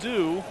what to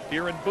do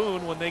here in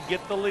Boone when they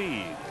get the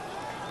lead.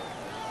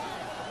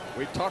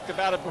 We talked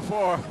about it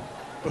before.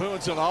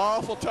 Boone's an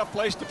awful tough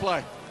place to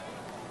play.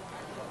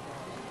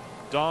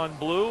 Don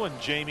Blue and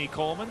Jamie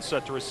Coleman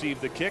set to receive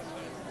the kick.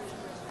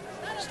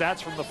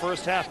 Stats from the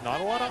first half,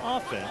 not a lot of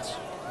offense.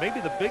 Maybe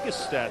the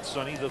biggest stat,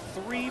 Sonny, the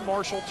 3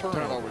 Marshall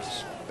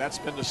turnovers. That's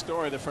been the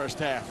story of the first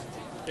half.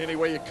 Any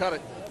way you cut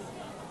it.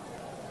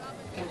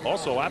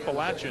 Also,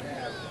 Appalachian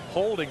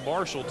holding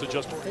Marshall to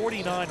just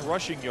 49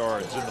 rushing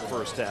yards in the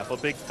first half, a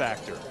big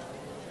factor.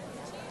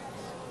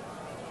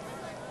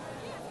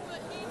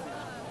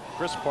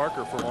 Chris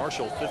Parker for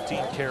Marshall,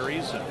 15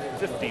 carries and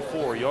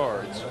 54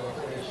 yards.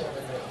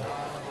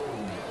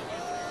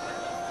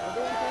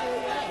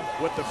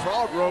 With the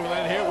frog rolling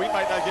in here, we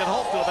might not get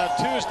home till about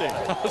Tuesday.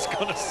 I was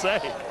going to say.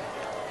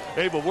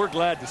 Hey, but we're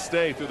glad to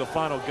stay through the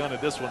final gun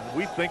of this one.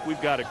 We think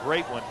we've got a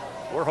great one.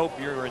 We hope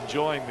you're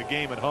enjoying the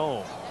game at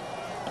home.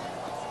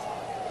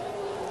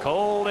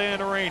 Cold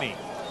and rainy.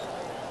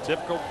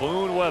 Typical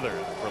Boone weather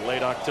for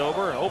late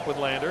October. An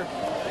Openlander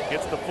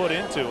gets the foot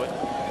into it.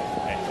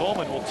 And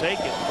Coleman will take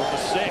it from the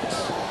 6.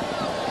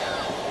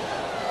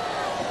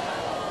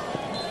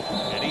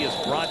 And he is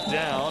brought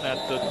down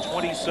at the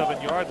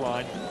 27-yard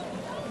line.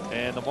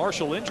 And the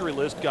Marshall injury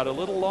list got a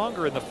little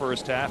longer in the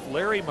first half.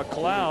 Larry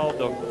McLeod,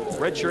 the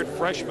redshirt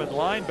freshman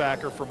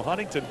linebacker from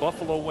Huntington,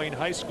 Buffalo Wayne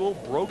High School,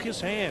 broke his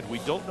hand. We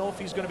don't know if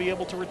he's going to be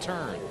able to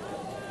return.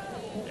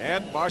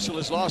 And Marshall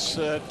has lost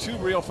 2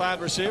 real fine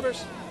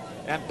receivers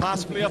and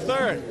possibly a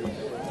 3rd.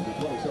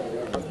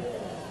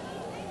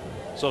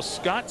 So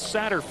Scott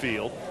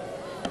Satterfield,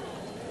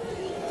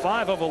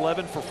 5 of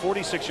 11 for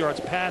 46 yards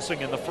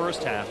passing in the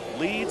first half,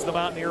 leads the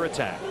Mountaineer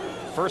attack.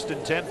 1st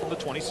and 10 from the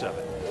 27.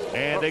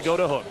 And they go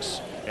to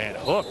Hooks. And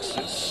Hooks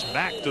is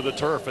smacked to the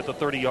turf at the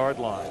 30-yard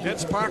line.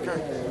 Vince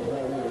Parker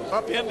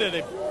upended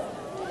him.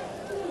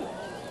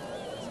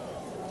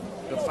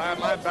 The fine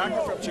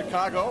linebacker from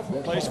Chicago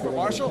plays for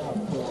Marshall.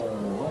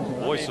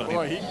 Boy,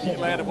 he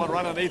landed one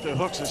right underneath the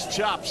Hooks'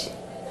 chops.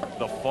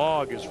 The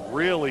fog is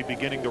really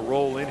beginning to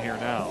roll in here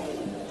now.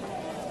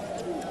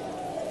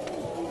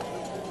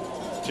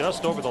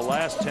 Just over the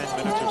last 10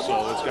 minutes or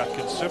so, it's got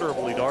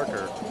considerably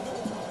darker.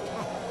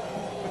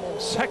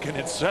 2nd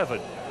and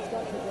 7.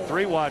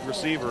 3 wide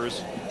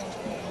receivers.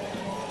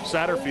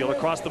 Satterfield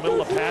across the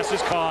middle. A pass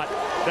is caught.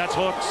 That's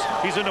Hooks.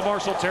 He's into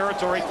Marshall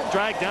territory.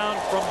 Dragged down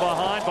from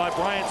behind by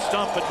Bryant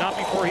Stump, but not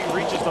before he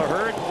reaches the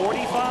herd.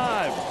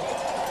 45.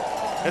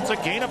 It's a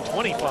gain of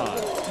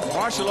 25.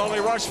 Marshall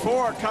only rushed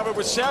 4, covered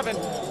with 7.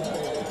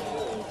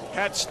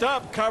 Had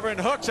Stump covering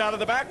Hooks out of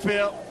the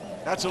backfield.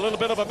 That's a little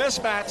bit of a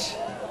mismatch.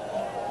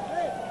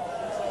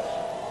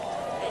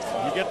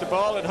 You get the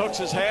ball in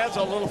Hooks' hands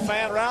on a little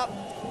fan route.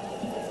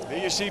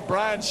 Here you see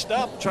Brian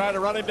Stump trying to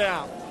run him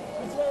down.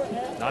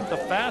 Not the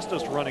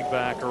fastest running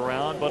back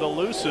around, but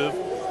elusive.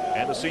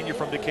 And the senior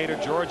from Decatur,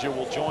 Georgia,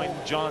 will join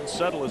John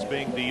Settle as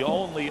being the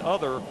only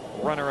other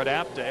runner at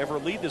App to ever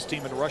lead this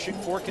team in rushing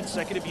 4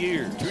 consecutive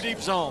years. 2 deep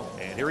zone.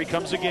 And here he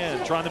comes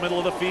again, trying the middle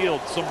of the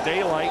field. Some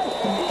daylight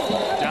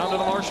down to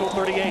the Marshall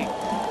 38.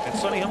 And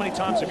Sonny, how many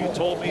times have you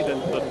told me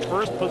that the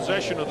first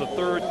possession of the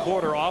 3rd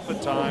quarter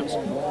oftentimes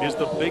is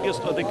the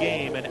biggest of the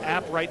game, and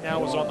App right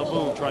now is on the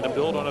move trying to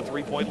build on a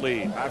 3-point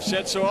lead. I've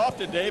said so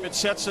often, Dave, it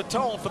sets the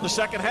tone for the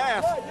second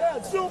half.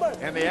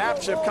 And the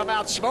Apps have come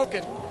out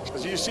smoking.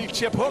 As you see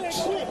Chip Hooks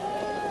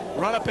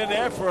run up in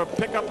there for a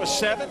pickup of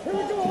 7. Here we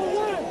go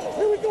line.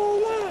 Here we go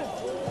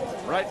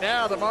line. Right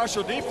now, the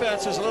Marshall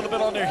defense is a little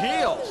bit on their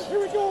heels. Here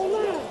we go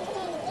line.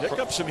 Pick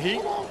up some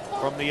heat.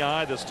 From the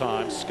eye this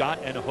time, Scott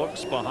and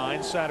Hooks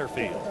behind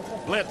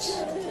Satterfield.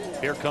 Blitz.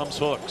 Here comes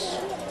Hooks.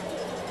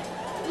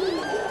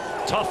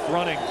 Tough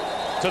running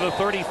to the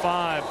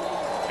 35,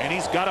 and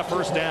he's got a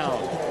first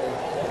down.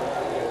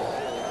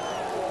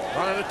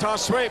 Running a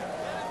toss sweep.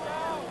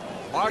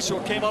 Marshall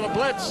came on a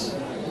blitz.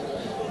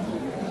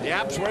 The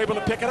Apps were able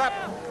to pick it up.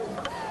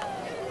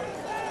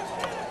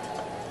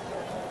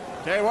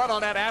 Tell you what,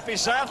 on that Appy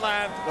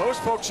sideline, those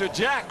folks are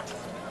jacked.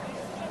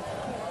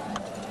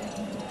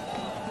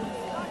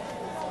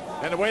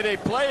 And the way they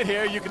played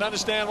here, you can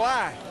understand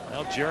why.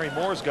 Well, Jerry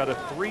Moore's got a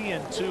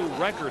 3-2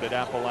 record at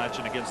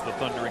Appalachian against the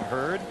Thundering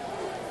Herd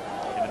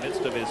in the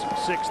midst of his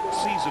 6th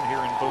season here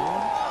in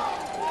Boone.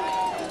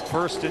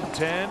 1st and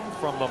 10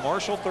 from the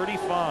Marshall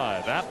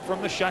 35. App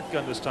from the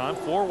shotgun this time.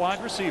 4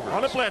 wide receivers.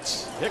 On a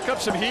blitz. Here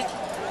comes some heat.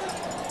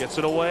 Gets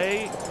it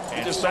away.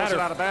 And just throws it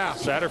out of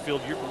bounds.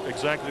 Satterfield, you're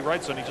exactly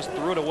right, son. He just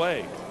threw it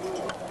away.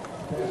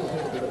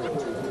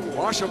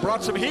 Marshall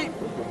brought some heat.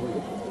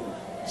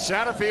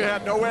 Satterfield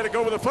had nowhere to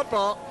go with the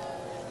football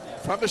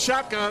from the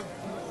shotgun.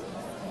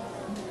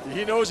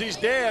 He knows he's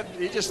dead.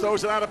 He just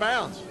throws it out of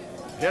bounds.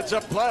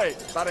 Heads-up play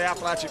by the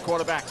Appalachian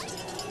quarterbacks.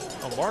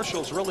 Well,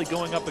 Marshall's really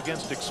going up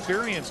against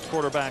experienced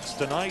quarterbacks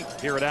tonight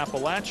here at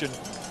Appalachian.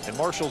 And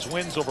Marshall's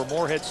wins over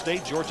Morehead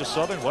State, Georgia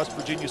Southern, West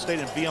Virginia State,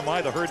 and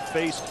VMI. The Herd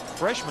faced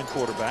freshman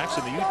quarterbacks.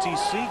 In the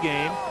UTC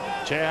game,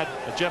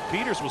 Jeff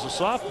Peters was a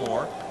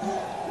sophomore.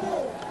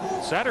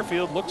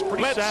 Satterfield looks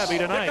pretty savvy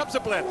tonight. Here comes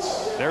the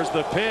blitz. There's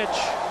the pitch.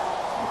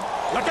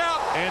 Look out.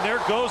 And there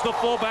goes the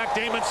fullback,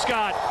 Damon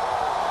Scott.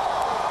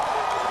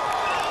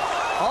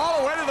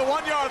 All the way to the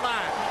 1-yard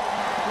line.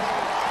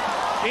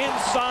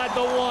 Inside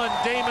the 1,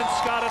 Damon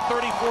Scott, a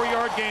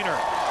 34-yard gainer.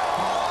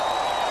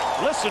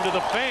 Listen to the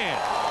fan.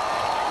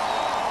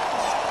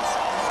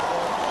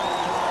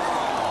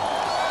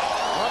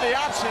 On the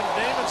option,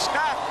 Damon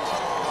Scott.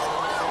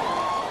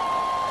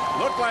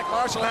 Looked like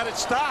Marshall had it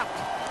stopped.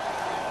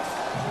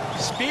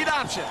 Speed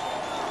option.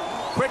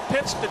 Quick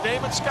pitch to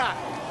Damon Scott.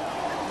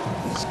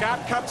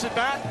 Scott cuts it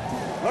back.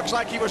 Looks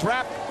like he was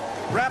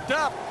wrapped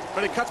up,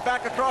 but he cuts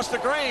back across the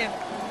grain.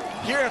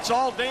 Here it's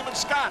all Damon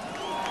Scott.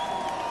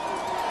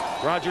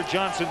 Roger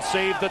Johnson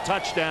saved the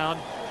touchdown.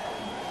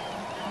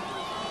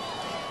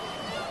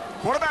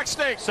 Quarterback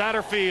sneak.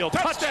 Satterfield,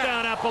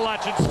 touchdown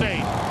Appalachian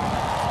State.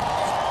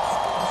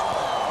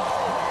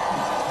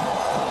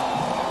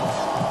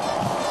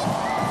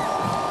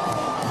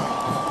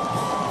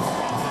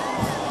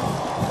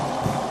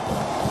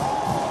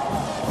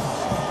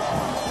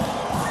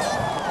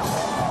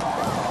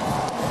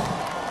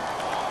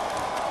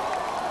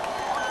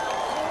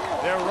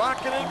 They're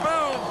rocking and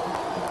boom.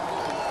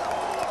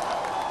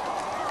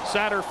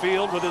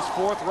 Satterfield with his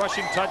 4th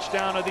rushing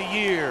touchdown of the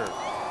year.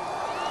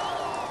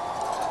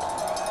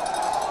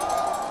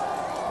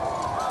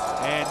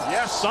 And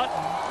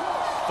Sutton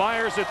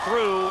fires it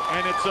through,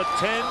 and it's a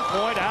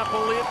 10-point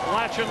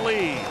Appalachian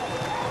lead.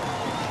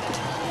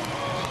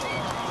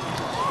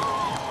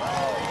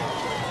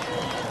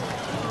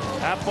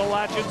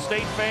 Appalachian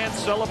State fans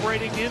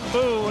celebrating in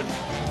Boone.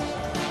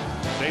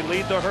 They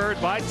lead the Herd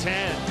by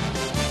 10.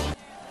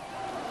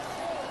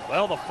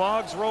 Well, the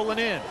fog's rolling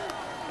in,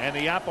 and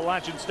the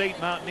Appalachian State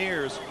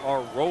Mountaineers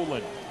are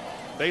rolling.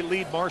 They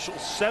lead Marshall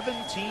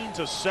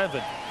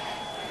 17-7.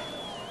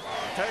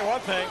 Tell you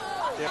one thing,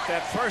 if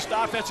that first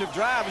offensive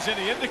drive is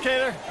any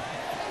indicator,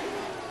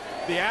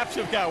 the Apps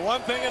have got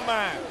one thing in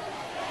mind: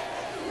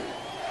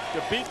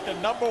 to beat the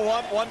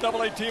 #1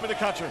 1AA team in the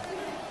country.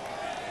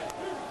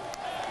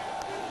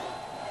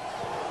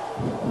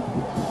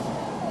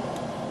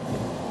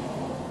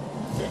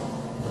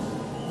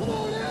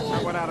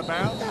 That went out of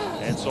bounds.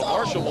 And so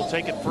Marshall will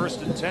take it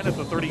 1st and 10 at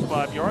the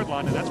 35-yard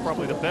line, and that's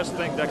probably the best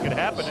thing that could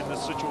happen in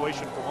this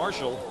situation for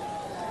Marshall.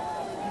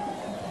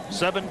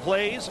 7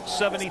 plays,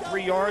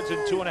 73 yards in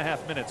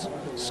 2.5 minutes.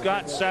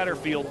 Scott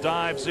Satterfield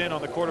dives in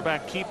on the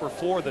quarterback keeper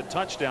for the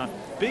touchdown.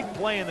 Big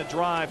play in the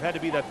drive had to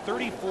be that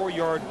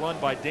 34-yard run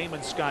by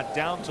Damon Scott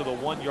down to the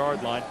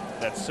 1-yard line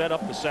that set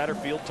up the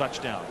Satterfield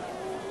touchdown.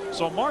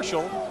 So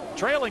Marshall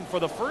trailing for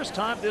the first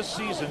time this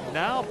season,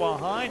 now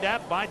behind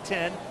App by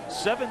 10,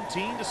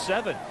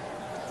 17-7.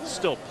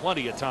 Still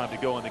plenty of time to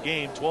go in the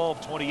game.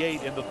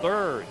 12:28 in the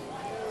 3rd.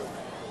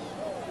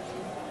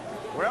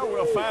 Well,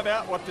 we'll find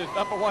out what the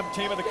 #1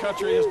 team in the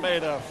country is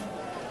made of.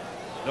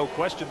 No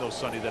question, though,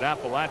 Sonny, that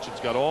Appalachian's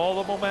got all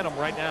the momentum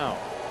right now.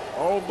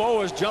 Old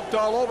Bo has jumped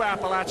all over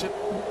Appalachian.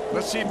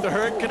 Let's see if the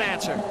Herd can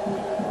answer.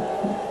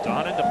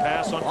 Donnan to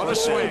pass on a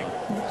swing.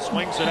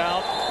 Swings it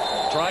out.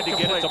 Tried to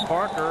get it to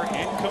Parker.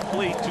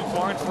 Incomplete. Too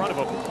far in front of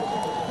him.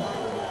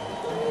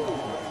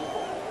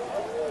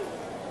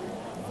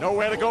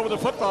 Nowhere to go with the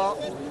football.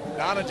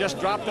 Donnan just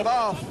dropped it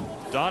off.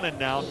 Donnan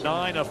now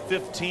 9 of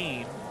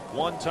 15.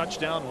 1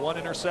 touchdown, 1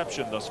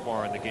 interception thus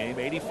far in the game.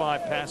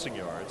 85 passing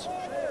yards.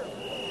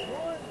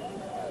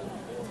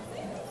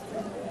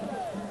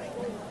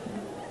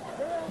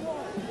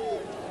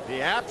 The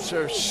Apps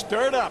are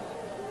stirred up.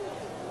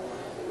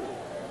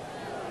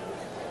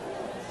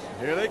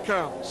 Here they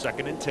come.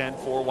 2nd and 10,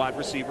 4 wide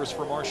receivers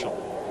for Marshall.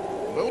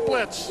 Little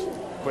blitz.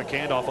 Quick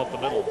handoff up the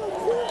middle.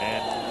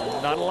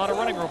 And not a lot of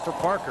running room for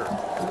Parker.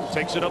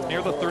 Takes it up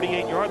near the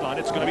 38-yard line.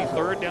 It's going to be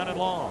 3rd down and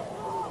long.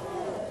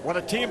 When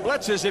a team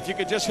blitzes, if you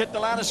could just hit the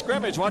line of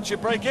scrimmage once you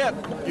break in,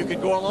 you can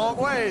go a long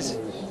ways.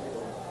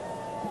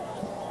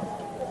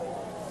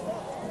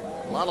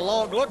 A lot of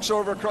long looks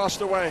over across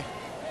the way.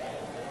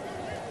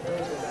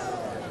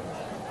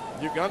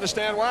 You can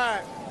understand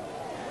why.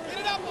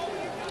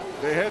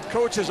 The head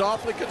coach is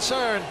awfully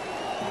concerned.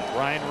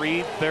 Ryan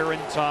Reed, Theron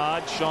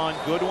Todd, Sean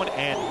Goodwin,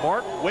 and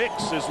Mark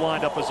Wicks is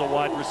lined up as a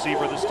wide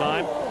receiver this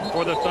time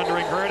for the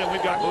Thundering Herd, and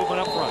we've got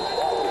movement up front.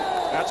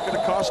 That's going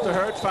to cost the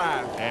Herd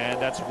 5.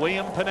 And that's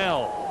William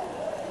Pinnell.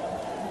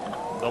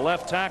 The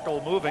left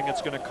tackle moving.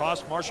 It's going to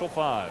cost Marshall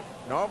 5.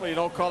 Normally you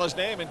don't call his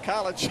name in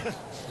college.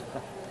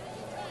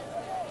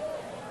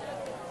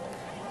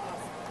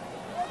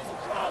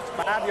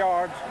 5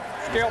 yards.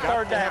 Still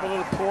 3rd down. Have a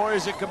little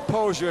poise and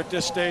composure at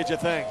this stage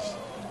of things.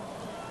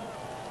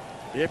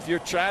 If you're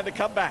trying to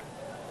come back.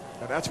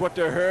 And that's what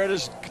the Herd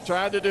is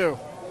trying to do.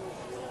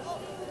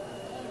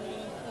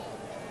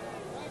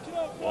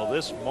 Well,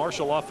 this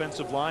Marshall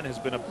offensive line has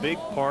been a big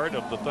part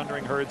of the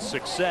Thundering Herd's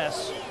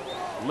success,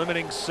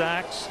 limiting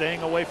sacks,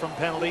 staying away from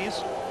penalties.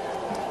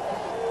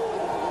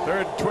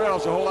 3rd and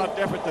 12 is a whole lot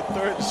different than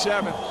 3rd and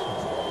 7.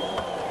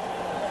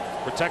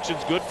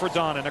 Protection's good for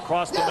Donnan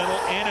across the middle,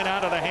 in and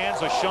out of the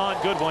hands of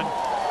Sean Goodwin.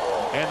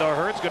 And the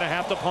Herd's going to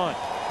have to punt.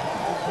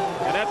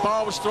 And that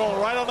ball was thrown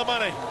right on the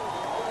money.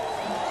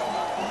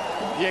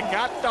 You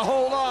got to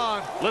hold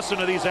on. Listen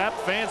to these App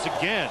fans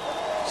again.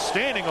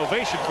 Standing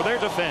ovation for their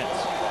defense.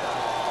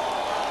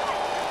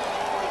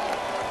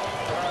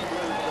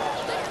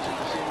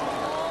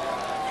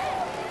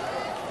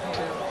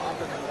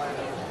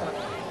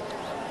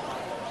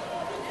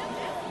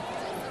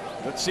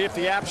 Let's see if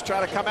the Apps try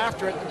to come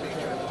after it.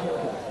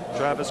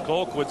 Travis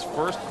Colquitt's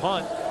first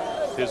punt,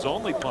 his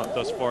only punt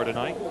thus far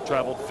tonight,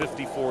 traveled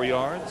 54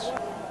 yards.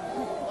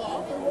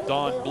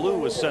 Don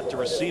Blue is set to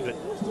receive it.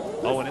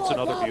 Oh, and it's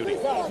another beauty.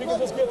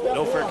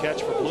 No fair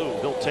catch for Blue.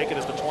 He'll take it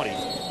at the 20.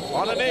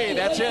 On the knee,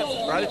 that's it,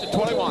 right at the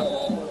 21.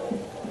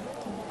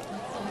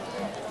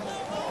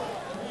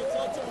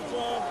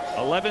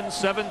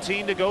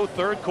 11-17 to go,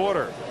 3rd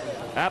quarter.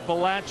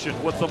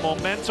 Appalachian with the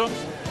momentum,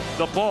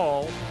 the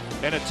ball,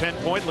 and a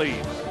 10-point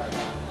lead.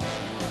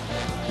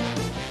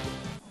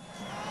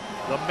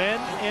 The men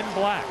in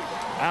black,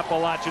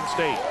 Appalachian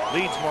State,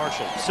 leads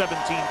Marshall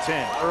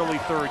 17-10, early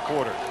 3rd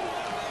quarter.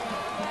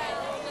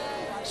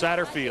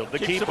 Satterfield, the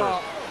keeper.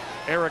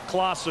 Eric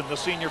Clausen, the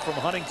senior from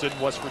Huntington,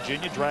 West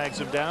Virginia, drags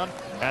him down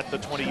at the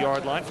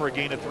 20-yard line for a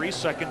gain of 3,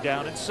 2nd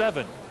down and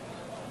 7.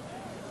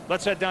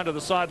 Let's head down to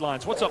the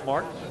sidelines. What's up,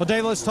 Mark? Well,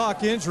 Dave, let's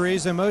talk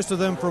injuries, and most of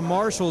them from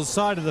Marshall's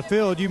side of the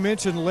field. You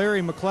mentioned Larry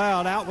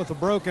McLeod out with a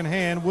broken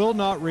hand, will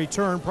not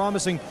return,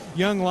 promising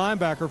young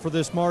linebacker for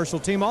this Marshall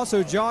team.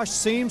 Also, Josh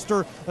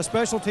Seamster, a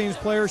special teams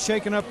player,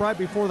 shaken up right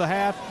before the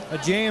half, a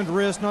jammed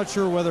wrist, not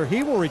sure whether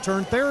he will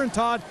return. Theron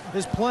Todd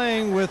is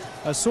playing with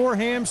a sore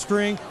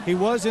hamstring. He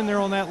was in there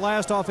on that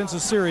last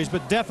offensive series,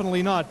 but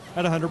definitely not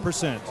at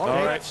 100%. All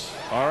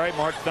right,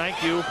 Mark,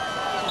 thank you.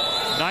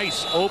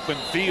 Nice open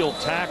field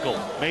tackle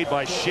made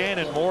by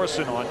Shannon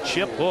Morrison on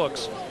Chip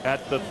Hooks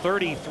at the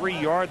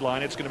 33-yard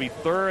line. It's going to be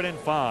 3rd and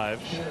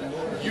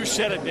 5. You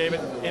said it, David,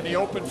 in the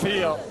open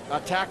field. A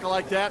tackle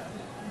like that,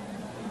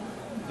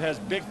 it has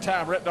big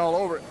time written all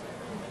over it.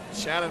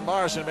 Shannon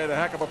Morrison made a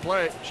heck of a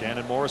play.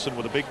 Shannon Morrison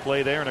with a big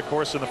play there, and of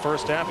course in the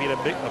first half he had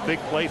a big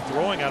play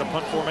throwing out of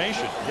punt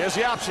formation. Here's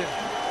the option.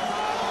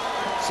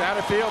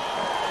 Satterfield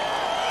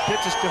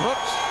pitches to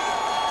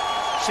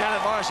Hooks.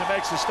 Shannon Morrison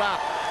makes the stop.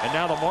 And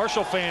now the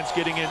Marshall fans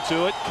getting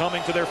into it,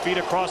 coming to their feet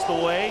across the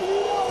way.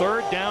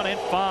 3rd down and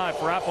 5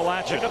 for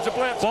Appalachian. Here comes a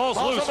blitz. Ball's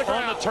loose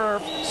on the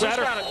turf.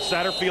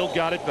 Satterfield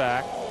got it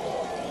back.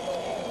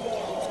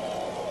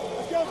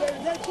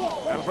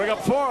 That'll bring up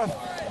 4th.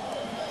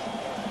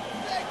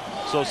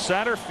 So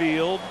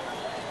Satterfield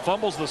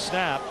fumbles the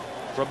snap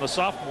from the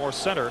sophomore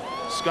center,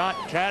 Scott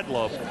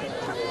Cadlub.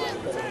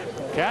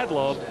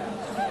 Cadlub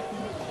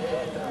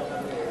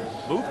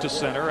moved to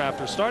center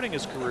after starting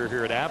his career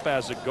here at App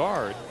as a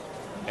guard,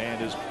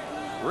 and is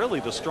really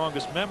the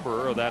strongest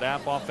member of that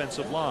App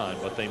offensive line,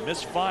 but they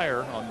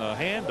misfire on the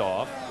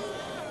handoff.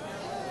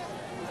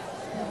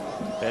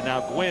 And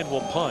now Gwynn will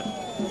punt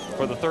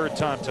for the 3rd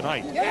time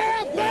tonight.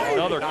 And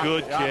another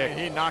good kick.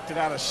 He knocked it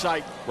out of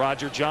sight.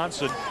 Roger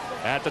Johnson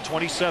at the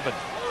 27. Boy,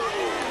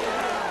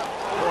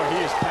 he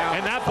is pounding.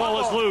 And that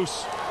ball is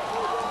loose.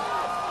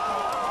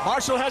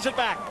 Marshall has it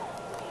back.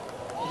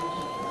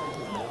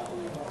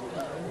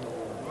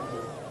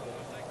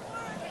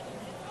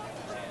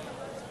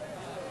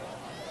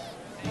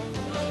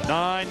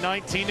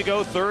 .19 to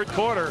go, 3rd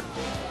quarter.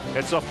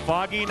 It's a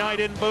foggy night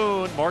in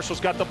Boone. Marshall's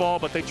got the ball,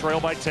 but they trail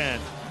by 10.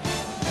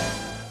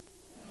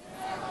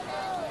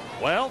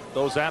 Well,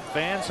 those App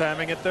fans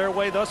having it their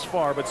way thus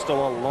far, but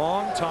still a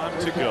long time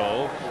to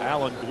go.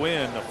 Alan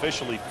Gwynn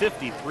officially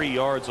 53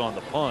 yards on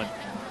the punt,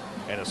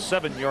 and a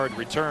 7-yard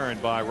return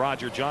by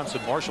Roger Johnson.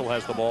 Marshall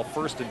has the ball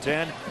 1st and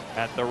 10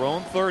 at their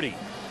own 30.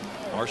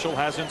 Marshall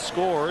hasn't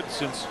scored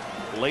since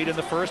late in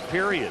the 1st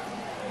period.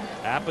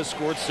 App has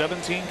scored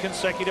 17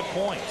 consecutive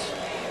points.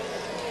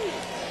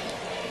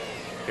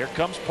 Here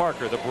comes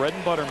Parker, the bread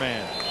and butter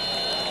man,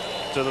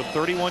 to the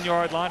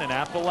 31-yard line, and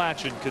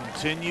Appalachian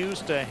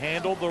continues to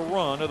handle the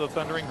run of the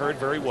Thundering Herd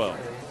very well.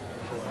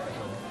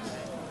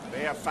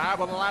 They have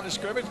 5 on the line of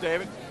scrimmage,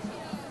 David.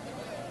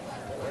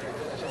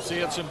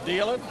 Seeing some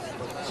dealing,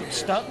 some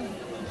stunting.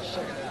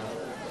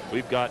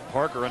 We've got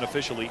Parker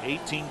unofficially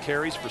 18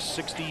 carries for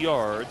 60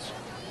 yards.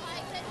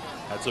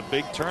 That's a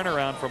big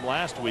turnaround from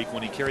last week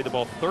when he carried the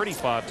ball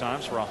 35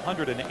 times for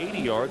 180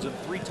 yards and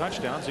 3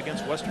 touchdowns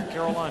against Western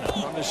Carolina.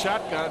 From the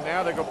shotgun,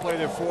 now they're going to play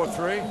their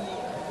 4-3.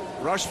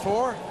 Rush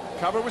 4,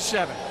 cover with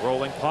 7.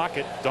 Rolling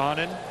pocket,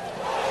 Donnan.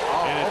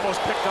 Oh,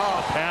 almost picked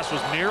off. The pass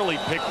was nearly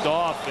picked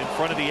off in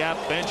front of the App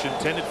bench,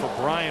 intended for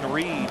Brian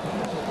Reed.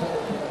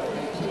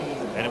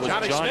 And it was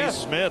Johnny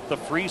Smith, the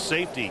free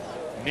safety,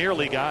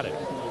 nearly got it.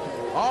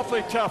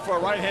 Awfully tough for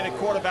a right-handed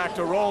quarterback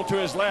to roll to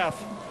his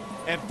left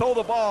and throw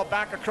the ball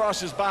back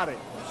across his body,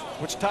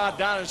 which Todd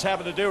Donnan is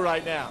having to do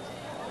right now.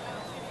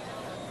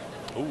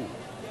 Ooh,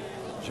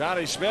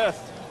 Johnny Smith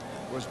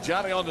was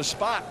Johnny on the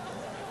spot.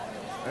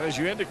 And as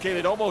you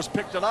indicated, almost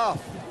picked it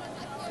off.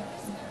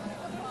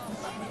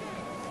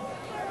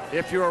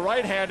 If you're a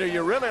right-hander,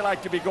 you really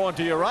like to be going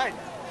to your right.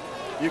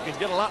 You can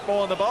get a lot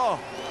more on the ball.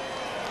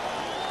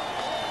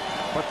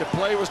 But the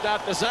play was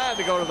not designed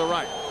to go to the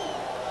right.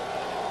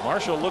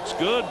 Marshall looks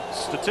good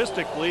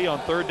statistically on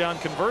third down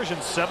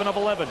conversion, 7 of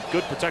 11.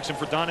 Good protection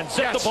for Donnan.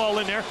 Zip the ball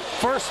in there.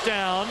 First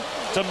down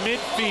to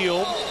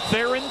midfield.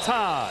 Theron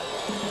Todd.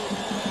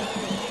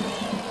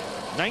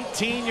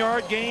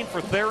 19-yard gain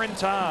for Theron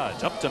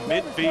Todd up to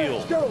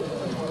midfield.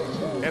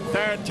 And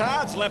Theron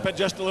Todd's limping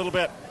just a little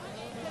bit.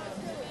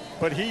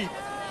 But he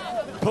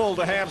pulled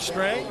a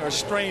hamstring or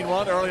strained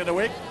one early in the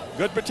week.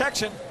 Good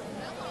protection.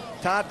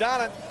 Todd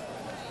Donnan.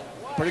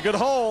 Pretty good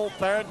hole.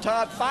 Theron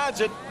Todd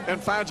finds it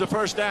and finds a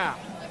first down.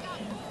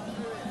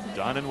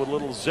 Donnan with a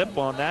little zip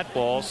on that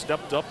ball,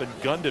 stepped up and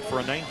gunned it for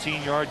a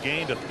 19-yard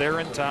gain to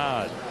Theron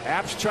Todd.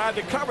 Apps tried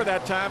to cover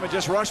that time and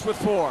just rushed with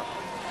 4.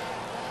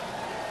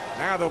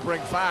 Now they'll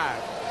bring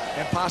 5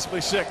 and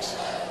possibly 6.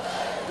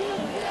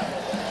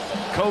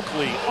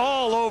 Coakley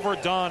all over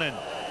Donnan.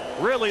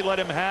 Really let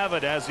him have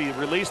it as he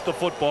released the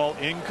football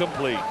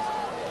incomplete.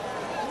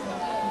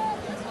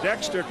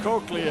 Dexter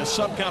Coakley is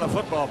some kind of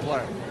football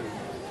player.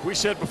 We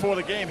said before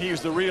the game he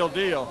was the real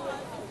deal.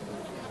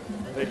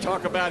 They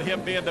talk about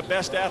him being the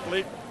best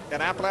athlete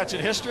in Appalachian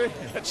history.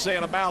 That's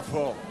saying a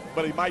mouthful,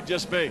 but he might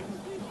just be.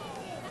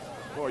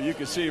 Boy, you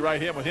can see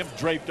right here with him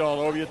draped all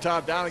over you.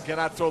 Todd Donnan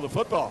cannot throw the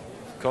football.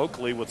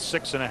 Coakley with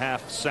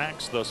 6.5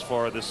 sacks thus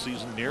far this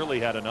season, nearly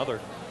had another.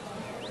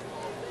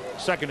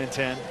 2nd and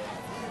 10.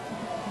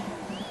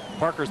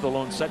 Parker's the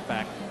lone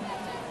setback.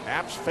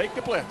 Apps fake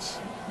the blitz.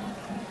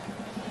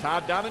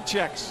 Todd Donnan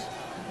checks.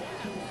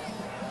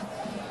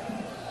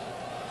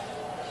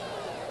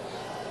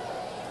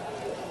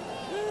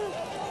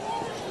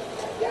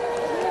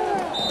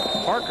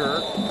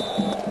 Parker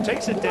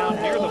takes it down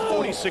near the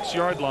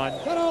 46-yard line.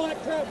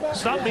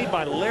 Stop made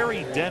by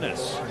Larry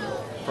Dennis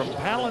from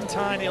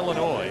Palatine,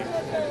 Illinois.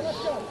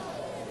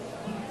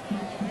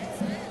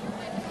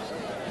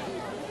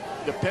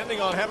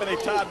 Depending on how many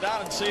Todd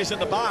Donnan sees in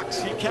the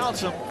box, he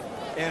counts them,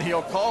 and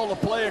he'll call the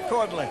play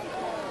accordingly.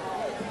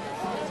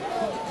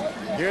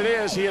 Here it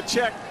is. He had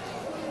checked.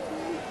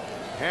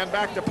 Hand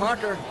back to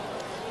Parker.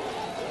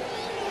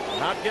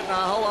 Not getting a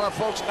whole lot of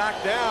folks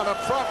knocked down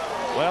up front.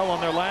 Well,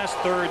 on their last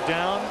third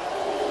down,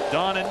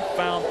 Donnan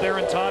found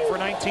Theron Todd for a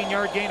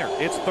 19-yard gainer.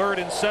 It's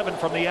 3rd and 7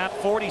 from the App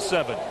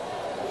 47.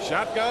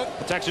 Shotgun.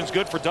 Protection's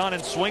good for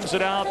Donnan. Swings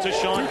it out to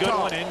Sean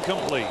Goodwin.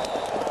 Incomplete.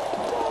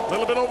 A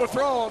little bit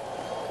overthrown.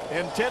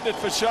 Intended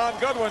for Sean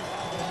Goodwin.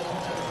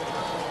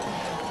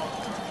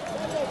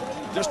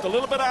 Just a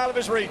little bit out of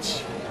his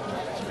reach.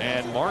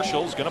 And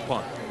Marshall's going to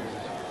punt.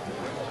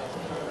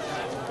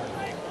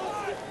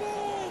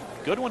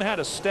 Goodwin had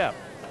a step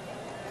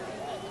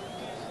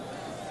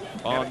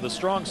on the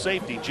strong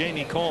safety,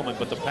 Jamie Coleman,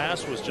 but the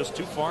pass was just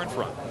too far in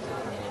front.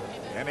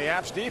 And the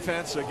Apps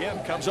defense,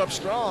 again, comes up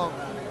strong.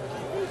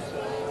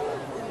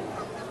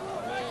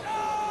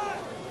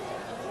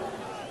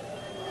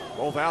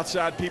 Both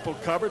outside people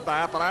covered by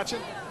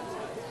Appalachian.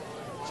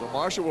 So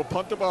Marshall will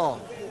punt the ball.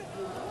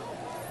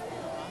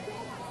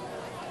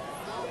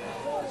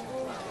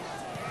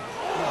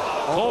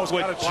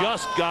 Colquitt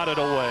just got it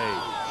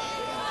away.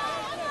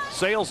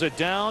 Sails it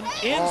down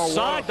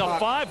inside the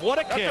 5. What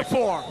a kick. At the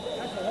 4.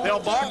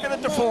 They'll mark it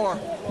at the 4.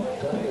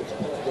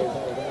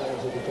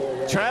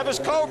 Travis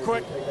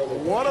Colquitt,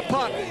 what a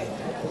punt.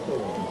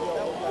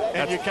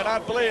 And you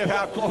cannot believe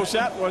how close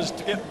that was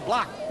to get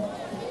blocked.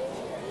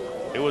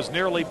 It was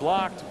nearly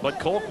blocked, but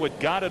Colquitt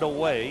got it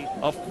away.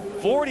 A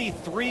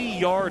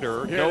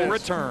 43-yarder, no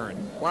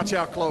return. Watch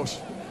how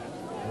close.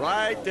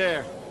 Right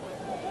there.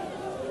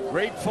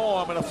 Great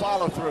form and a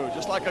follow-through,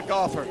 just like a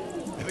golfer.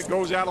 And it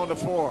goes out on the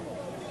 4.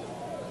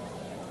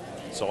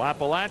 So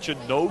Appalachian,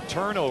 no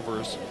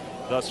turnovers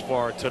thus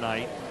far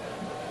tonight.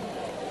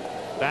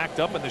 Backed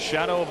up in the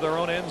shadow of their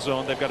own end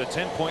zone. They've got a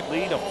 10-point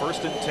lead, a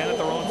 1st and 10 at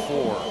their own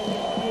 4.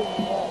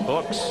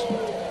 Hooks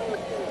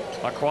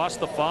across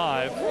the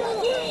 5.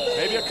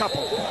 Maybe a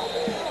couple.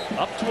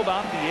 Up to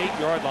about the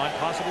 8-yard line,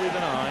 possibly the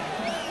 9.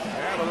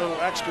 And a little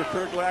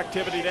extracurricular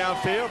activity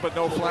downfield, but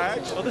no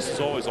flags. Well, this is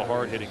always a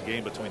hard-hitting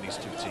game between these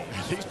two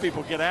teams. These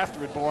people get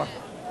after it, boy.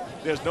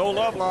 There's no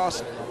love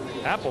lost.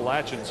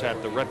 Appalachians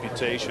had the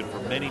reputation for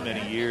many,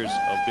 many years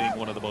of being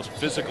one of the most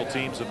physical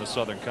teams in the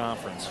Southern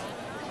Conference.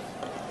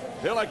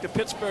 They're like the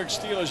Pittsburgh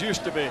Steelers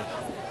used to be.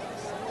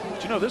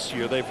 But you know, this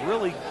year they've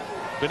really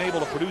been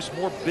able to produce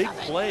more big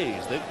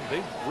plays. They've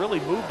really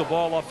moved the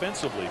ball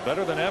offensively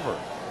better than ever.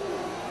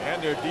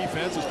 And their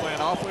defense is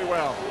playing awfully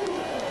well.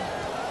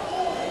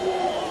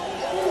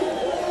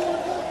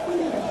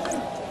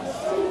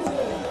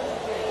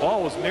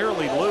 Ball was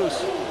nearly loose.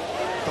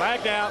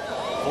 Flag down.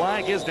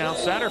 Flag is down.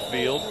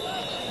 Satterfield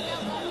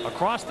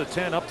across the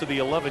 10 up to the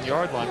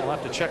 11-yard line. We'll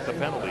have to check the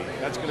penalty.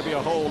 That's going to be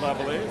a hold, I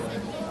believe.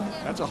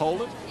 That's a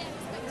holding.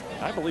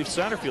 I believe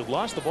Satterfield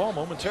lost the ball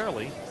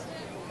momentarily.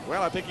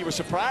 Well, I think he was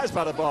surprised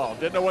by the ball.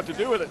 Didn't know what to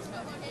do with it.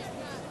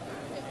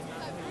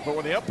 But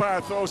when the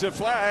umpire throws a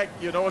flag,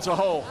 you know it's a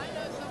hole.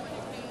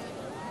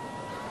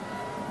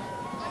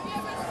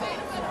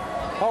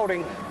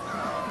 Holding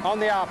on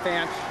the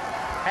offense.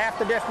 Half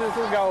the distance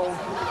to the goal.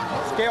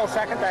 Still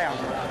second down.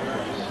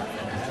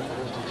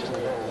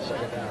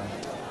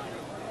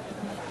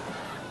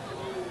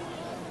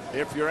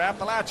 If you're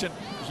Appalachian,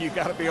 you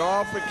got to be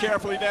awfully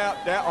careful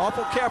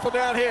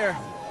down here.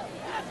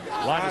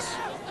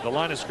 The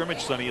line of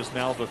scrimmage, Sonny, is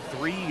now the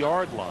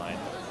 3-yard line.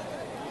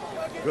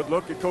 Good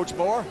look at Coach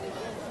Moore.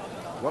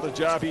 What a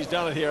job he's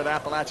done it here at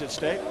Appalachian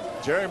State.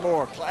 Jerry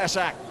Moore, class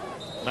act.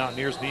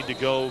 Mountaineers need to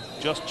go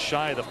just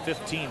shy of the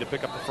 15 to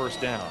pick up the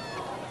first down.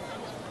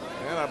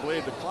 And I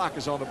believe the clock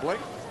is on the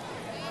blink.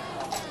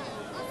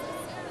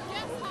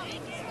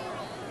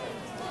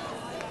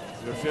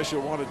 The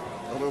official wanted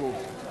a little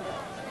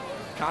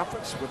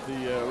conference with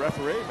the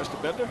referee, Mr.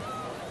 Bender.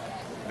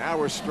 Now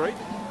we're straight.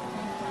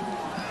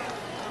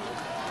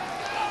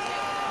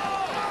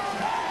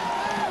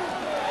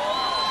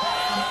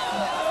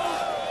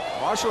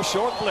 Marshall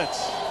short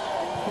blitz.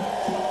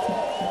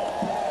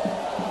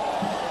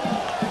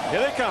 Here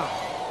they come.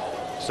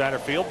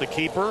 Satterfield, the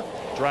keeper,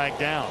 dragged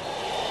down.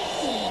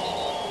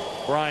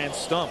 Brian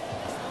Stump.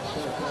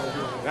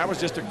 That was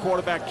just a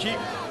quarterback keep.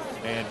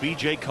 And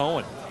B.J.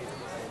 Cohen.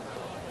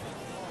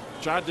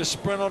 Tried to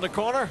sprint on the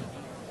corner.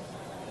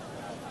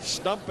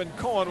 Stump and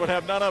Cohen would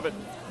have none of it.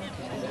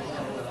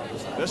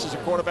 This is a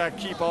quarterback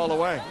keep all the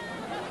way.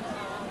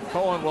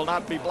 Cohen will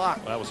not be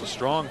blocked. That was a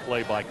strong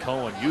play by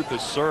Cohen. Youth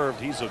is served.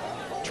 He's a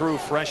true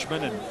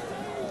freshman. And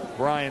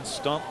Brian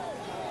Stump,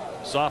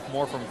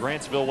 sophomore from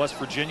Grantsville, West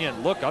Virginia.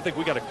 And look, I think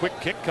we got a quick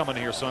kick coming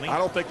here, Sonny. I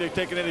don't think they're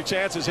taking any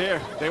chances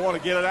here. They want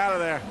to get it out of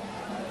there.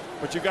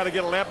 But you got to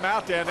get a limp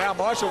out there. Now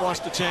Marshall wants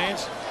to change.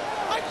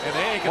 And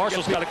they ain't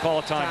Marshall's got to call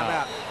a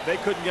timeout. They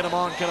couldn't get him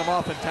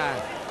off in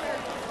time.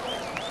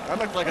 That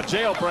looked like a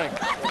jailbreak.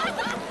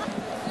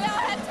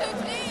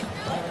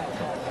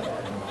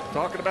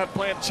 Talking about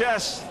playing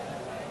chess.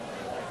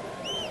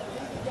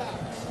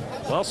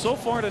 Well, so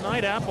far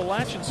tonight,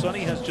 Appalachian,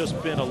 Sonny, has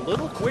just been a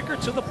little quicker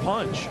to the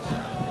punch.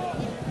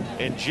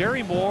 And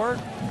Jerry Moore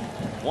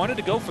wanted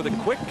to go for the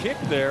quick kick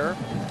there.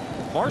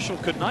 Marshall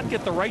could not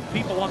get the right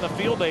people on the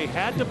field. They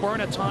had to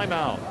burn a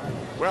timeout.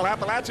 Well,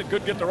 Appalachian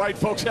couldn't get the right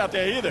folks out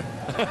there either.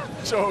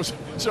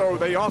 so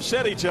they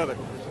offset each other.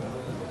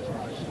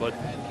 But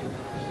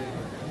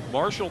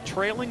Marshall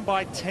trailing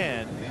by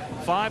 10,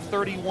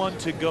 5:31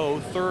 to go,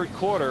 third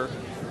quarter.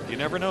 You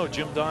never know.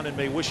 Jim Donnan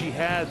may wish he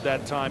had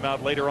that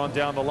timeout later on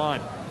down the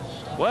line.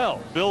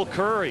 Well, Bill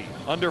Curry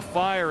under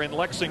fire in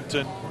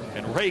Lexington,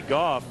 and Ray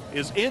Goff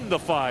is in the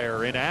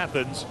fire in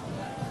Athens.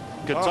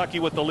 Kentucky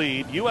with the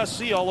lead.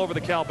 USC all over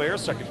the Cal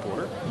Bears, second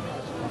quarter.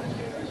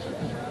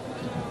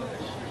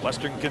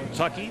 Western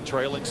Kentucky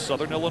trailing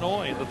Southern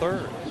Illinois in the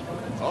third.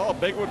 Oh,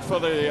 big one for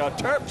the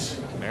Terps.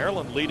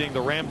 Maryland leading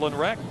the Ramblin'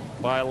 Wreck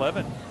by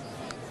 11.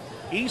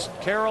 East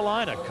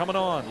Carolina coming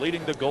on,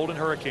 leading the Golden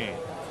Hurricane.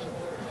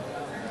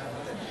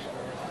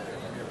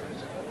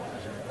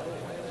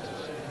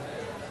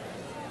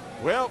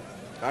 Well,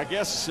 I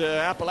guess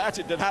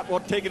Appalachian did not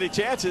want to take any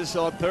chances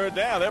on third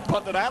down. They're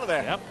punting it out of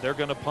there. Yep, they're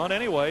going to punt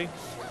anyway.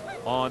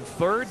 On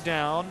third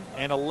down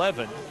and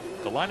 11,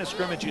 the line of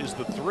scrimmage is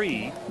the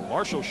 3.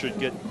 Marshall should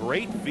get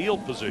great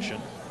field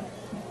position.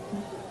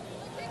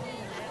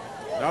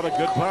 Another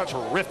good punt.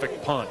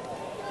 Terrific punt.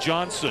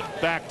 Johnson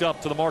backed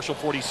up to the Marshall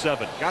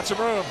 47. Got some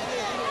room.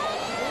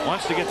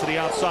 Wants to get to the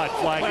outside.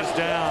 Flag is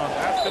down.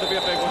 That's going to be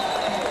a big one.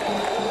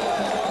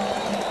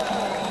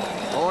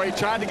 Oh, he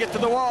tried to get to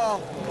the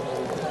wall.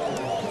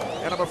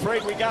 And I'm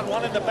afraid we got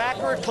one in the back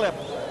or a clip.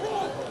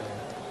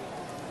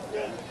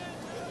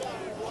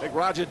 I think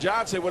Roger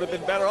Johnson would have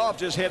been better off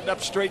just heading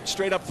up straight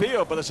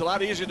upfield, but it's a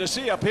lot easier to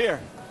see up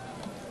here.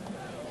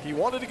 He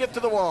wanted to get to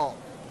the wall.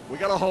 We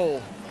got a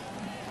hole.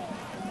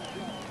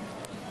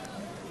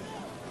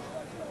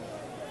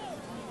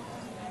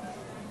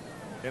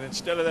 And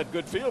instead of that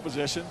good field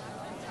position,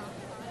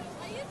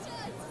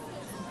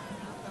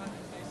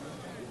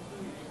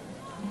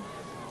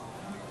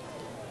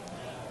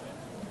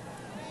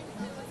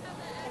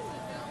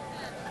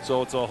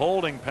 so it's a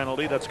holding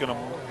penalty that's going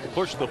to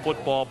push the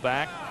football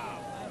back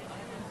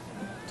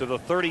to the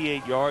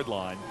 38-yard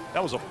line.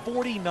 That was a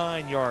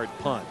 49-yard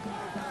punt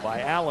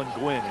by Alan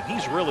Gwynn, and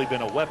he's really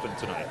been a weapon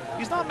tonight.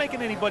 He's not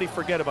making anybody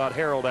forget about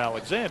Harold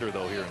Alexander,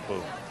 though, here in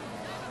Boone.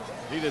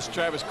 Neither is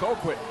Travis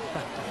Colquitt.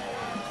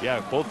 Yeah,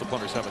 both the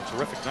punters having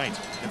terrific nights.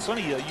 And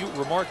Sonny, you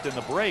remarked in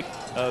the break,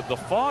 the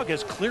fog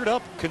has cleared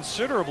up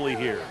considerably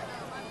here.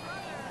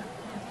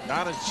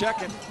 Donna's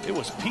checking. It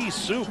was pea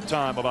soup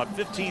time about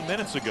 15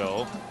 minutes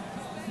ago.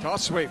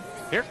 Toss sweep.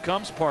 Here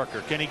comes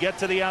Parker. Can he get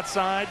to the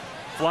outside?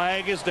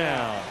 Flag is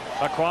down.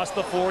 Across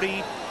the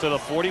 40 to the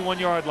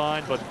 41-yard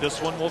line, but this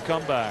one will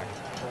come back.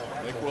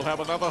 I think we'll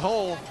have another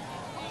hole.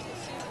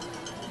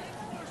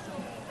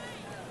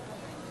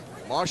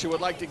 Marshall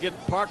would like to get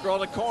Parker on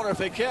the corner if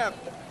they can.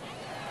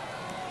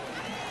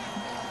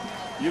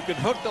 You can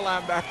hook the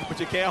linebacker, but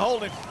you can't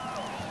hold him.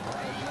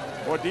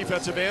 Or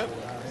defensive end,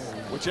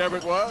 whichever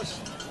it was.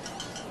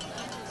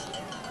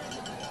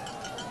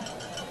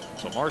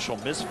 So Marshall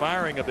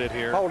misfiring a bit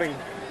here. Holding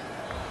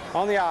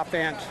on the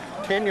offense,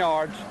 10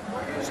 yards,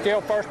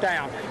 still first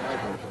down.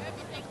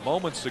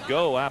 Moments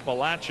ago,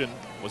 Appalachian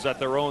was at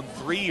their own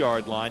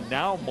 3-yard line.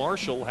 Now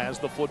Marshall has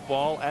the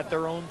football at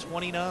their own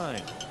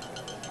 29.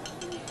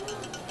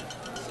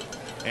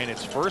 And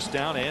it's first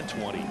down and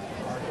 20.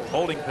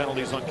 Holding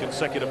penalties on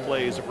consecutive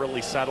plays have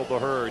really saddled the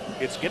herd.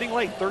 It's getting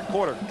late, third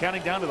quarter,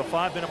 counting down to the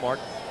 5-minute mark.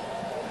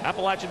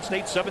 Appalachian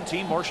State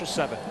 17, Marshall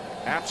 7.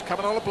 App's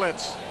coming on the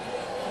blitz.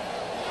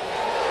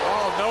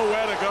 Oh,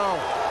 nowhere to go.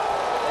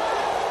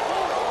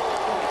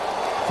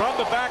 From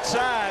the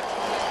backside,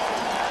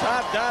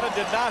 Todd Donnan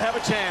did not have a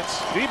chance.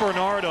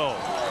 DiBernardo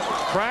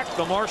cracked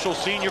the Marshall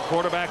senior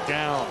quarterback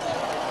down.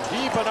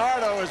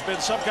 DiBernardo has been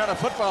some kind of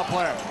football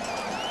player.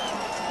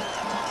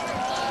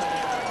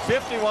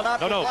 50 will not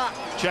be blocked.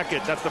 Check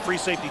it. That's the free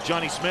safety,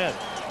 Johnny Smith.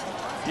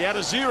 He had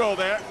a 0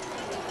 there.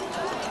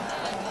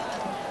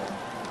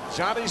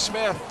 Johnny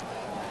Smith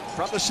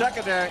from the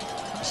secondary.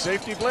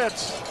 Safety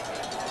blitz.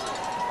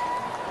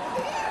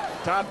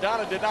 Todd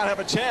Donnan did not have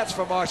a chance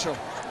for Marshall.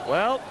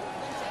 Well,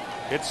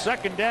 it's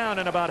second down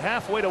and about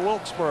halfway to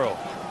Wilkesboro.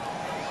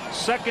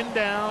 Second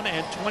down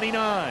and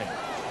 29.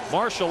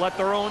 Marshall at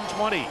their own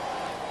 20.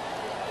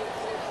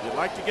 You'd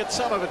like to get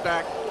some of it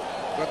back,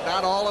 but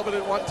not all of it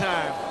at one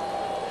time.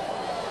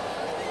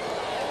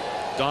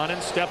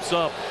 Donnan steps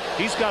up.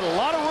 He's got a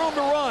lot of room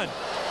to run.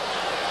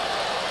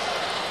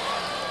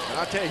 And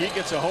I'll tell you, he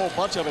gets a whole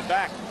bunch of it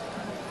back.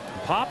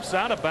 Pops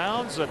out of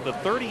bounds at the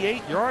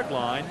 38-yard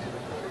line.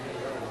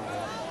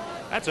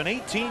 That's an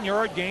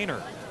 18-yard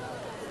gainer.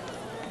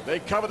 They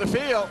cover the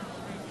field.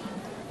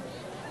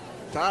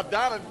 Todd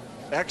Donnan,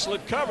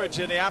 excellent coverage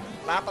in the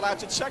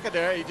Appalachian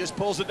secondary. He just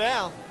pulls it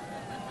down.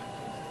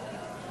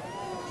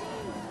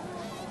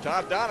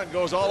 Todd Donnan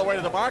goes all the way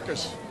to the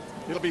markers.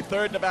 It'll be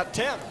third and about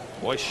 10.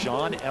 Boy,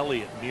 Sean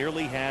Elliott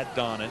nearly had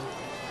Donnan.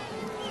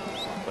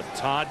 But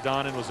Todd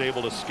Donnan was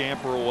able to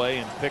scamper away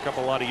and pick up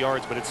a lot of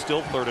yards, but it's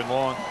still third and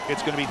long.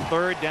 It's going to be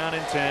third down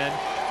and 10.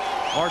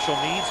 Marshall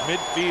needs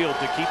midfield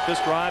to keep this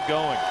drive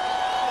going.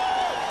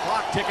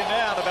 Clock ticking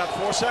down, about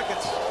 4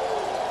 seconds.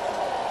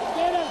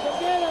 Get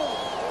him.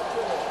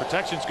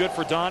 Protection's good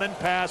for Donnan.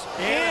 Pass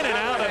in and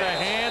out of the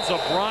hands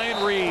of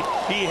Brian Reed.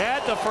 He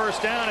had the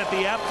first down at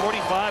the App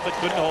 45, but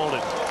couldn't hold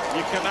it.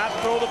 You cannot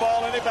throw the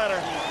ball any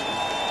better.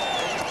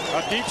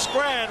 A deep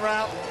square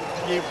route.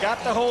 You've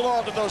got to hold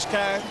on to those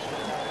kind.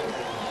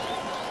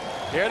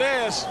 Here it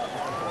is.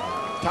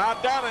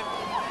 Todd Donnan.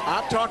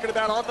 I'm talking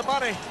about on the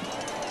money.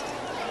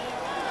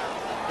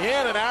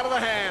 In and out of the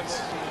hands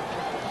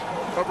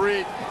of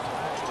Reed.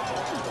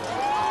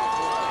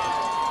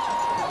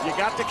 You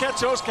got to catch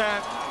those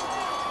kind.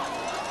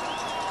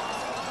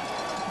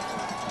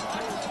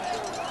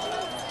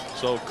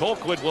 So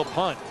Colquitt will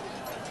punt.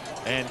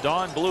 And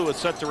Don Blue is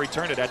set to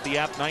return it at the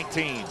App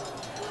 19.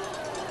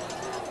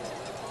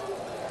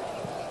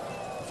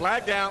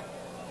 Flag down.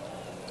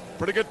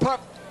 Pretty good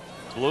punt.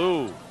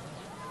 Blue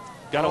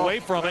got away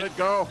from it. Let it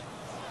go.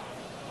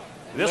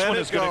 This one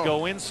is going to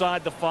go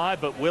inside the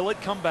 5, but will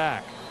it come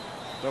back?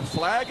 The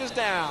flag is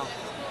down.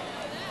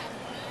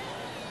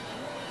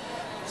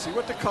 Let's see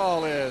what the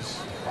call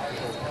is.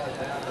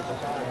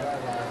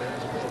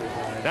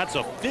 That's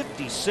a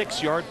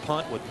 56-yard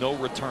punt with no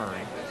return.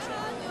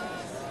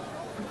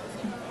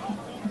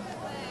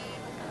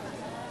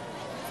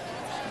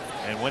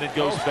 And when it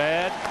goes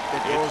bad,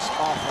 it goes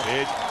awful.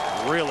 It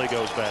really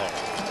goes bad.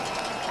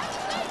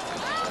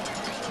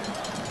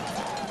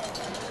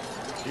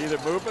 Either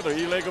movement or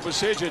illegal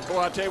procedure. Boy,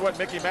 I'll tell you what,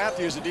 Mickey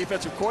Matthews, the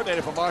defensive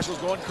coordinator for Marshall's,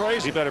 going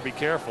crazy. He better be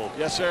careful.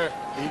 Yes, sir.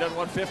 He doesn't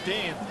want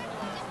 15.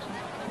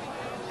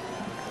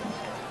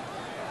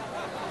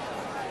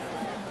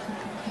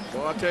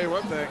 Well, I'll tell you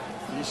one thing.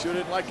 He sure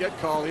didn't like get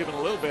called even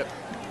a little bit.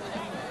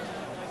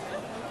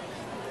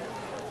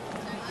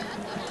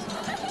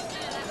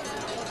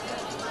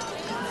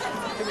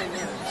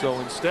 So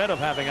instead of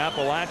having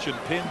Appalachian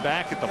pinned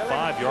back at the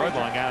 5-yard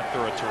line after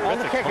a terrific on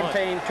the kicking punt.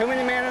 team, too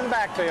many men in the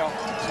backfield.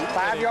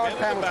 5-yard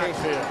penalty.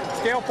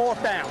 Still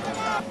fourth down.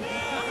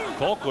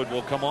 Colquitt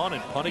will come on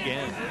and punt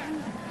again.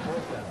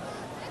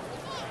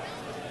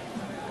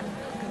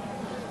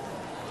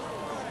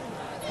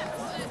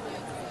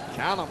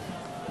 Count them.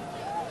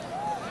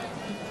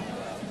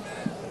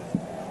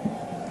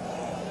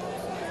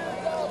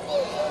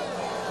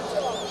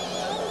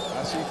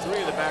 I see 3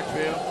 in the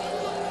backfield.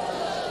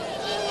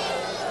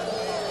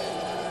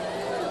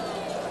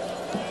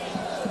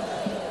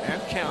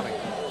 And counting.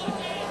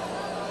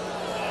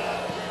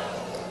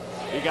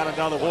 He got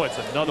another one. Boy, it's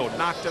another one.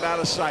 Knocked it out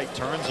of sight.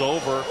 Turns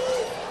over.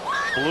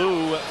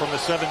 Blue from the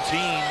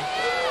 17.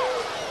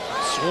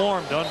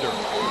 Swarmed under.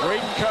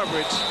 Great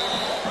coverage.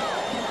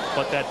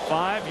 But that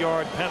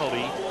 5-yard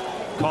penalty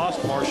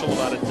cost Marshall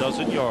about a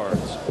dozen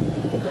yards.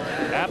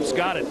 App's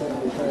got it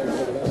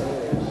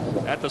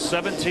at the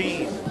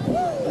 17.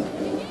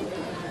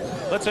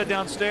 Let's head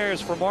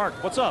downstairs for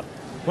Mark. What's up?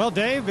 Well,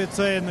 Dave, it's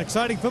an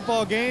exciting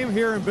football game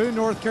here in Boone,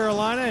 North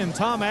Carolina, and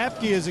Tom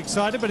Apke is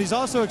excited, but he's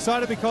also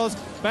excited because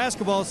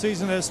basketball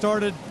season has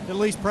started, at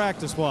least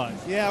practice-wise.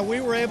 Yeah, we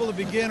were able to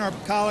begin our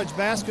college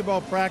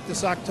basketball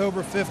practice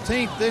October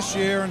 15th this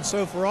year, and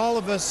so for all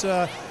of us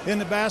in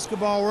the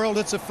basketball world,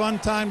 it's a fun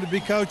time to be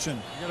coaching.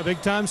 You got a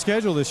big-time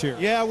schedule this year.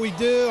 Yeah, we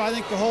do. I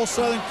think the whole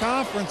Southern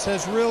Conference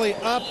has really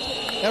upped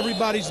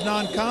everybody's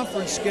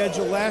non-conference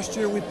schedule. Last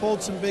year, we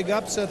pulled some big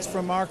upsets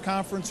from our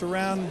conference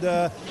around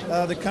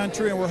the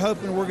country, and we're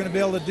hoping we're going to be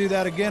able to do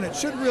that again. It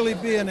should really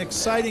be an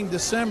exciting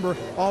December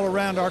all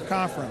around our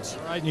conference.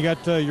 All right, and you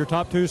got your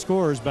top 2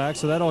 scorers back,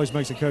 so that always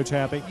makes a coach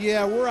happy.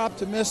 Yeah, we're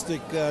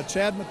optimistic.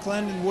 Chad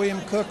McClendon and William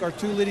Cook, our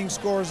 2 leading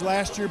scorers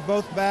last year,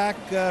 both back.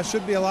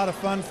 Should be a lot of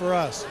fun for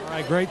us. All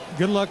right, great.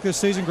 Good luck this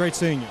season. Great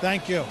seeing you.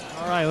 Thank you.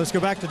 All right, let's go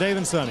back to Dave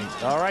and Sonny.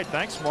 All right,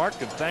 thanks, Mark,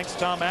 and thanks,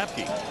 Tom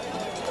Apke.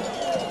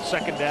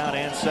 2nd down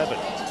and 7.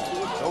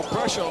 No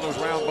pressure on those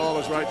round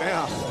ballers right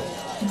now.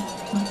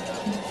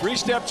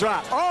 3-step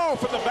drop. Oh,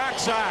 from the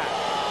backside.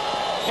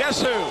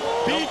 Guess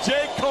who?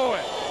 B.J.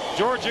 Cohen.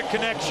 Georgia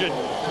connection.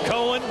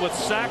 Cohen with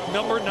sack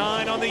number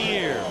 9 on the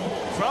year.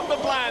 From the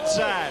blind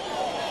side.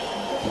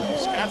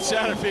 Scott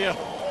Satterfield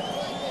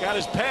got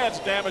his pads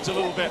damaged a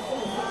little bit.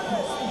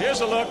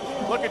 Here's a look.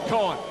 Look at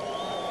Cohen.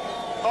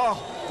 Oh,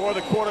 for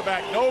the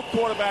quarterback. No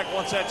quarterback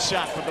wants that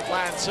shot from the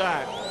blind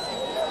side.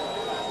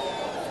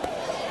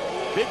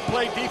 Big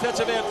play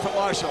defensive end for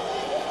Marshall.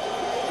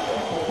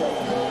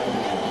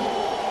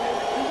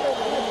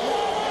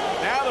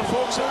 Now the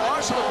folks at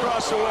Marshall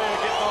across the way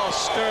are getting all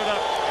stirred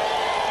up.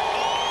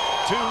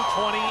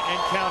 2:20 and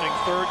counting,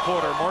 3rd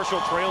quarter.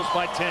 Marshall trails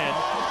by 10.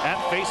 App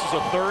faces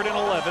a 3rd and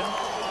 11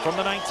 from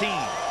the 19.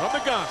 From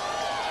the gun.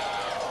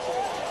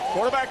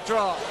 Quarterback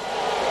draw.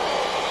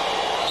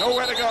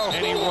 Nowhere to go.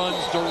 And he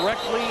runs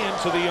directly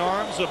into the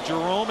arms of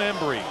Jerome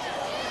Embry.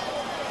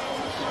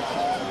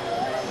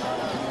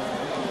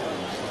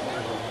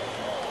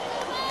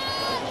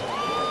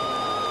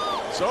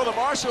 So the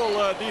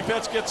Marshall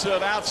defense gets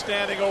an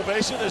outstanding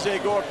ovation as they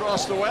go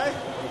across the way.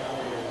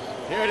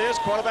 Here it is,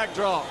 quarterback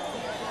draw.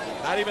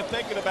 Not even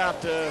thinking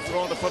about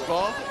throwing the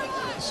football.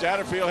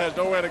 Satterfield has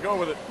nowhere to go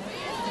with it.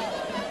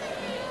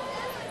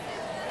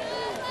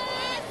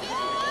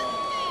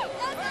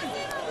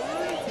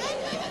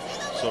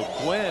 So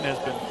Gwen has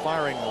been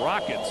firing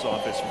rockets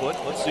off his foot.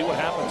 Let's see what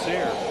happens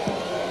here.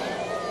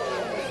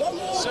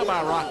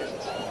 Semi-rocket.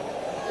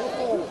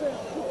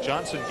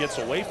 Johnson gets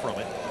away from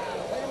it.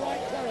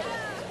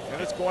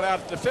 And it's going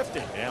out at the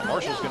 50. Yeah,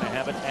 Marshall's going to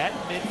have it at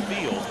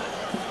midfield.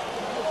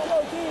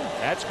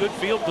 That's good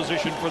field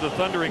position for the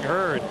Thundering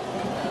Herd.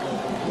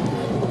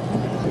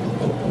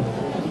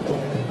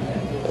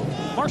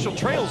 Marshall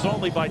trails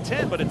only by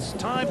 10, but it's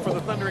time for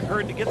the Thundering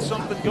Herd to get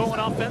something going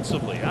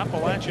offensively.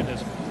 Appalachian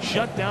has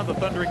shut down the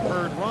Thundering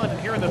Herd run, and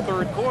here in the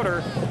 3rd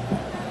quarter,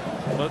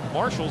 but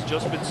Marshall's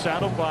just been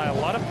saddled by a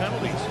lot of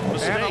penalties,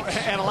 mistakes.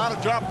 And a lot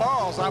of drop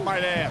balls, I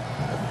might add.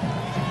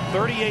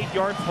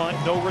 38-yard punt,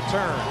 no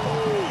return.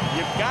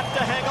 You've got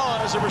to hang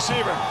on as a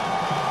receiver.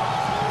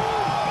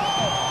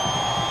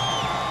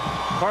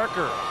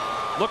 Parker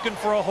looking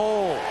for a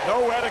hole.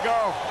 Nowhere to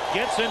go.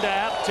 Gets into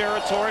App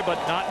territory, but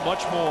not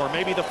much more.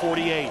 Maybe the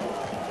 48.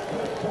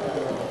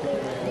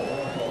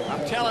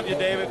 I'm telling you,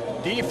 David,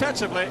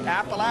 defensively,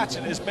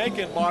 Appalachian is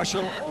making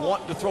Marshall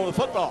want to throw the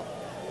football.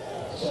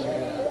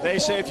 They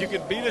say if you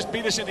can beat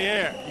us in the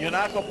air. You're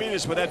not going to beat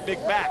us with that big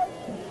back.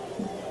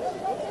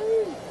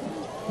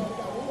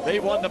 They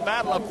won the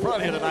battle up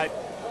front here tonight.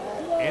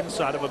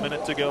 Inside of a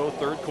minute to go,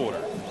 3rd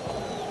quarter.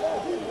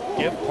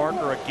 Give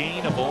Parker a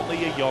gain of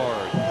only a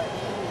yard.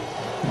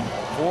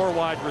 4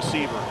 wide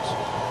receivers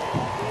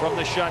from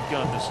the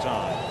shotgun this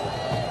time.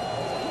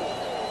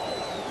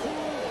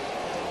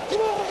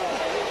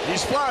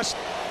 He's flushed.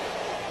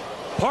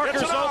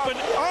 Parker's open.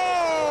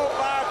 Oh,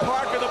 by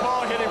Parker, the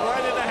ball hit him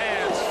right in the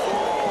hands.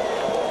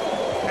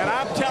 And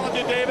I'm telling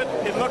you, David,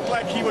 it looked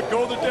like he would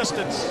go the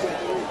distance.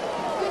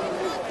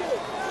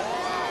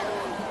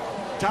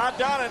 Todd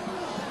Donnan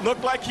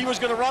looked like he was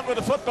going to run with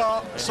the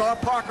football. Saw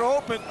Parker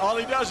open. All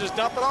he does is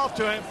dump it off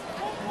to him.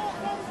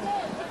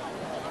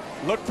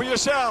 Look for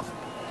yourself.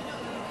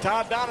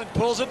 Todd Donnan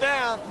pulls it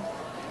down.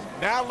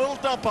 Now a little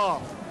dump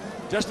off.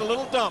 Just a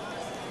little dump.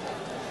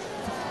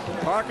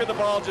 Parker, the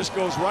ball just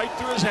goes right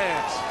through his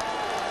hands.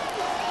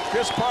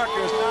 Chris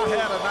Parker has not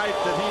had a night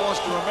that he wants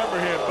to remember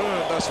here in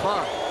Boone thus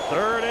far.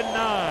 3rd and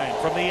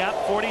 9 from the App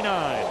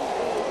 49.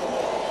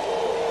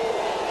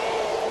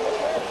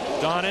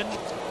 Donnan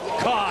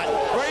caught.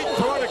 Great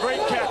throw and a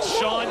great catch.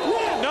 Sean.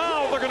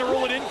 No, they're going to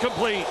rule it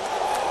incomplete.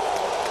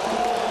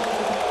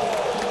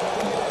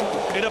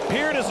 It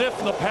appeared as if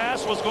the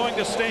pass was going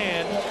to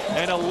stand,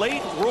 and a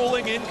late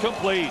ruling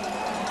incomplete.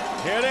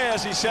 Here it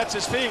is. He sets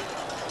his feet.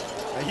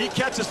 And he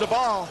catches the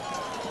ball.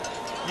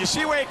 You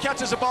see where he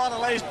catches the ball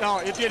and lays. No,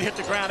 it did hit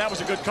the ground. That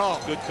was a good call.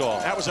 Good call.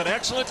 That was an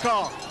excellent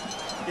call.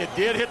 It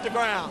did hit the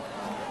ground.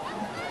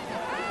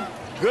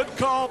 Good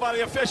call by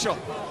the official.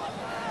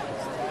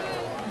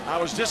 I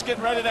was just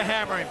getting ready to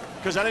hammer him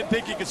because I didn't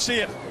think he could see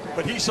it,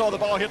 but he saw the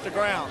ball hit the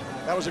ground.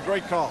 That was a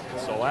great call.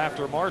 So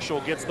after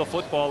Marshall gets the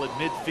football at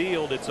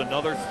midfield, it's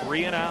another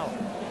 3 and out.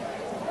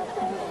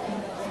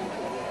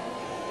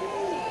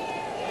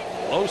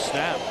 Low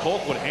snap.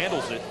 Colquitt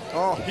handles it.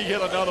 Oh, he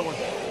hit another one.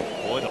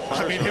 Boy, the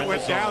I mean, it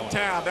went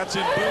downtown. That's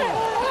in Boone.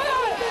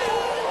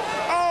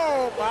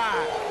 Oh,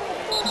 my.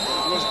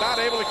 Was not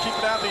able to keep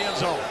it out of the end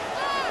zone.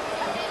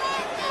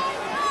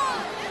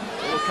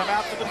 It will come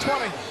out to the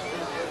 20.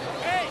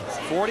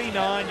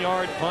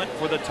 49-yard punt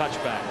for the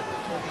touchback.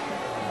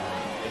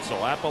 And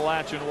so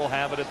Appalachian will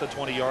have it at the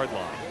 20-yard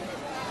line.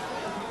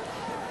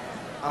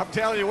 I'm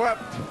telling you what,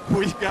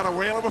 we've got a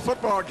whale of a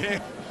football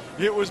game.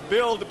 It was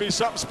billed to be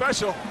something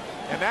special,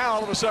 and now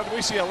all of a sudden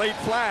we see a late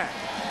flag.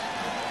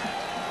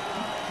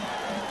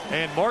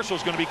 And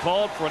Marshall's going to be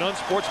called for an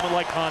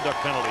unsportsmanlike conduct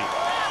penalty.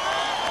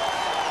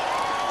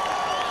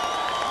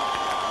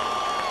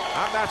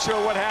 I'm not sure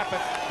what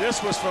happened.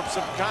 This was from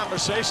some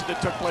conversation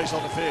that took place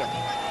on the field.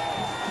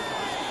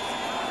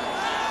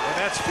 And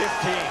that's 15.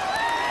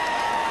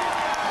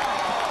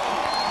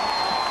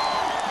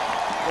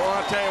 Boy,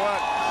 I'll tell you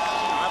what,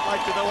 I'd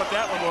like to know what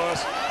that one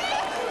was.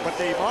 But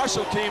the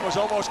Marshall team was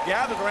almost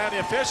gathered around the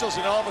officials,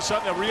 and all of a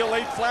sudden a real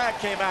late flag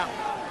came out.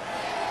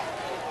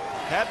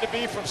 Had to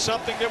be from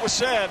something that was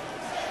said.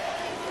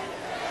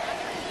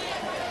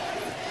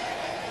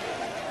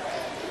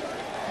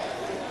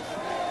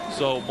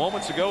 So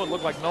moments ago, it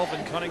looked like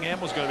Melvin Cunningham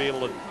was going to be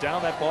able to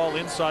down that ball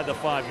inside the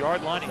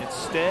 5-yard line.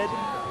 Instead,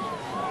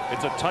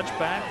 it's a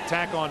touchback,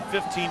 tack on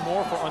 15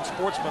 more for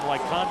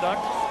unsportsmanlike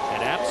conduct,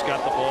 and Apps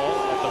got the ball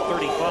at the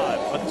 35,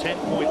 a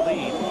 10-point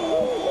lead.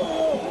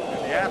 And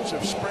the Apps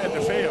have spread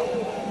the field.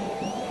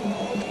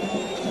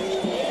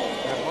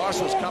 And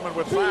Marshall's coming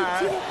with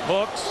 5.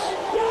 Hooks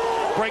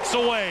breaks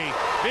away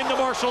into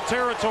Marshall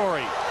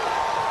territory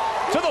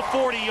to the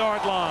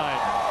 40-yard line.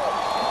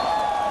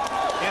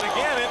 And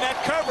again, in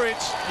that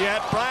coverage, you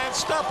had Brian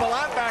Stump, a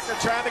linebacker,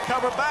 trying to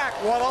cover back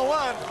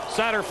one-on-one.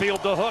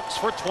 Satterfield to Hooks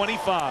for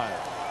 25.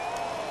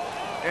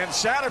 And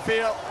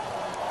Satterfield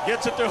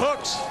gets it to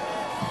Hooks.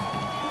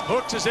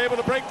 Hooks is able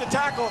to break the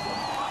tackle.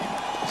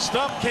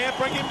 Stump can't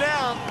bring him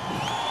down.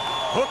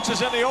 Hooks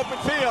is in the open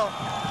field.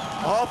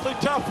 Awfully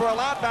tough for a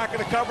linebacker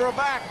to cover a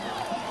back,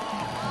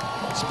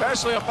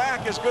 especially a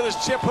back as good as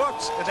Chip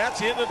Hooks. And that's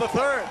the end of the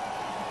third.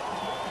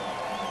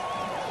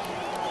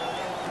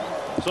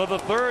 So the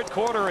third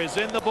quarter is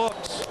in the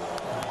books.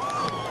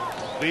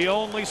 The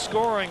only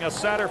scoring, a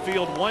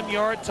Satterfield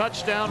 1-yard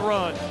touchdown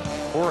run.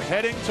 We're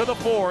heading to the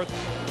fourth.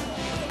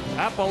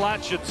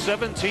 Appalachian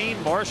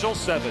 17, Marshall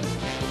 7.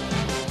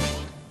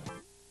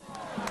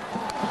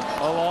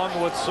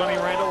 Along with Sonny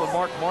Randall and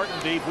Mark Martin,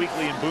 Dave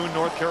Weekley in Boone,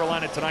 North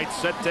Carolina tonight,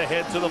 set to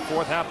head to the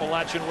fourth.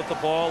 Appalachian with the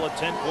ball, a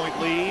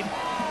 10-point lead.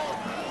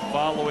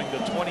 Following the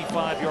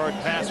 25-yard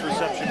pass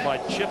reception by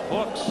Chip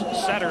Hooks,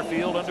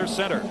 Satterfield under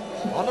center.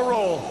 On the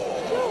roll.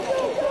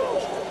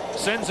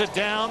 Sends it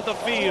down the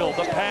field.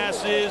 The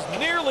pass is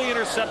nearly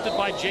intercepted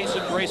by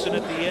Jason Grayson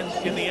at the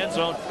end in the end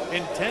zone,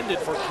 intended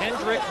for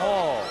Kendrick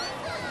Hall.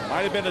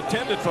 Might have been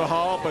intended for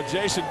Hall, but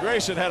Jason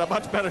Grayson had a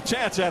much better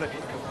chance at it.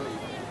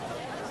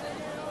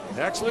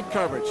 Excellent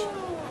coverage.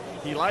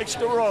 He likes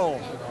to roll.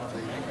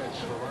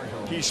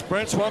 He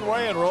sprints one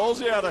way and rolls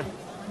the other.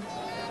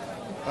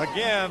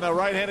 Again, a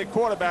right-handed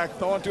quarterback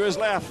throwing to his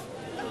left.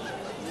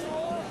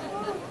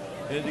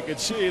 And you can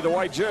see the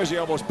white jersey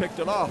almost picked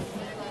it off.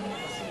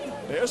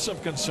 There's some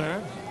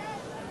concern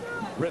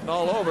written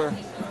all over.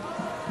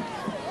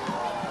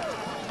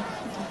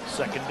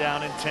 Second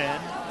down and 10.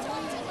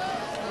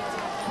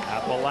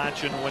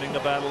 Appalachian winning the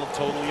battle of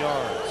total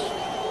yards.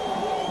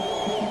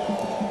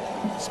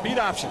 Speed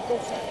option.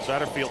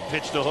 Satterfield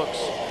pitch to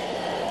Hooks.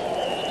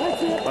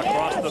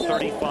 Across the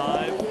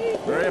 35.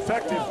 Very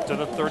effective. To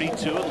the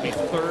 32. It'll be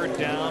third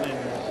down and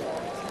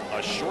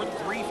a short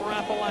 3 for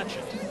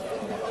Appalachian.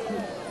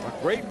 A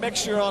great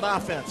mixture on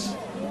offense.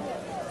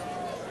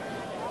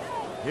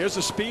 Here's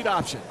the speed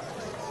option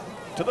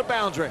to the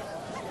boundary.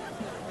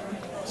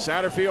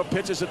 Satterfield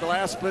pitches at the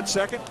last split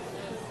second.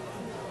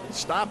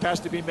 Stop has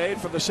to be made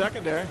from the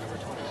secondary.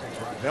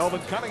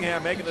 Melvin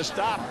Cunningham making the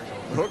stop.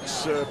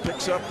 Hooks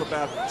picks up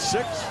about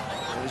 6.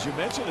 And as you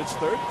mentioned, it's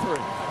 3rd and 3.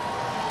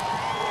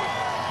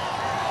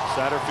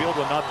 Satterfield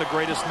with not the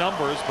greatest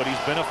numbers, but he's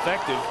been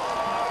effective.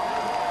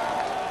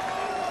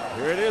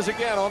 Here it is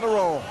again on the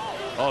roll.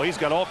 Oh, he's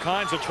got all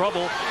kinds of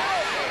trouble.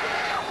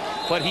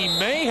 But he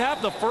may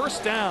have the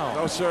first down.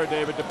 No, sir,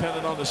 David,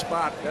 depending on the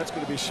spot. That's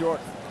going to be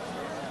short.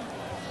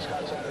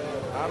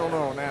 I don't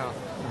know now.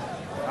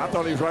 I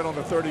thought he was right on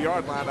the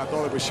 30-yard line. I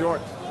thought it was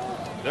short.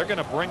 They're going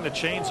to bring the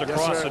chains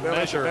across and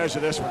measure. Measure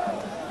this one.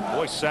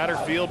 Boy,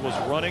 Satterfield was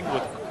running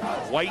with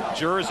white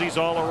jerseys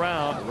all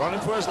around. Running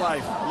for his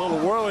life. A little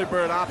whirly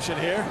bird option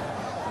here.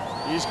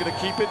 He's going to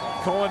keep it.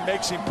 Cohen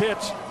makes him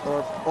pitch,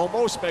 or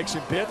almost makes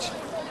him pitch.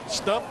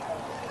 Stump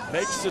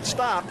makes it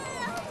stop.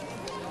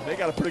 They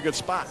got a pretty good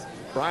spot.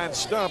 Brian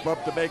Stump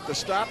up to make the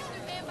stop,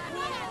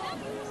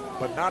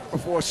 but not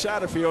before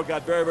Satterfield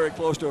got very, very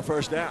close to a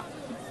first down.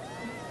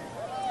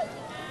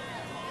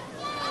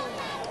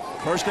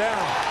 First down.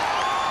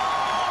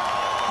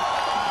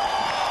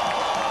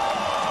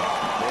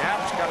 The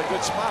Apps got a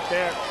good spot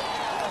there.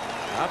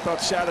 I thought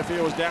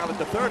Satterfield was down at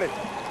the 30.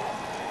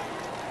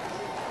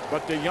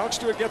 But the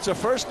youngster gets a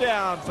first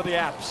down for the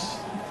Apps.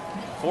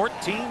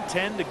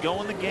 14-10 to go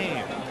in the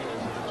game.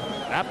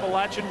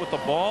 Appalachian with the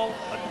ball,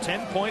 a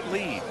 10-point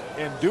lead.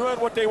 And doing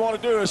what they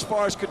want to do as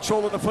far as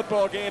controlling the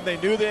football game. They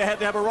knew they had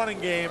to have a running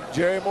game.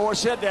 Jerry Moore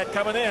said that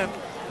coming in,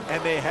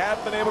 and they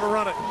have been able to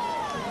run it.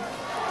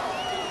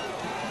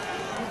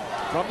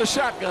 From the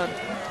shotgun.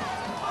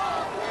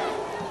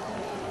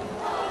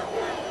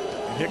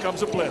 And here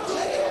comes a blitz.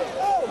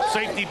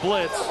 Safety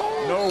blitz.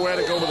 Nowhere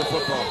to go with the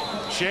football.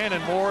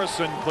 Shannon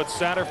Morrison put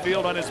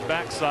Satterfield on his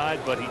backside,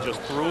 but he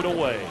just threw it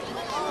away.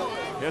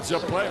 It's a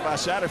play by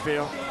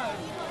Satterfield.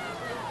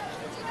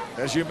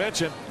 As you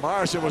mentioned,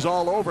 Morrison was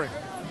all over him.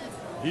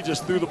 He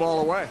just threw the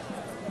ball away.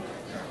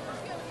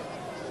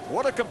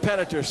 What a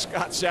competitor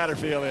Scott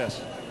Satterfield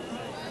is.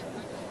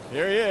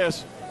 Here he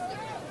is.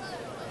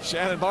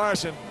 Shannon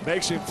Morrison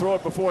makes him throw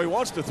it before he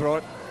wants to throw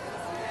it.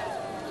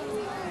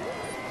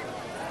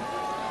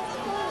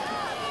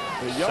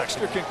 The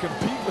youngster can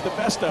compete with the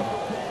best of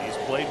them. He's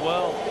played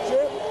well.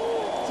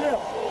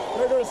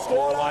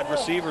 Four wide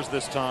receivers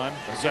this time.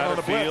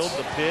 Satterfield,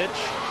 the pitch.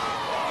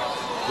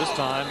 This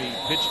time he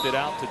pitched it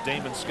out to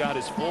Damon Scott,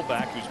 his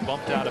fullback, who's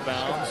bumped out of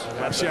bounds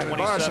at the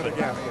 27.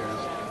 Again.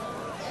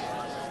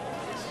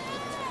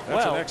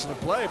 That's an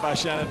excellent play by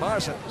Shannon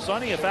Morrison.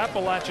 Sonny, if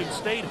Appalachian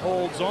State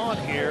holds on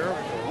here,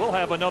 we'll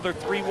have another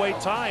three-way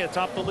tie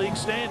atop the league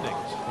standings.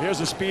 Here's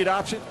a speed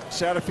option.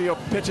 Satterfield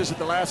pitches at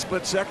the last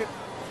split second.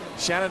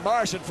 Shannon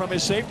Morrison from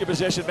his safety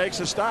position makes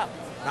a stop.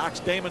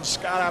 Knocks Damon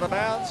Scott out of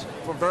bounds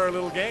for very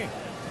little gain.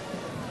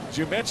 As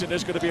you mentioned,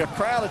 there's going to be a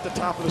crowd at the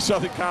top of the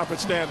Southern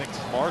Conference standings.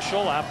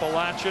 Marshall,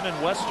 Appalachian,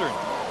 and Western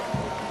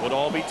would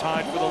all be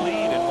tied for the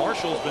lead, and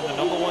Marshall's been the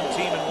 #1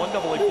 team in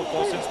 1AA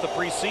football since the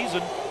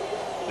preseason.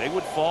 They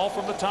would fall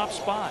from the top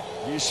spot.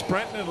 He's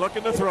sprinting and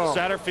looking to throw.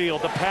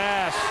 Satterfield, the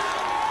pass.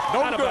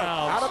 Out of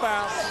bounds. Out of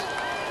bounds.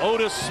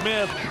 Otis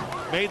Smith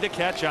made the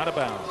catch out of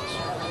bounds.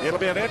 It'll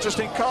be an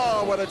interesting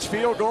call, whether it's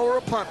field goal or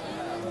a punt.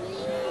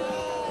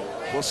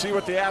 We'll see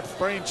what the App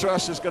Brain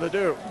Trust is going to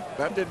do.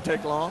 That didn't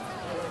take long.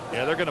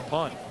 Yeah, they're going to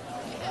punt.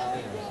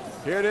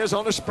 Here it is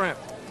on the sprint.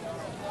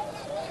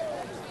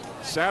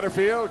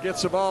 Satterfield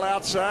gets the ball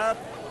outside.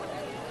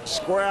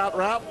 Square out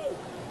route.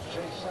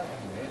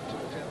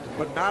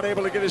 But not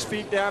able to get his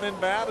feet down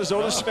inbound is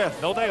Otis Smith.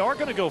 No, they are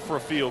going to go for a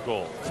field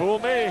goal. Fool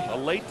me. A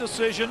late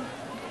decision.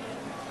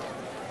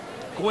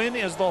 Gwynn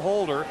is the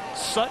holder.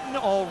 Sutton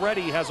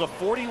already has a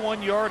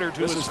 41-yarder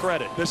to his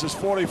credit. This is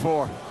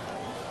 44.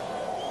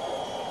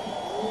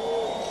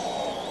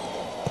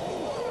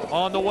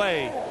 On the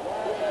way.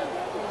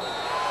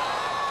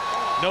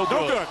 No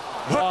good.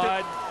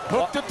 Wide.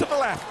 Hooked it to the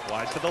left.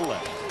 Wide to the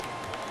left.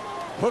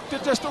 Hooked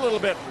it just a little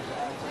bit.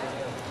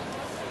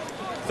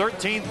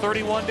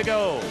 13:31 to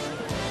go.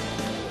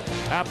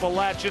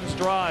 Appalachian's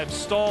drive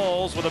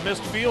stalls with a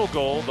missed field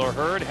goal. The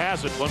Herd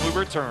has it when we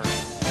return.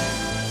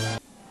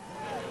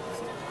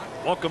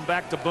 Welcome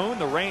back to Boone.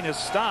 The rain has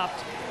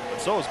stopped,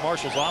 but so has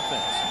Marshall's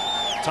offense.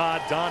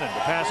 Todd Donnan, the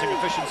passing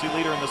efficiency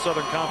leader in the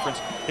Southern Conference,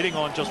 hitting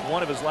on just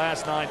one of his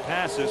last 9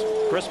 passes.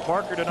 Chris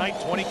Parker tonight,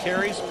 20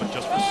 carries, but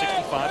just for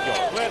 65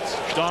 yards. Blitz.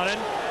 Donnan,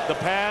 the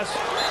pass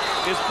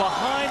is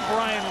behind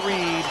Brian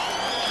Reed,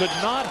 could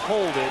not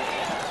hold it.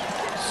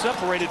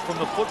 Separated from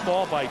the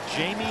football by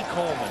Jamie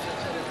Coleman.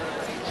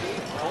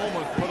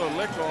 Coleman put a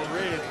lick on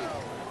Reed.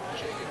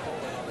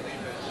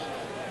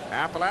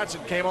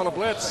 Appalachian came on a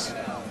blitz.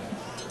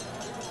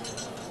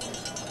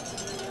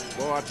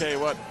 Well, I tell you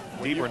what.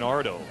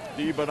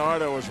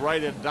 DiBernardo was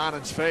right in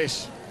Donnan's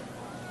face.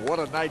 What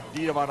a night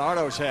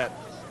DiBernardo's had.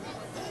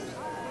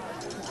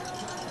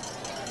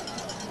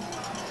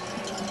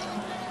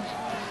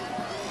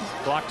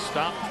 Clock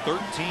stopped,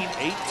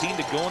 13-18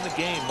 to go in the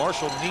game.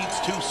 Marshall needs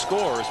 2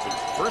 scores, but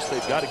first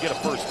they've got to get a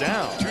first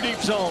down. 2 deep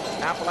zone,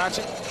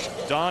 Appalachian.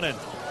 Donnan,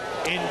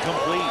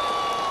 incomplete,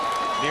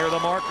 near the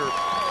marker.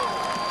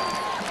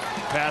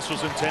 Pass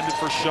was intended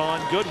for Sean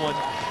Goodwin.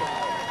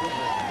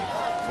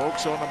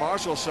 Folks on the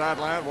Marshall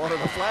sideline wanted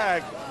a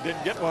flag,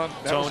 didn't get one.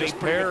 That Tony was pretty good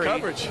Perry,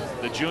 coverage.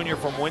 the junior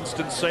from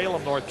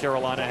Winston-Salem, North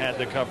Carolina, had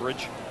the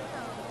coverage.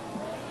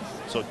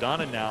 So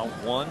Donnan now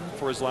 1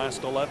 for his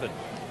last 11.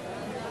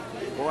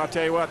 Well, I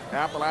tell you what,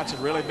 Appalachian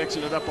really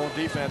mixing it up on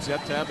defense.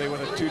 That time they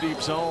went a 2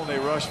 deep zone. They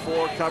rushed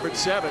 4, covered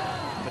 7.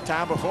 The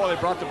time before they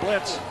brought the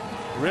blitz,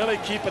 really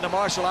keeping the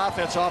Marshall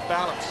offense off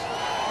balance.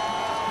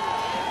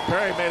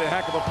 Perry made a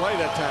heck of a play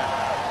that time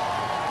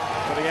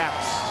for the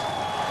Apps.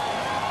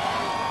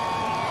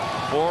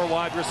 4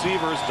 wide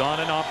receivers.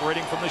 Donnan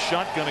operating from the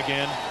shotgun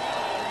again.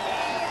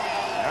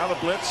 Now the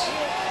blitz.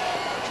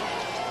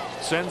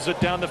 Sends it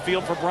down the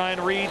field for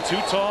Brian Reed.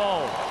 Too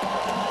tall.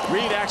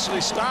 Reed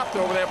actually stopped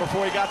over there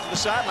before he got to the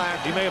sideline.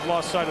 He may have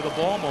lost sight of the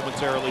ball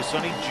momentarily,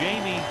 Sonny.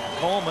 Jamie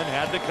Coleman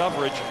had the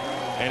coverage,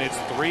 and it's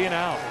 3 and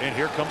out. And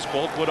here comes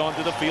Boltwood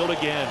onto the field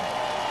again.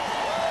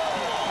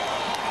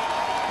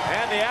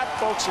 And the App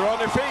folks are on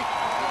their feet,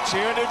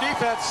 cheering their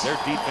defense. Their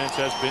defense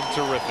has been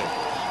terrific.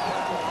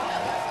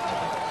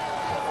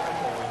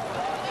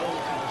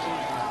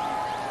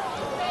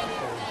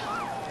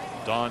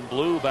 Don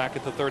Blue back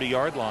at the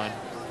 30-yard line.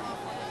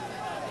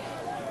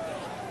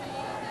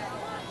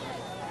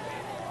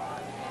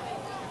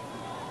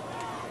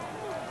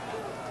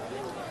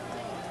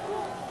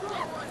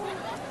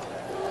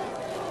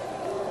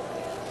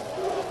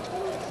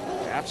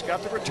 App's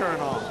got the return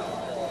on.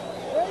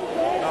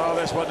 Oh,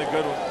 this wasn't a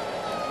good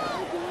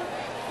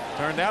one.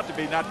 Turned out to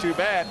be not too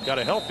bad. Got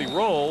a healthy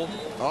roll.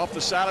 Off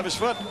the side of his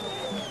foot.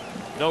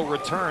 No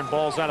return.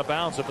 Ball's out of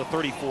bounds at the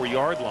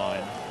 34-yard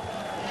line.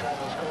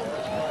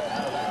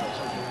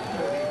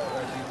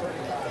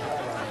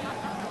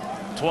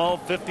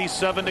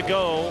 .12:57 to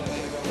go.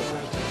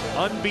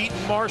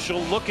 Unbeaten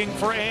Marshall looking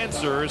for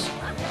answers.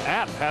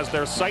 App has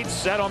their sights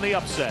set on the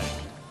upset.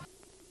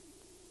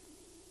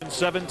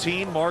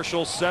 17,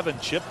 Marshall 7.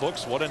 Chip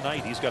Books, what a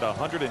night. He's got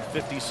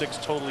 156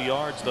 total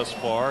yards thus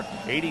far.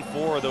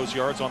 84 of those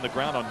yards on the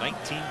ground on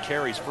 19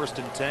 carries. 1st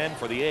and 10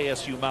 for the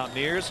ASU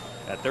Mountaineers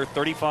at their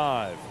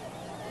 35.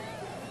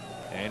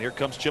 And here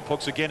comes Chip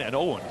Hooks again. And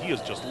Owen, he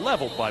is just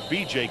leveled by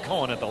B.J.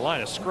 Cohen at the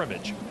line of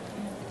scrimmage.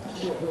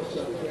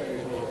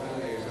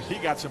 He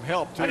got some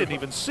help, too. I didn't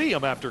even see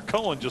him after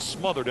Cohen just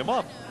smothered him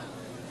up.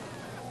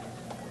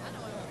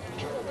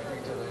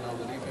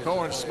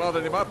 Cohen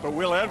smothered him up, but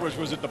Will Edwards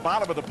was at the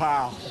bottom of the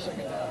pile.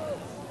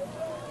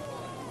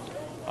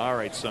 All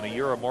right, Sonny,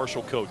 you're a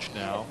Marshall coach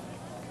now.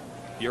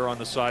 You're on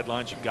the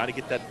sidelines. You've got to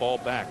get that ball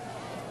back.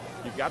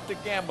 You've got to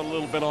gamble a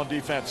little bit on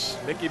defense.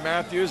 Mickey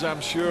Matthews,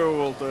 I'm sure,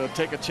 will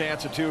take a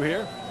chance or two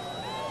here.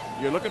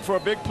 You're looking for a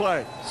big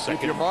play.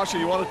 If you're Marshall,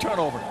 you want a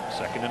turnover.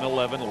 2nd and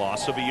 11,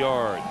 loss of a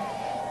yard.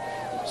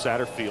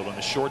 Satterfield on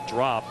a short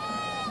drop.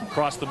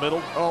 Across the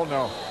middle. Oh,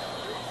 no.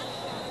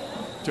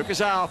 Took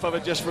his eye off of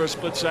it just for a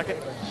split second.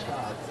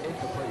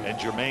 And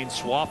Jermaine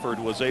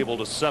Swafford was able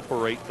to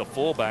separate the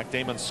fullback,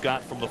 Damon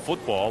Scott, from the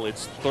football.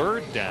 It's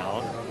 3rd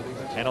down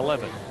and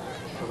 11.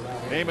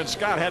 Damon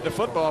Scott had the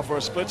football for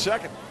a split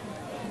second.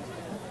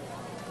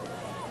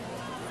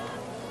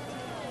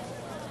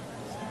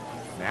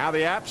 Now the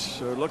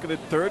Apps are looking at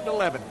 3rd and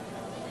 11.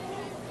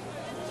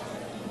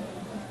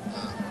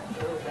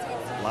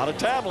 A lot of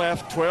time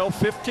left,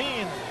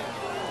 12:15.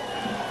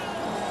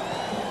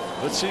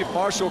 Let's see if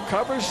Marshall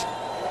covers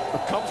or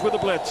comes with a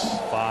blitz.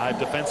 5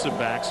 defensive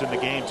backs in the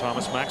game.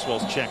 Thomas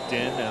Maxwell's checked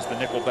in as the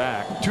nickel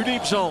back. 2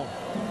 deep zone.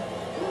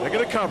 They're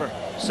going to cover.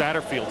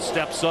 Satterfield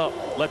steps up,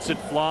 lets it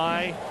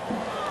fly.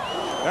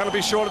 That'll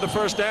be short of the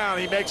 1st down.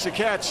 He makes the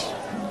catch.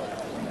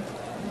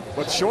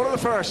 But short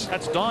of the 1st.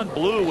 That's Don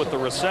Blue with the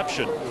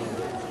reception.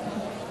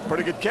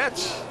 Pretty good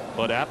catch.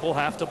 But App will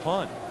have to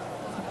punt.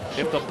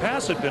 If the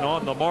pass had been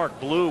on the mark,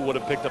 Blue would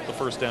have picked up the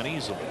 1st down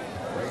easily.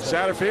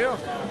 Satterfield.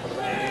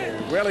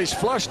 Well, he's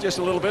flushed just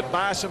a little bit,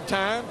 buys some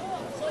time.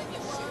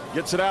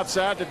 Gets it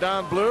outside to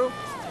Don Blue.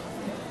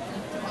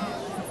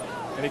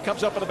 And he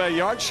comes up at about a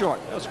yard short.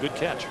 That was a good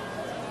catch.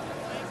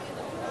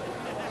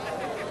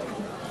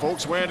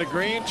 Folks wearing the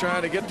green,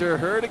 trying to get their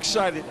herd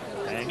excited.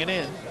 Hanging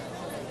in.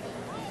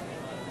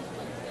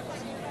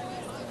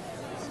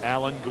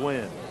 Alan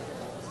Gwynn.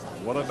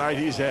 What a night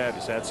he's had.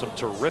 He's had some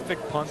terrific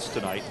punts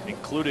tonight,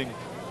 including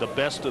the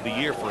best of the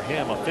year for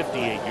him, a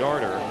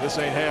 58-yarder. This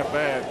ain't half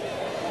bad.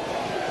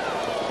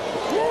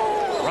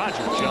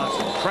 Roger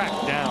Johnson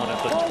cracked down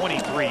at the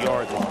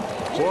 23-yard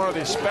line. Boy,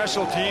 the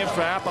special teams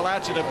for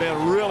Appalachian have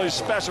been really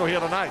special here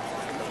tonight.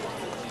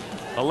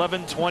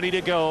 11:20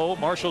 to go.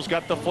 Marshall's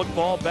got the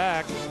football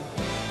back,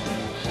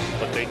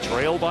 but they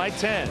trail by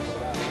 10.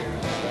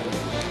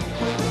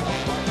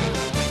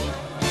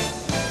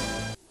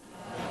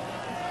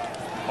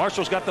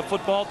 Marshall's got the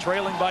football,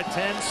 trailing by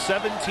 10,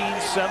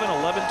 17-7,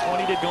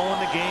 11:20 to go in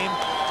the game.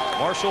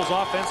 Marshall's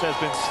offense has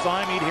been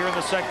stymied here in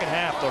the 2nd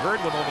half. The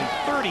Herd with only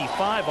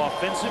 35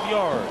 offensive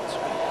yards.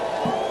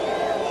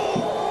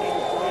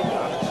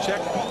 Check.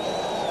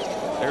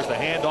 There's the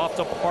handoff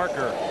to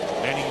Parker,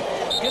 and he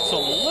gets a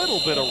little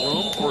bit of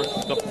room for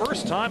the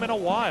first time in a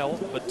while,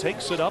 but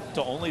takes it up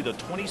to only the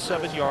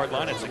 27-yard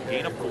line. It's a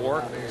gain of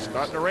 4.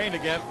 Starting to rain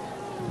again.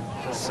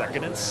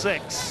 2nd and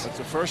 6. That's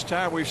the first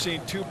time we've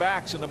seen 2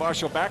 backs in the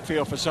Marshall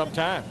backfield for some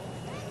time.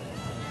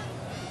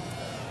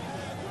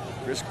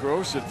 Chris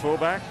Gross at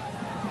fullback.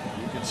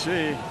 You can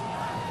see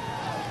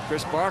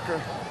Chris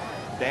Barker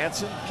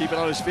dancing, keeping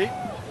on his feet.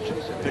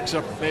 Picks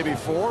up maybe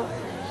 4.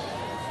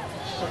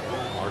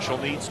 Marshall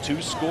needs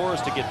 2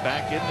 scores to get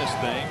back in this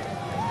thing.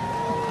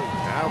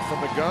 Now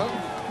from the gun.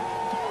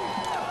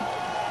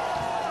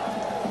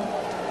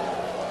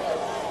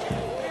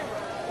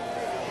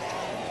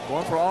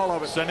 Going for all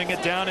of it. Sending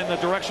it down in the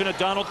direction of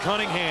Donald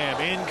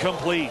Cunningham.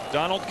 Incomplete.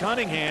 Donald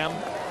Cunningham,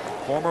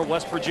 former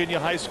West Virginia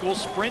High School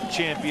sprint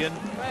champion,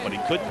 but he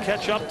couldn't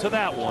catch up to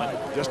that one.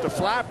 Just a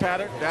fly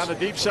pattern down the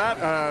deep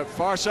side,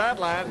 far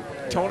sideline.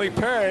 Tony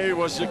Perry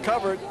was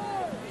covered.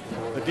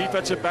 The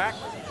defensive back,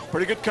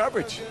 pretty good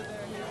coverage.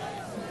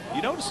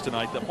 You notice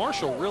tonight that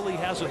Marshall really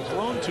hasn't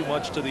thrown too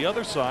much to the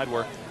other side,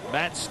 where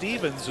Matt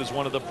Stevens is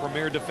one of the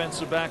premier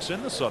defensive backs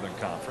in the Southern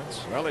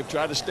Conference. Well, they've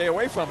tried to stay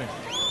away from him,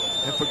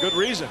 and for good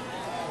reason.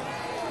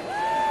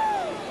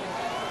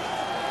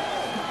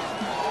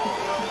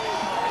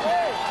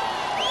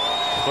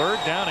 Third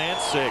down and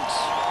 6.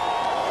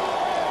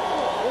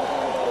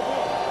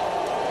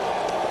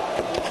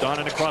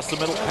 Donnan across the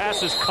middle.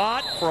 Pass is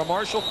caught for a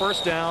Marshall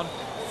first down.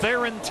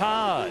 Theron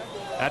Todd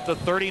at the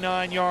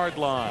 39-yard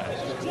line.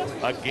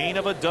 A gain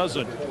of a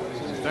dozen.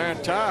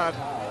 Theron Todd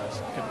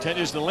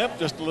Continues to limp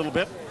just a little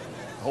bit.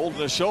 Holding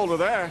the shoulder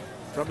there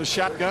from the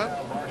shotgun.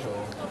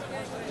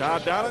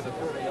 Todd Donnan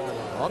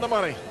on the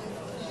money.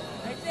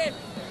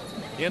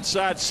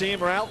 Inside seam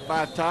route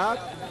by Todd.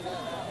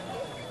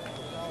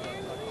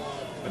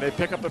 And they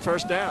pick up the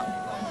first down.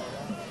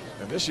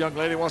 And this young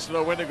lady wants to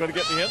know when they're going to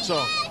get in the end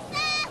zone.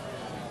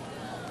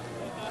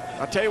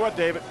 I'll tell you what,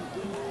 David.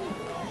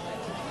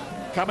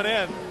 Coming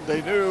in,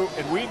 they knew,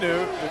 and we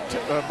knew,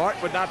 that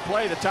Martin would not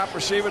play, the top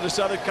receiver in the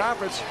Southern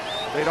Conference.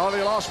 They'd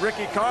already lost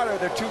Ricky Carter,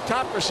 their two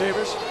top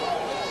receivers.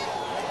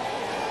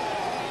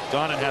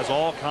 Donnan has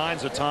all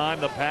kinds of time.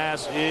 The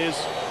pass is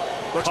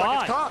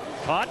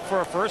caught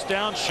for a first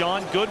down.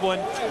 Sean Goodwin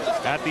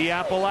at the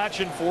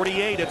Appalachian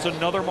 48. It's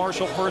another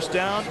Marshall first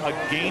down, a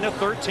gain of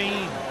 13.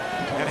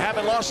 And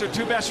having lost their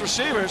two best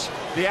receivers,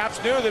 the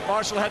Apps knew that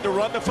Marshall had to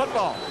run the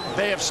football.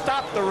 They have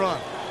stopped the run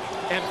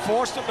and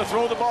forced them to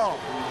throw the ball.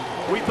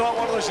 We thought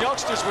one of those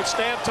youngsters would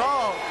stand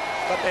tall,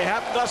 but they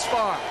haven't thus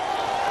far.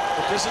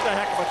 But this is a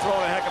heck of a throw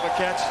and a heck of a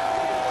catch.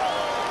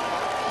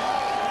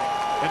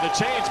 And the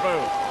chains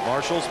move.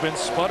 Marshall's been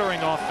sputtering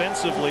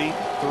offensively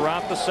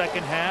throughout the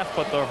second half,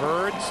 but the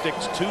Herd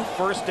sticks 2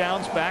 first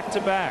downs back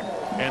to back,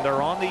 and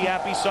they're on the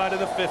Appy side of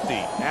the 50.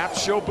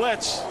 Apps show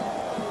blitz.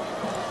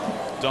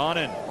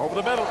 Donnan over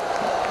the middle.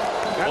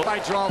 That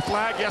might draw a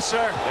flag, yes, sir.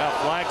 Yeah,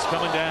 flag's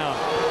coming down.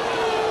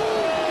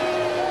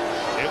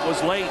 It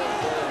was late,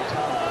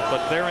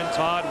 but Theron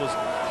Todd was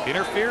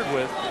interfered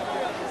with.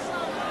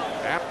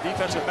 App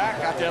defensive back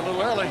got there a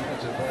little early.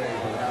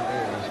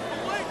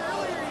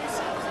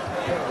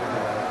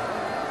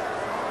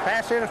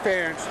 Pass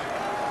interference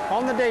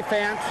on the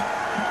defense.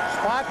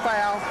 Spot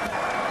foul.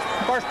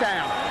 First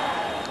down.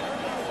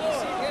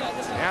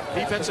 App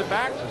defensive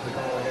back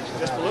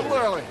just a little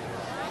early.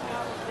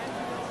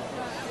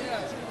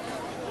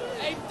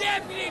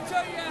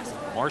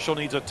 Marshall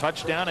needs a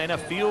touchdown and a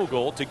field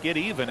goal to get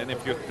even. And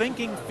if you're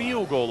thinking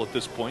field goal at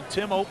this point,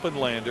 Tim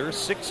Openlander,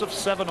 6 of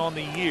 7 on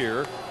the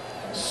year,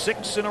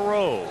 6 in a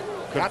row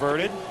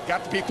converted.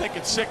 Got to be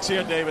thinking 6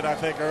 here, David, I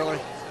think, early.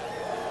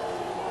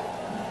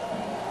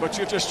 But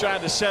you're just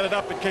trying to set it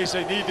up in case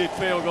they need the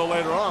field goal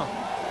later on.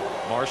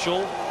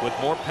 Marshall with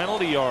more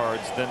penalty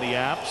yards than the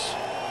Apps.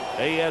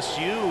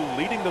 ASU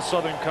leading the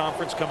Southern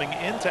Conference coming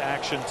into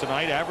action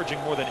tonight, averaging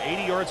more than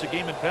 80 yards a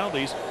game in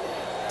penalties.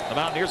 The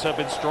Mountaineers have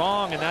been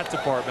strong in that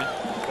department.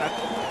 That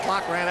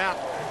clock ran out.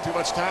 Too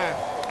much time.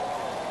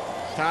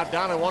 Todd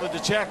Donnan wanted to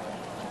check.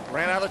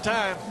 Ran out of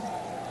time.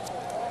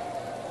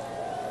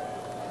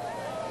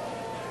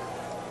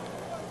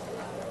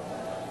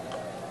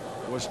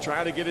 Was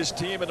trying to get his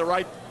team in the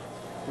right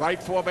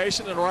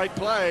formation and the right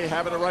play,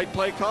 having the right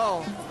play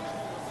call.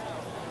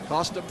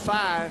 Cost him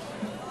 5.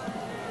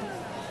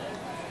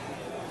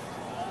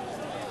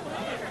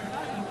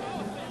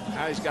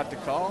 Now he's got the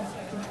call.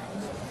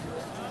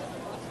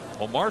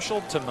 Well,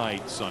 Marshall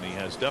tonight, Sonny,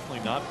 has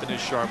definitely not been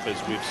as sharp as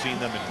we've seen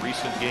them in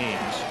recent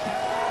games.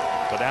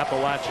 But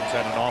Appalachians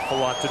had an awful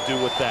lot to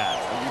do with that.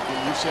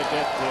 You said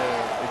that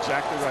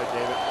exactly right,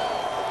 David.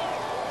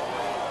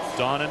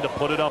 Donnan to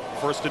put it up,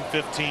 1st and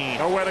 15.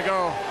 Nowhere to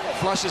go.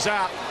 Flushes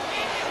out.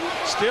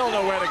 Still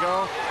nowhere to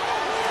go.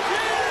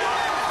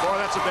 Boy,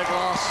 that's a big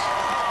loss.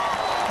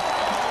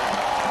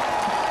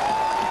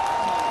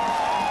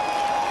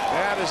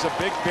 That is a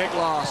big, big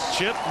loss.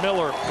 Chip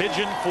Miller,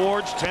 Pigeon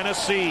Forge,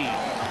 Tennessee.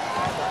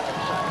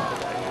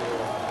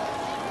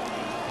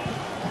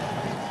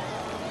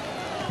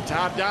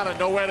 Todd Donnan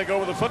nowhere to go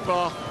with the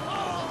football.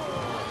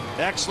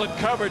 Excellent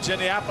coverage in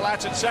the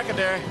Appalachian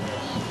secondary.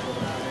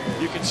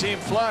 You can see him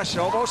flush,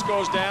 almost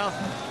goes down.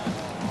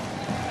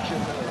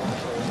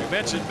 You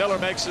mentioned Miller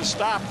makes a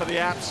stop for the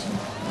Apps.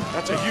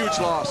 That's a huge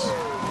loss.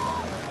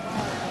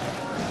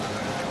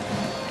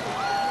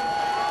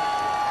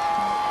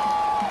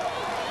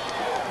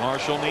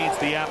 Marshall needs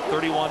the App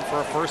 31 for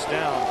a first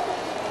down.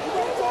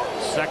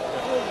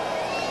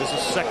 This is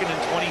 2nd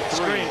and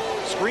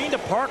 23. Screen to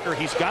Parker.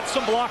 He's got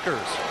some blockers.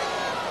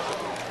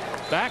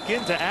 Back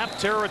into App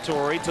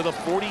territory to the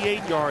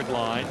 48-yard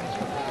line.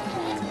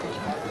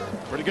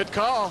 Pretty good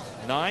call.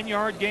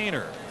 9-yard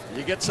gainer.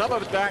 You get some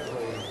of it back.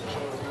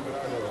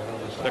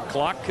 The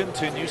clock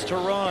continues to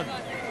run.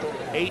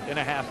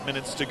 8.5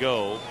 minutes to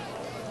go.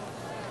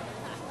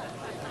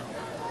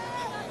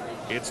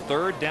 It's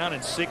 3rd down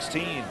and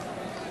 16.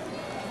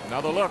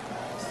 Another look.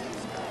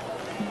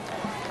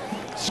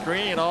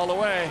 Screen all the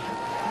way.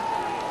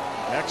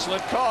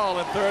 Excellent call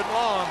in 3rd and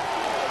long.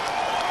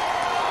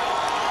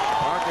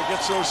 Parker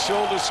gets those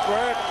shoulders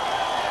squared.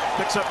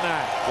 Picks up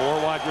 9.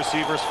 4 wide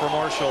receivers for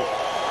Marshall.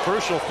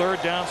 Crucial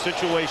 3rd down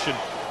situation.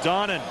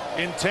 Donnan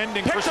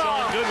intending for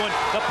Sean Goodwin.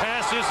 The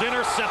pass is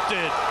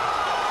intercepted.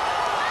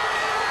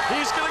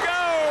 He's going to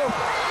go.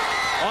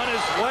 On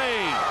his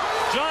way,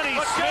 Johnny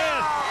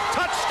Smith.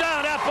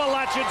 Touchdown,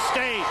 Appalachian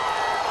State.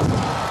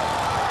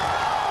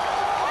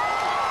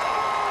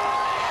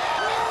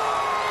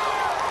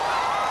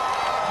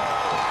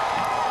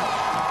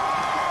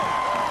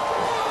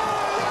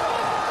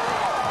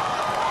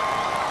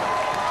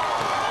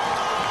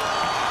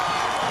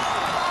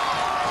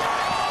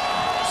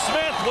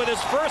 his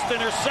first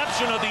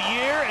interception of the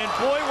year, and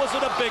boy, was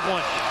it a big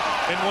one.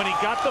 And when he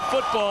got the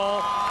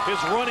football,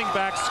 his running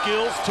back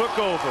skills took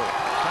over.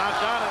 Todd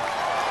Donnan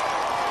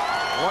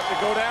wanting to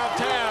go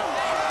downtown.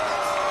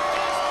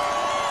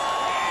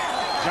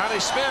 Johnny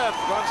Smith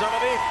runs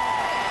underneath,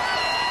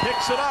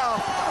 picks it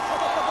off,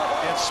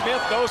 and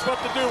Smith knows what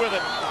to do with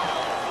it.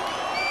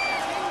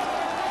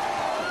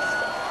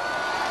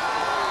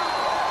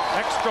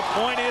 Extra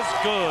point is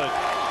good.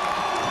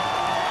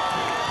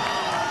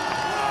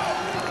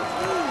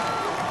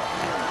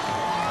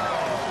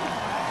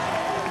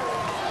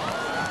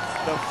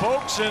 The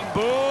folks in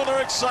Boone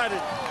are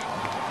excited,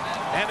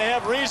 and they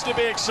have reason to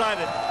be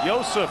excited.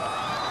 Joseph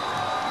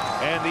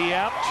and the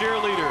App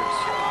cheerleaders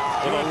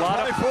with a lot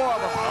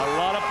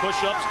of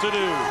push-ups to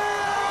do.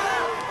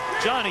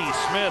 Johnny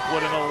Smith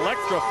with an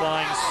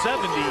electrifying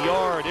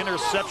 70-yard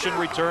interception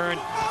return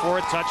for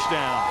a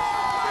touchdown.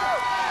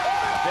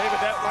 David,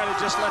 that might have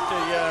just let the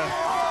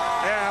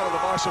air out of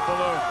the Marshall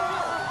balloon.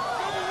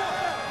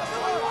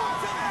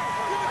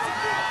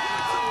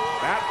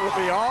 That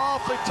will be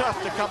awfully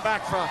tough to come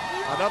back from.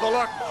 Another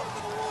look.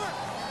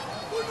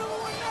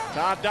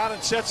 Todd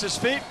Donnan sets his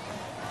feet.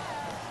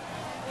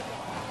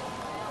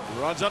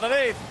 He runs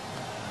underneath.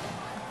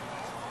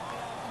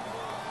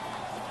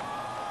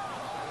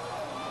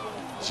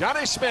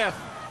 Johnny Smith,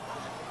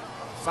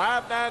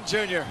 5'9"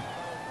 junior.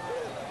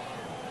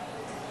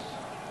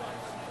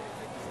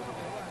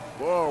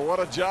 Whoa, what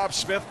a job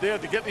Smith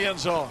did to get in the end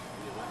zone.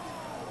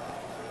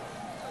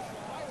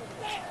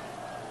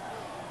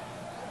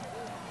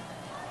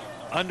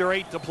 Under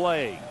 8 to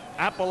play.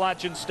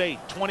 Appalachian State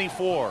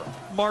 24,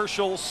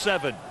 Marshall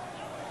 7.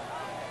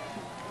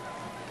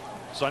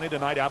 Sunny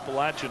tonight,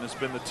 Appalachian has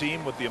been the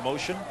team with the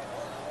emotion,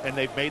 and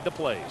they've made the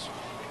plays.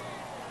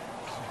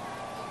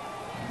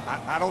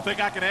 I don't think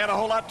I can add a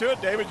whole lot to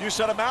it, David. You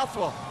said a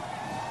mouthful.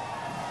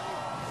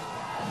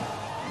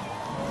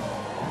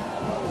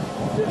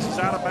 This is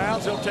out of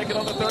bounds. He'll take it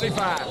on the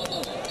 35.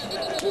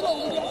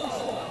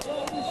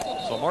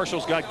 So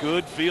Marshall's got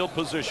good field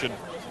position,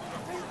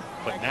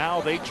 but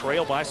now they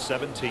trail by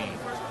 17.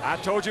 I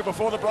told you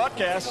before the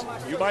broadcast,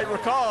 you might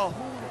recall,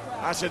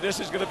 I said this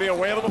is going to be a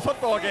whale of a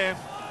football game.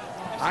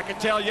 I could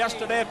tell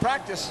yesterday in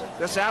practice,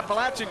 this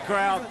Appalachian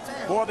crowd,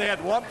 boy, they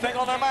had one thing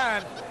on their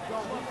mind.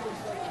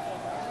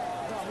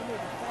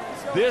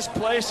 This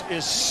place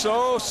is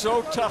so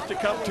tough to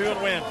come to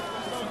and win.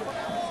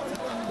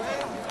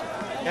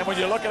 And when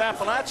you look at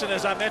Appalachian,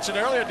 as I mentioned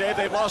earlier, Dave,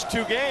 they've lost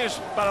 2 games,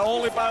 but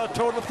only by a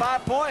total of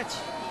 5 points.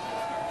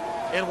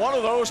 And one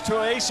of those to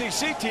an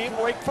ACC team,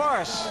 Wake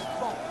Forest.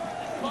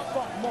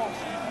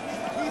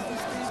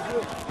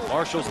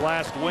 Marshall's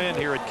last win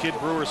here at Kidd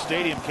Brewer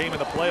Stadium came in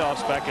the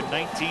playoffs back in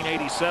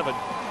 1987.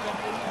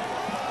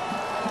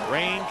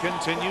 Rain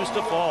continues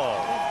to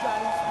fall.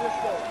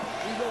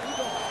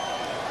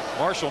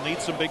 Marshall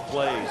needs some big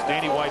plays.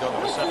 Danny White on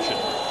the reception.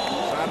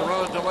 Trying to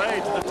run a delay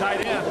to the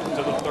tight end.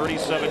 To the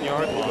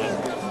 37-yard line.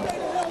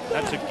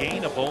 That's a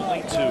gain of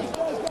only 2.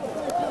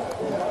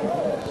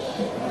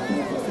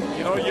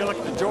 You know, you look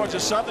at the Georgia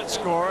Southern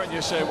score and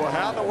you say, well,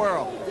 how in the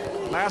world?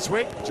 Last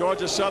week,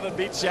 Georgia Southern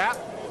beats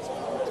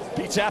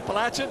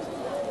Appalachian.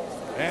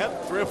 And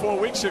 3 or 4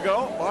 weeks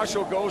ago,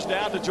 Marshall goes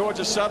down to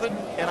Georgia Southern,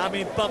 and I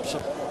mean thumps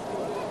them.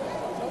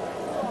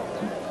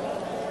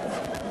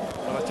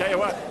 But I tell you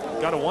what.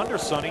 Got to wonder,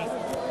 Sonny,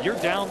 you're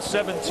down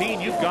 17.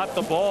 You've got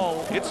the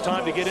ball. It's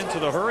time to get into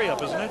the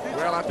hurry-up, isn't it?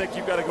 Well, I think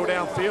you've got to go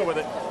downfield with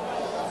it.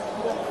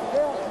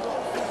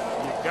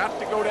 You've got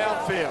to go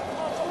downfield.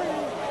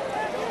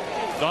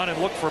 Donnan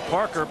looked for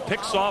Parker,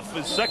 picks off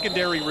his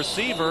secondary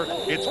receiver.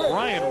 It's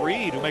Brian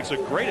Reed who makes a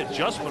great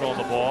adjustment on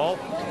the ball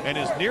and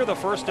is near the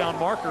first down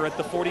marker at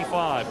the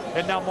 45.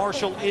 And now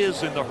Marshall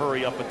is in the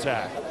hurry-up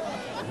attack.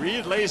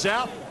 Reed lays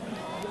out,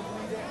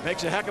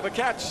 makes a heck of a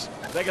catch.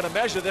 They're going to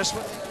measure this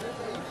one.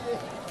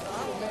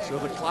 So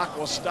the clock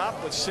will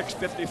stop with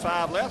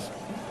 6:55 left.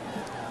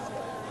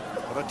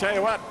 But I tell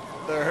you what,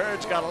 the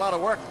Herd's got a lot of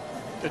work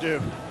to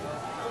do.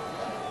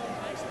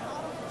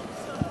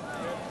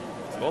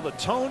 Well, the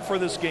tone for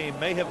this game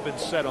may have been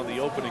set on the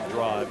opening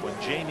drive when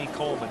Jamie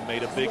Coleman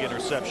made a big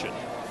interception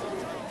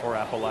for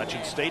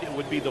Appalachian State. It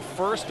would be the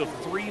first of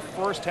 3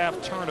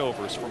 first-half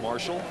turnovers for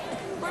Marshall.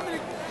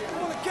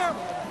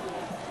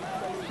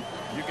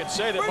 You can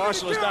say that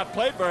Marshall has not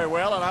played very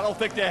well, and I don't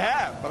think they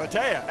have. But I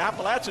tell you,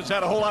 Appalachian's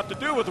had a whole lot to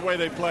do with the way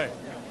they play.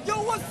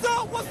 Yo, what's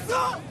up? What's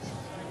up?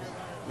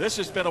 This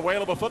has been a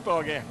whale of a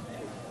football game.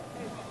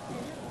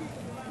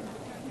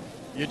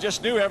 You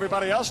just knew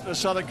everybody else in the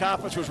Southern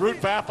Conference was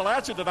rooting for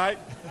Appalachian tonight.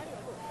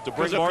 To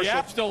bring Because if Marshall, the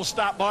Apps don't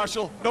stop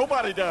Marshall,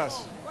 nobody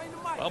does.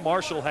 Well,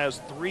 Marshall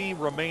has 3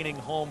 remaining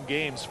home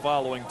games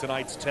following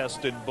tonight's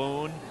test in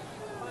Boone.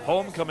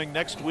 Homecoming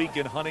next week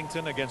in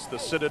Huntington against the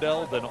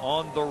Citadel, then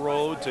on the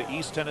road to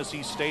East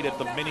Tennessee State at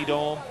the Mini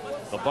Dome.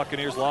 The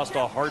Buccaneers lost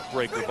a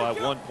heartbreaker by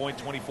 1 point,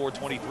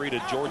 24-23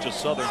 to Georgia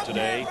Southern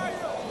today.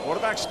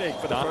 Quarterback sneak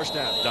for the first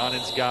down.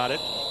 Donnan's got it.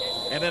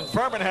 And then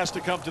Furman has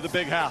to come to the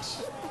big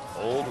house.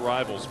 Old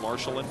rivals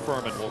Marshall and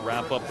Furman will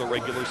wrap up the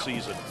regular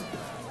season.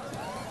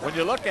 when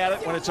you look at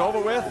it, when it's over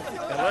with,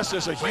 unless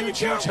there's a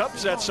huge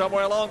upset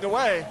somewhere along the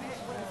way,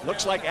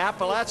 looks like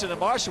Appalachian and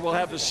Marshall will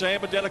have the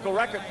same identical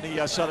record in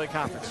the Southern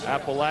Conference.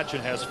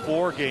 Appalachian has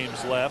 4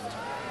 games left.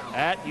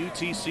 At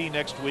UTC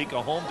next week,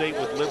 a home date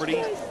with Liberty,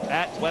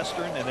 at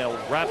Western, and they'll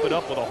wrap it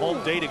up with a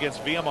home date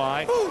against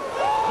VMI.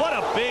 What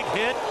a big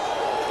hit.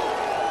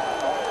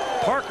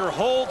 Parker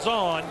holds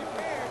on,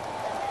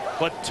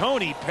 but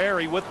Tony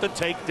Perry with the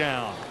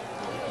takedown.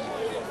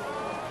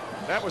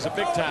 That was a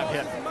big-time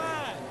hit.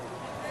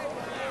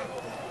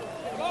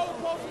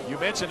 You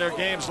mentioned their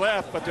games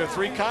left, but there are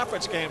 3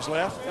 conference games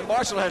left, and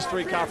Marshall has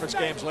 3 conference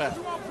games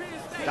left.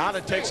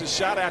 Donnan takes his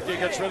shot after he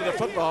gets rid of the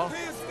football.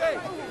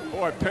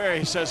 Boy,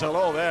 Perry says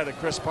hello there to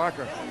Chris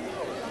Parker.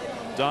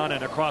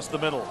 Donnan across the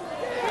middle.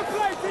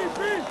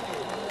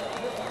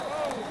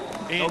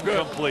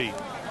 Incomplete.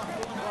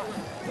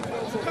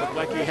 Looked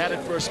like he had it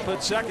for a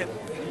split second.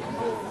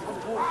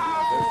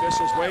 The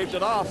officials waved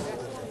it off.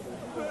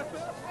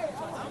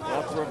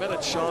 Well, for a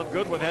minute, Sean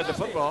Goodwin had the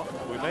football.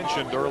 We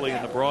mentioned early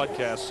in the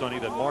broadcast, Sonny,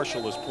 that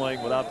Marshall is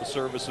playing without the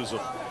services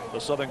of the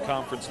Southern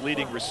Conference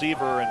leading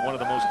receiver and one of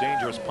the most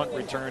dangerous punt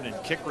return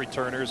and kick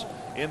returners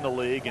in the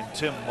league, and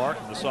Tim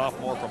Martin, the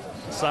sophomore from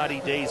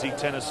Soddy Daisy,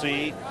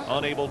 Tennessee,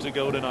 unable to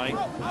go tonight.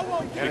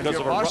 And because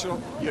of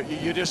Marshall,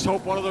 you just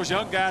hope one of those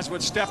young guys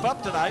would step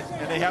up tonight,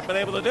 and they haven't been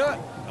able to do it.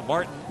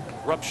 Martin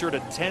ruptured a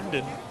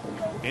tendon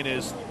in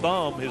his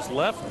thumb, his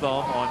left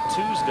thumb, on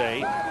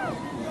Tuesday,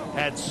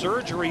 had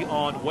surgery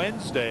on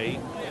Wednesday,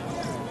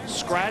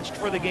 scratched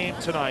for the game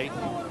tonight,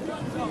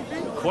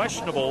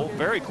 questionable,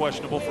 very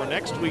questionable for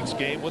next week's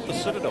game with the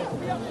Citadel.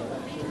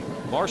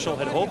 Marshall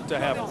had hoped to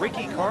have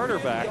Ricky Carter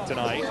back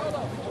tonight,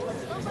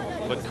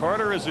 but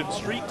Carter is in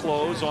street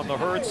clothes on the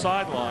Herd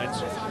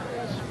sidelines.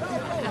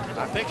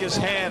 I think his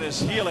hand is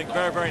healing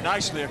very, very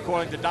nicely,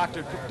 according to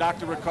Dr.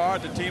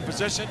 Ricard, the team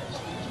physician.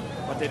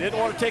 But they didn't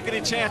want to take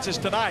any chances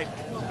tonight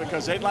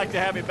because they'd like to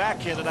have him back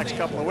here in the next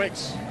couple of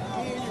weeks.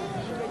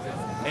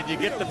 And you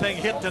get the thing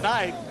hit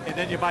tonight, and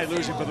then you might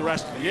lose him for the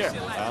rest of the year.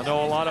 I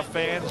know a lot of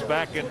fans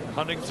back in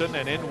Huntington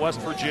and in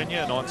West Virginia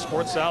and on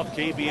Sports South,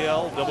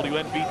 KBL,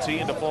 WNBT,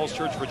 and the Falls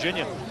Church,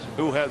 Virginia,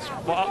 who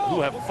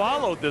have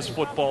followed this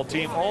football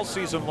team all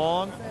season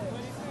long.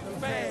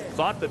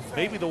 Thought that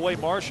maybe the way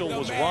Marshall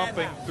was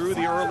romping through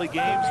the early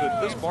games,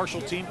 that this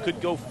Marshall team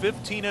could go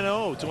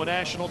 15-0 to a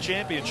national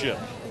championship.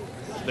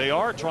 They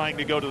are trying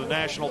to go to the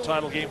national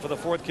title game for the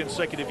 4th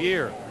consecutive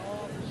year,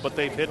 but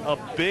they've hit a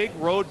big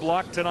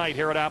roadblock tonight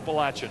here at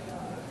Appalachian.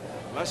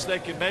 Unless they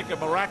can make a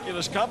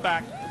miraculous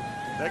comeback,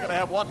 they're going to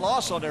have 1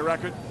 loss on their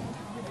record.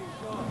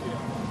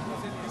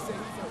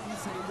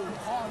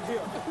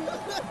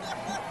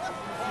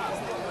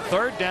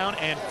 Third down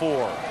and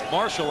 4.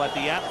 Marshall at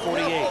the App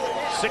 48.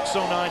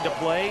 6:09 to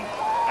play.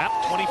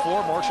 App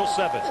 24, Marshall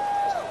 7.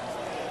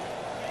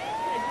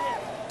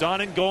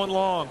 Donnan going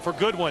long for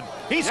Goodwin.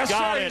 He's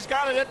got it. He's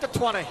got it at the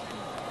 20.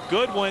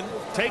 Goodwin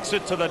takes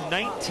it to the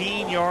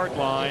 19-yard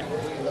line.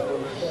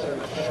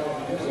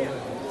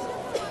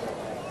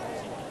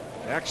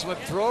 Excellent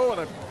throw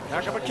and a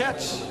heck of a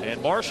catch.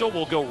 And Marshall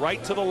will go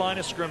right to the line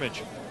of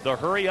scrimmage. The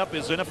hurry up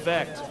is in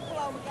effect.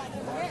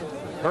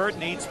 Herd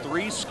needs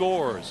 3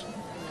 scores.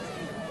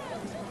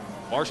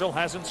 Marshall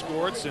hasn't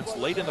scored since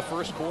late in the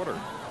first quarter.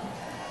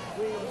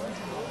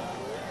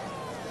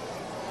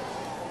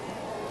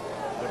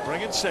 They're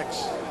bringing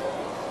 6.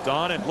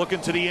 Donnan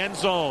looking to the end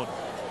zone.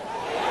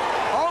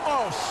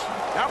 Almost.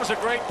 That was a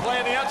great play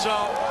in the end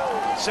zone.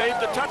 Saved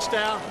the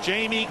touchdown.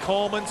 Jamie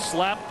Coleman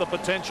slapped the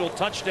potential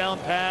touchdown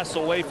pass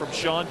away from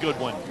Sean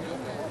Goodwin.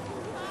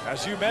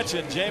 As you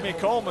mentioned, Jamie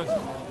Coleman,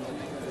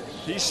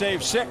 he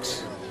saved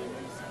 6.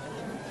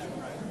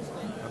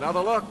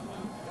 Another look.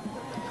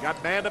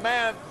 Got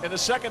man-to-man in the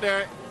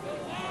secondary.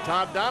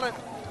 Todd Donnan.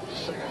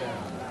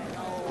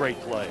 Great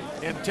play.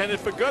 Intended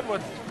for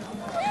Goodwin.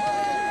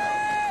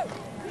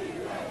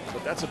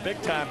 But that's a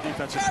big-time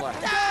defensive play.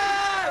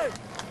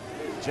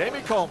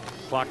 Jamie Coleman.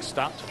 Clock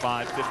stopped,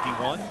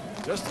 5:51.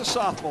 Just a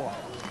sophomore.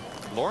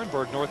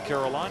 Laurinburg, North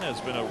Carolina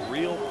has been a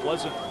real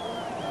pleasant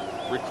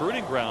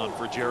recruiting ground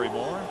for Jerry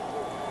Moore.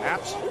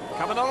 Apps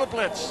coming on the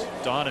blitz.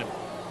 Donnan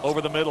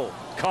over the middle.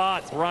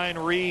 Caught. Brian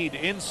Reed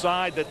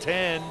inside the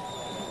 10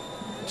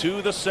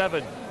 to the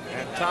 7.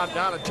 And Todd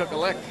Donnan took a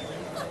lick.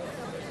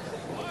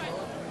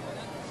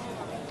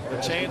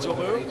 The chains will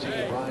move.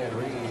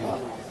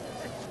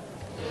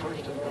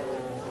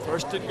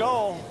 First and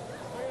goal.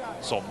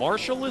 So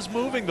Marshall is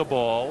moving the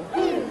ball,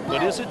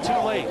 but is it too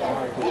late?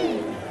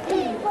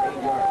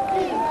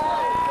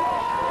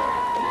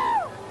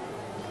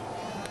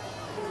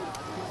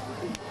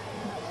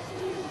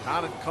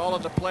 Donnan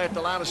calling the play at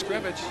the line of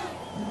scrimmage.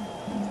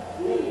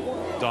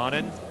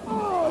 Donnan,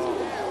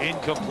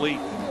 incomplete,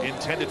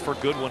 intended for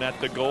Goodwin at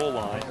the goal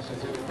line.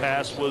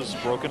 Pass was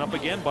broken up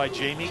again by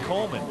Jamie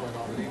Coleman.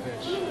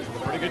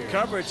 Pretty good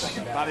coverage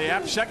by the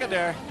App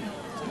secondary.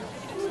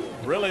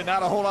 Really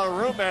not a whole lot of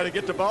room there to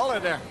get the ball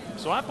in there.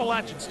 So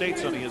Appalachian State,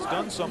 Sonny, has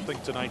done something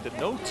tonight that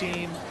no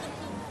team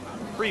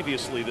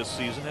previously this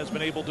season has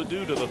been able to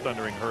do to the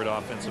Thundering Herd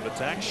offensive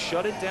attack.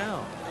 Shut it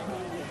down.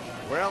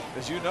 Well,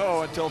 as you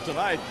know, until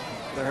tonight,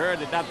 the herd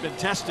had not been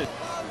tested.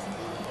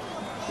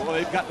 Well,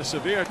 they've gotten a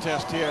severe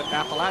test here at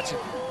Appalachian.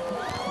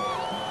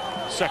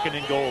 Second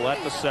and goal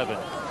at the 7.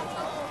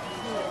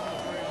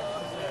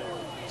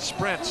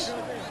 Sprints,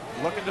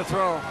 looking to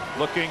throw.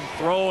 Looking,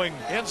 throwing.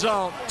 End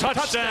zone.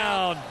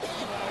 Touchdown.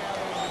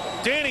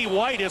 Danny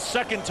White, his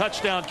second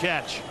touchdown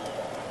catch.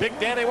 Big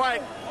Danny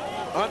White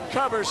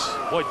uncovers.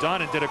 Boy,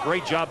 Donnan did a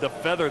great job to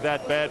feather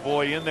that bad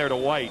boy in there to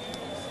White.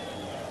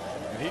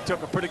 And he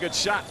took a pretty good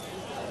shot.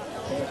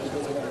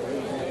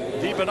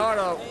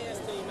 DiBernardo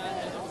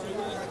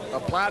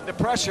applied the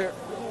pressure.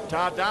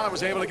 Todd Donnan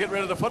was able to get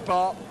rid of the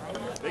football.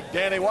 Big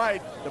Danny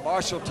White, the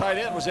Marshall tight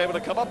end, was able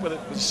to come up with it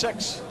with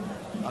 6.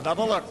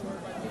 Another look.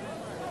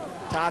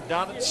 Todd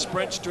Donnan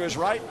sprints to his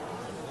right.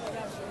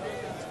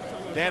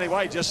 Danny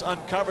White just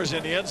uncovers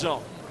in the end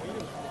zone.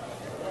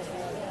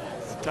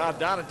 Todd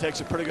Donnan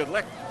takes a pretty good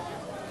lick.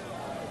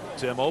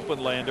 Tim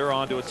Openlander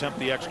on to attempt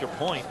the extra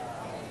point.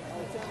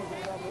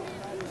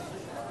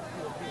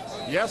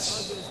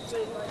 Yes.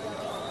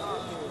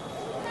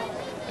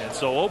 And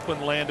so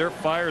Openlander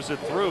fires it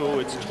through.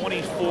 It's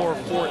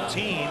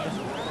 24-14.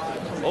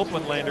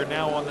 Openlander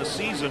now on the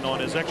season on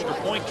his extra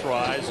point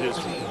tries is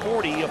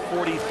 40 of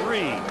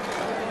 43.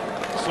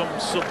 Some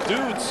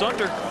subdued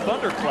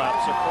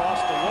thunderclaps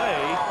across the way.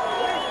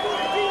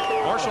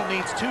 Marshall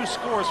needs 2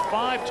 scores,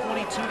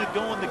 5:22 to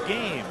go in the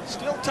game.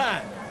 Still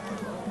time.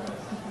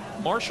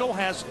 Marshall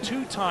has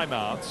 2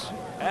 timeouts,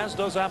 as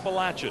does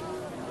Appalachian.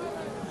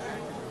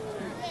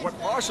 What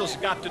Marshall's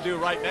got to do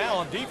right now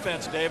on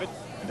defense, David,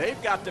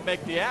 they've got to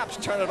make the Apps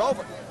turn it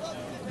over.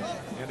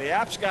 And the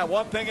Apps got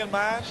one thing in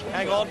mind: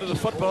 hang on to the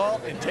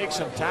football and take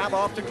some time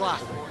off the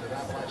clock.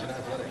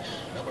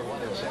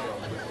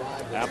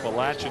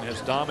 Appalachian has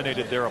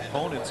dominated their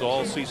opponents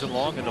all season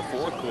long in the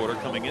 4th quarter,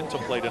 coming into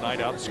play tonight,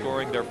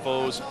 outscoring their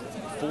foes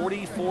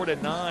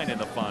 44-9 in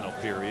the final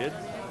period.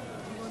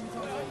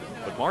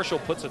 But Marshall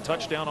puts a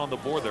touchdown on the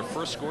board, their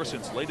first score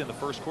since late in the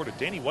 1st quarter.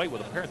 Danny White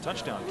with a pair of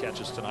touchdown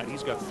catches tonight.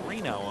 He's got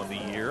 3 now on the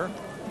year.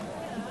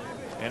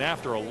 And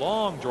after a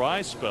long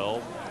dry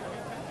spell,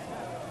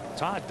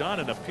 Todd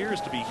Donnan appears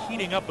to be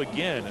heating up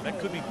again, and that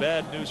could be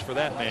bad news for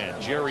that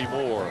man, Jerry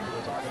Moore.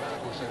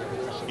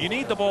 You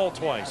need the ball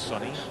twice,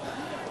 Sonny.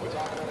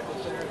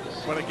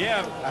 But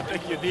again, I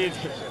think you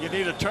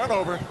need a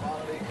turnover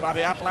by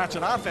the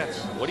Appalachian offense.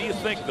 What do you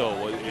think,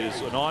 though?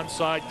 Is an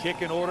onside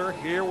kick in order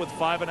here with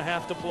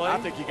 5.5 to play? I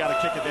think you got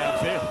to kick it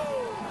downfield.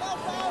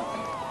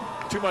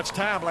 Too much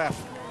time left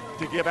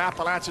to give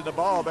Appalachian the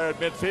ball there at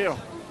midfield.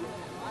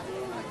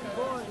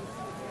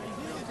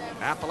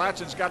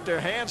 Appalachian's got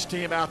their hands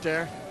team out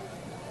there.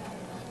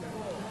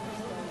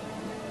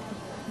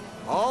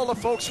 All the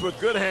folks with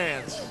good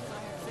hands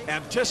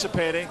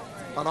anticipating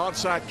an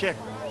onside kick.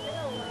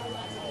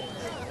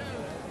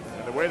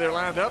 And the way they're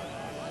lined up,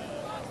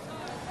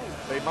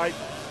 they might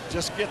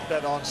just get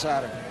that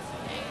onsider.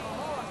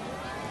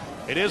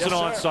 It is an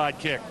onside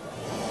kick.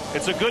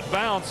 It's a good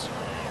bounce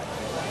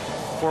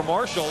for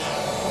Marshall.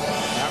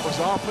 That was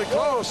awfully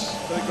close,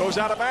 but it goes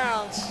out of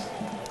bounds.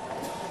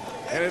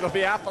 And it'll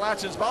be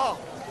Appalachian's ball.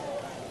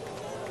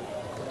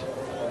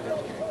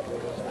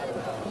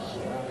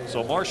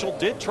 So Marshall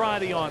did try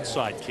the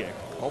onside kick.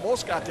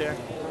 Almost got there.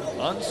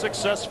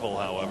 Unsuccessful,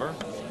 however.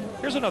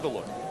 Here's another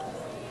look.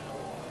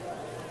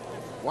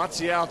 Watch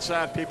the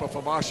outside people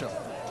for Marshall.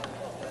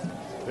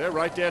 They're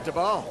right there at the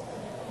ball.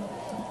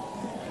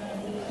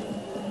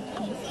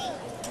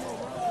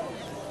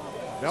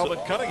 Melvin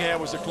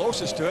Cunningham was the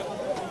closest to it.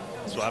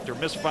 So after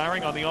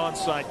misfiring on the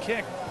onside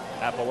kick,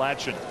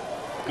 Appalachian,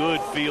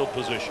 good field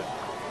position.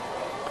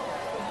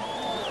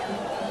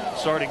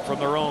 Starting from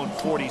their own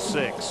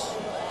 46.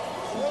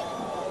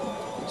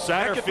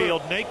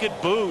 Satterfield, naked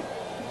boot.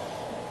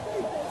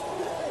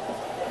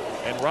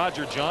 And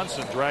Roger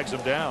Johnson drags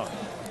him down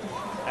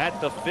at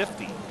the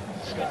 50.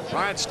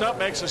 Ryan Stump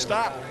makes a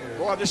stop.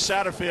 Boy, this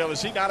Satterfield,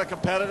 is he not a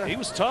competitor? He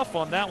was tough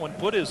on that one.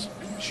 Put his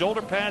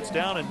shoulder pads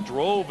down and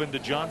drove into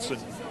Johnson.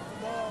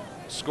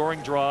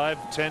 Scoring drive,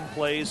 10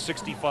 plays,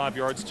 65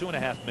 yards,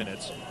 2.5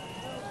 minutes.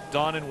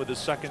 Donnan with his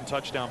second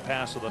touchdown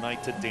pass of the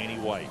night to Danny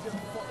White.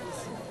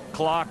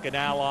 Clock, an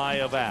ally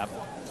of App.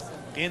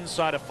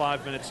 Inside of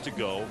 5 minutes to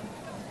go.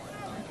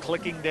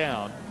 Clicking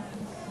down.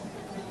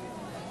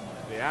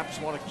 The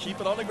Apps want to keep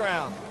it on the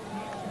ground.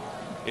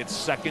 It's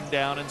 2nd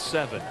down and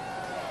 7.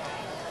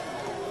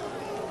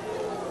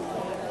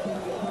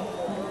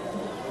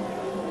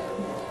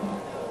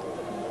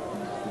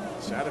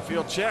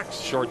 Satterfield checks.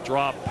 Short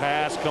drop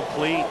pass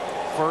complete.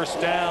 1st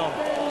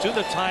down to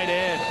the tight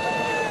end.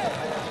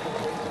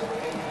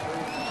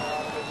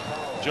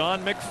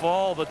 John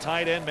McFall, the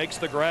tight end, makes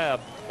the grab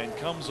and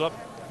comes up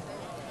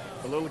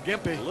a little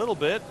gimpy. A little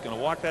bit. Going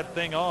to walk that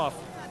thing off.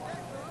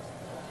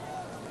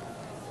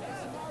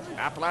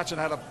 Appalachian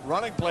had a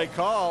running play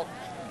call.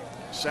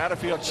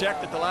 Satterfield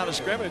checked at the line of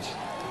scrimmage.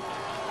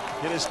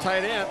 Hit his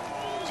tight end,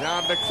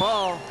 John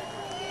McFall.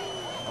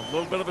 A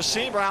little bit of a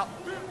seam route.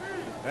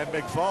 And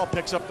McFall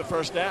picks up the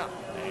 1st down.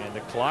 And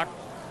the clock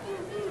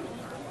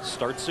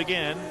starts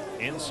again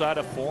inside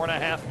of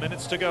 4.5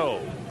 minutes to go.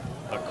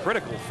 A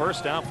critical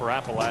first down for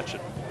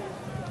Appalachian.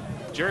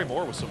 Jerry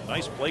Moore with some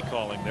nice play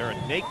calling there.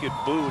 A naked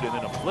boot and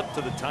then a flip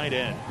to the tight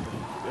end.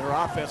 Their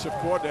offensive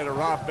coordinator,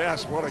 Rob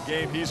Best, what a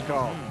game he's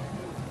called.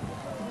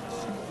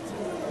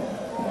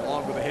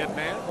 Along with the head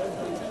man,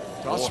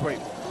 toss sweep.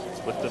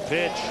 With the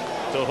pitch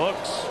to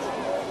Hooks.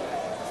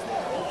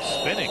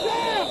 Spinning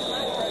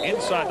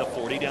inside the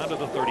 40 down to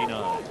the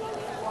 39.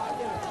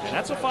 And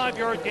that's a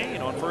 5-yard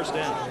gain on first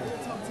down.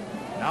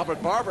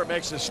 Albert Barber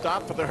makes a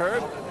stop for the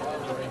herd.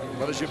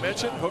 But as you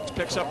mentioned, Hooks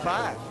picks up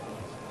 5.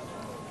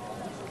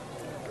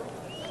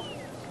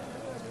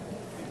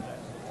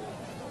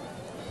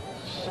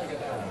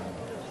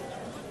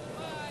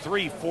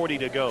 .340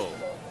 to go.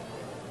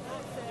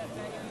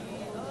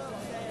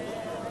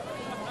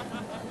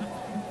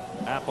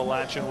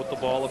 Appalachian with the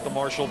ball at the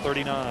Marshall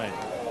 39.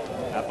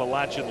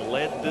 Appalachian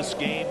led this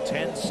game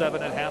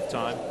 10-7 at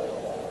halftime.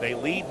 They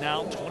lead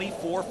now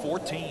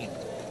 24-14.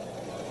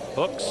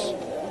 Hooks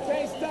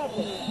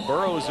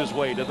burrows his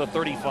way to the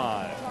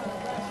 35.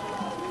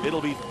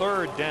 It'll be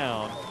 3rd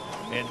down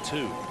and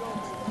 2.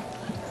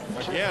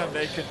 Again,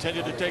 they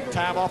continue to take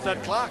time off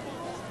that clock.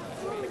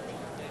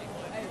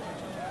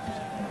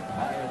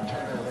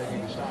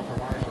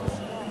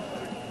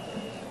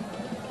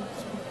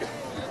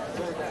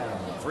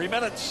 3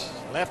 minutes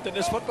left in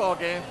this football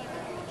game.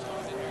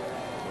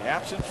 The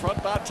Apps in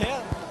front by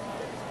 10.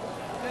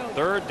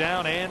 3rd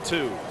down and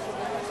 2.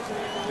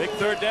 Big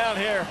 3rd down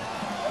here.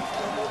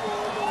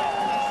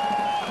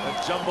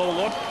 A jumbo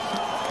look.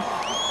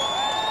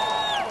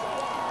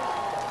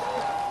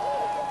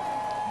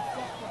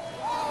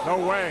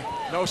 No way.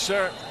 No,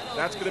 sir.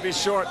 That's going to be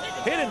short.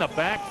 Hit in the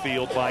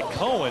backfield by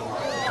Cohen.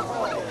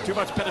 Too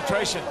much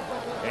penetration.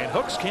 And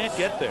Hooks can't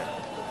get there.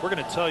 We're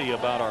going to tell you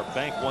about our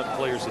Bank One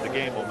players of the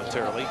game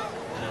momentarily.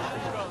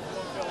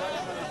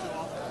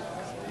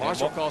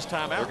 Marshall calls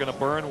timeout. They're going to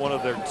burn one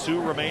of their 2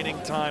 remaining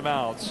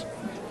timeouts.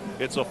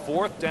 It's a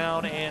 4th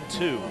down and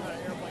 2.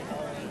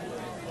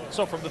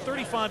 So from the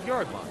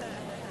 35-yard line.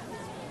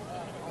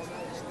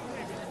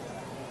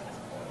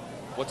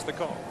 What's the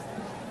call?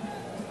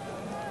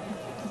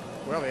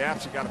 Well, the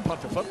Apps have got to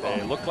punt the football.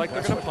 They look like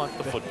they're going to punt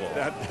the football.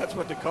 That's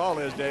what the call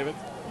is, David.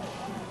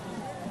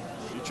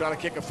 You try to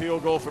kick a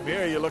field goal from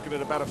here, you're looking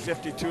at about a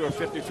 52 or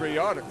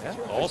 53-yarder. Yeah.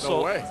 There's Also,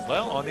 no way.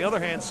 well, on the other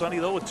hand, Sonny,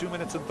 though, with 2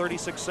 minutes and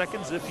 36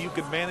 seconds, if you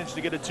could manage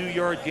to get a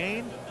 2-yard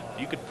gain,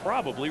 you could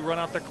probably run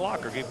out the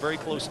clock or get very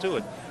close to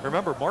it.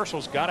 Remember,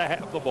 Marshall's got to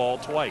have the ball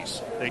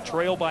twice. They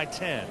trail by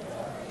 10.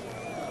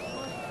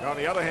 On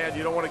the other hand,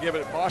 you don't want to give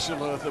it Marshall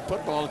the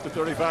football at the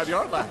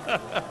 35-yard line.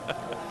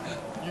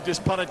 You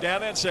just punt it down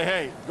there and say,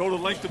 hey, go the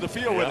length of the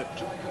field with it.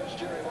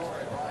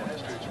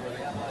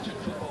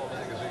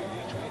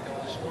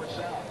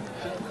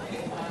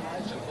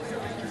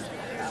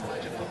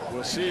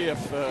 We'll see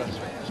if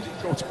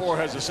Coach Moore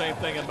has the same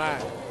thing in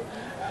mind.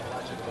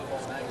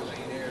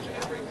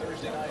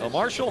 Well,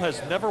 Marshall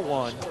has never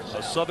won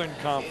a Southern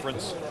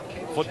Conference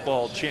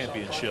football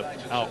championship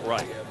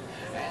outright.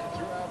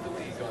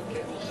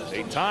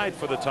 They tied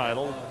for the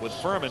title with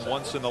Furman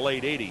once in the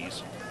late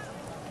 80s.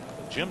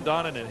 Jim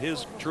Donnan and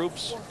his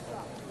troops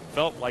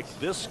felt like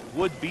this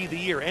would be the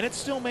year, and it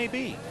still may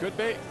be. Could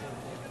be.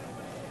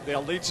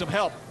 They'll need some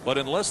help. But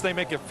unless they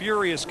make a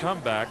furious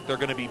comeback, they're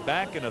going to be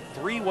back in a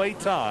 3-way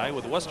tie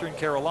with Western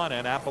Carolina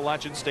and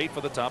Appalachian State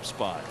for the top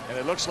spot. And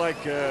it looks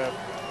like the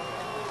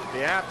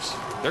Apps.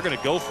 They're going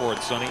to go for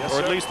it, Sonny, yes, or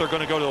at sir. least they're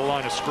going to go to the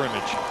line of scrimmage.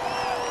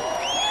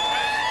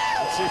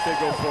 Let's see if they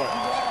go for it.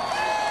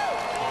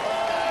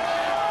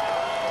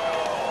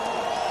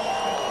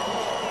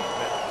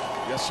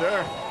 Yes,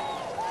 sir.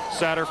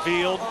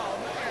 Satterfield,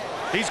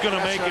 he's going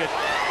to make it.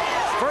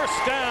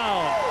 First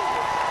down.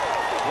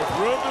 With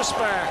room to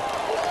spare.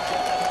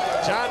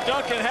 John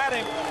Duncan had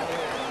him,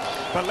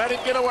 but let him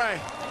get away.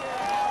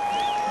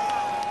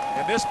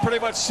 And this pretty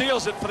much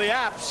seals it for the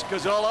Apps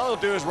because all they'll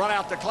do is run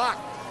out the clock.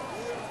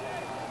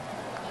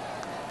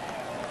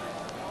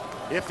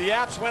 If the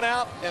Apps win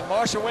out and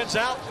Marshall wins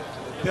out,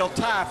 they'll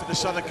tie for the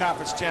Southern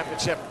Conference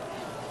Championship.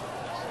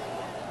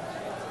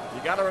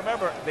 You got to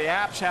remember, the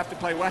Apps have to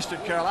play Western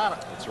Carolina.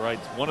 That's right.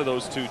 One of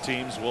those 2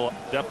 teams will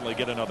definitely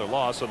get another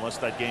loss unless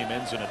that game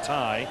ends in a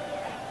tie.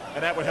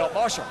 And that would help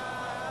Marshall.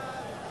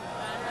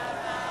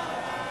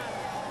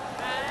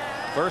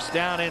 First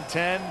down and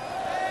 10.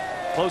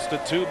 Close to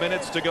 2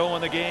 minutes to go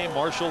in the game.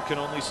 Marshall can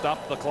only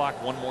stop the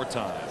clock one more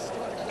time.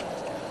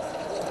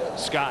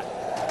 Scott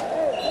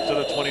to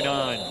the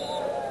 29.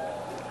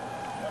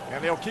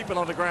 And they'll keep it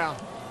on the ground.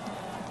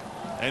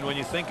 And when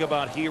you think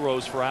about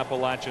heroes for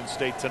Appalachian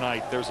State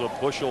tonight, there's a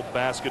bushel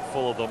basket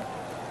full of them.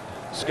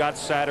 Scott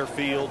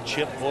Satterfield,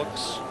 Chip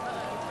Hooks.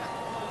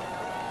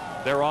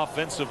 Their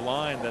offensive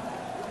line that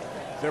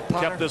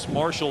kept this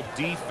Marshall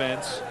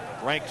defense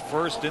ranked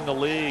first in the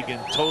league in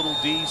total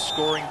D,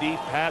 scoring D,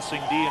 passing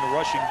D, and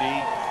rushing D.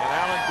 And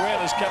Alan Gwynn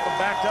has kept them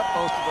backed up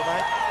most of the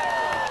night.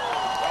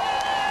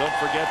 Don't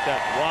forget that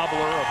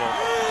wobbler of a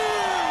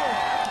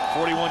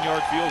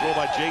 41-yard field goal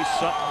by Jay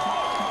Sutton.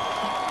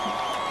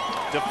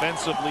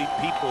 Defensively,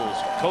 Peoples,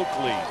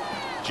 Coakley,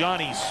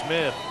 Johnny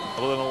Smith,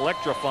 with an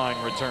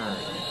electrifying return.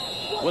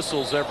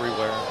 Whistles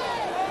everywhere.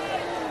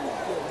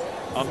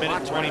 A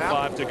minute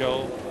 25 to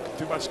go.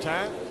 Too much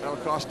time. That'll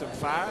cost him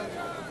 5.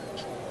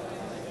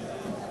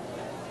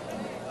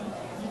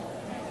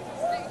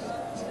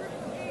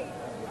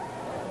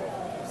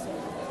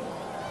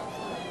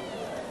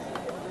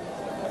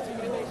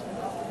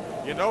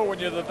 You know, when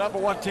you're the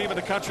 #1 team in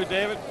the country,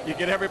 David, you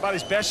get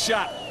everybody's best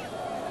shot.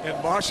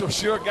 And Marshall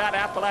sure got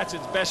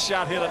Appalachian's best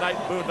shot here tonight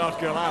in Boone, North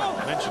Carolina.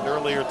 I mentioned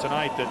earlier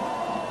tonight that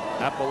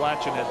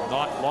Appalachian has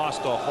not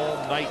lost a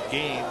home night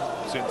game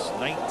since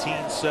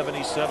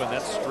 1977.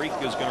 That streak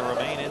is going to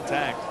remain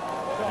intact.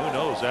 And who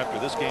knows, after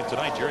this game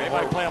tonight, Jerry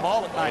might play them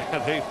all at night.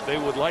 They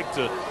would like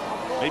to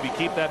maybe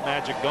keep that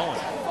magic going.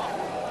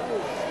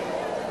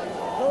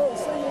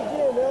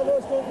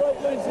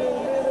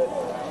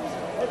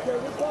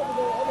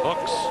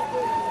 Hooks.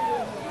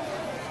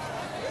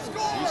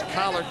 He's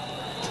collared.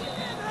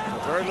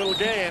 Very little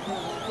gain.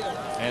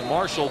 And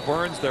Marshall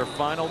burns their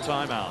final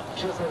timeout.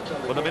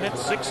 With a minute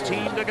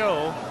 16 to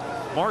go,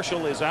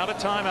 Marshall is out of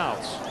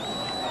timeouts.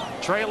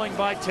 Trailing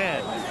by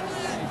 10.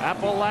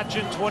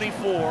 Appalachian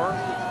 24,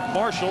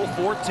 Marshall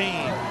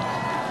 14.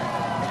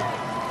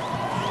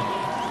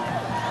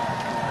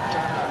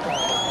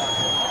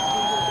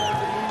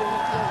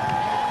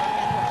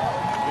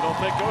 You don't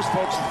think those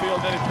folks are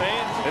feeling any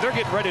pain? They're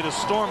getting ready to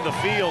storm the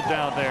field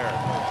down there.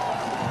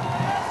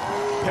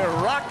 They're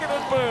rocking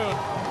and Boone.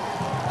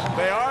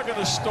 They are going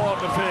to storm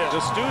the field.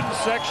 The student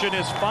section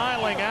is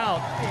filing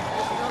out,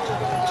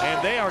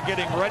 and they are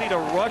getting ready to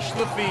rush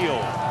the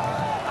field.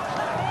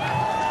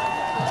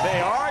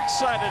 They are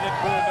excited in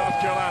Boone, North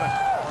Carolina.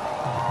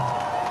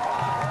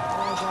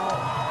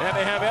 And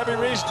they have every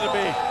reason to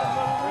be.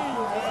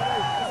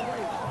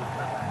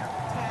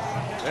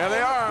 There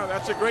they are.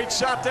 That's a great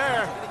shot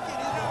there.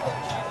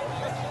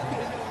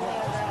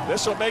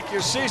 This will make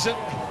your season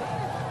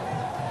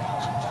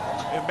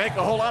and make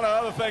a whole lot of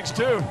other things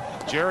too.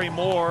 Jerry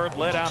Moore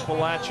led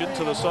Appalachian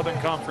to the Southern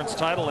Conference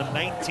title in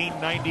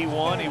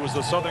 1991. He was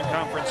the Southern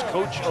Conference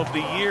Coach of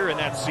the Year in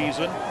that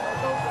season.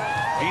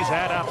 He's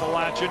had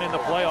Appalachian in the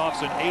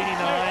playoffs in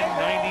 89,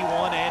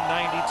 91, and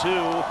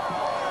 92.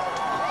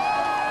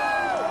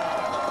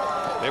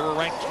 They were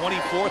ranked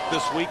 24th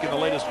this week in the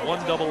latest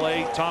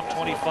 1AA Top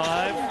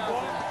 25.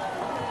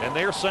 And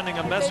they're sending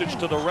a message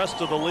to the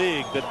rest of the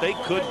league that they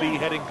could be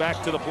heading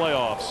back to the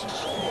playoffs.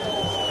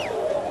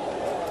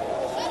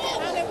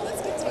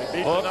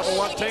 Beat the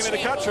 #1 team in the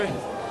country.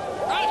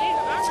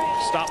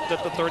 Stopped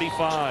at the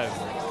 35.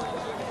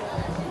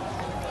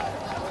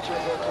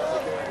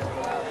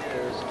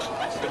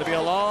 It's going to be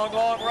a long,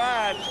 long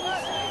ride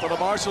for the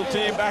Marshall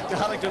team back to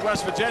Huntington,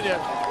 West Virginia.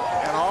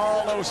 And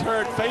all those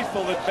herd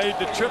faithful that made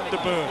the trip to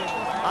Boone.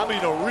 I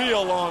mean, a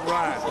real long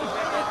ride.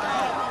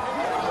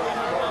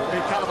 It'll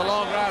be kind of a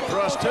long ride for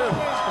us, too.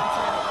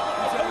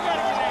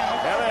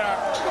 There they are.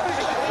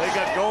 They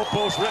got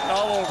goalposts written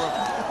all over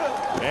them.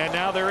 And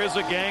now there is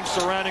a gang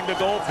surrounding the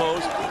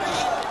goalpost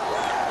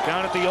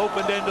down at the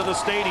open end of the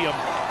stadium.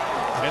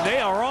 And they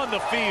are on the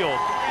field.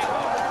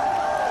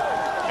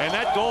 And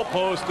that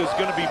goalpost is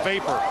going to be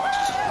vapor.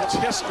 It's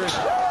history.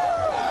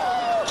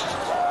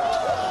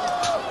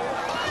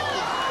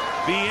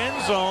 The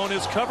end zone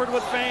is covered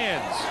with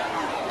fans.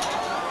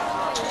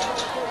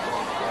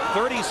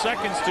 30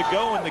 seconds to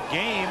go in the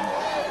game.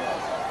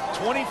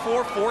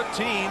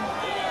 24-14.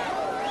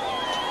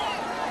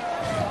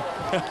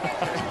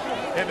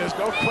 And there's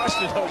no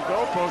question those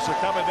goalposts are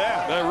coming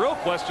down. The real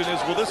question is,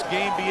 will this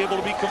game be able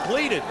to be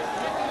completed?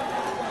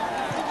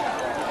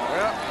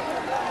 Well,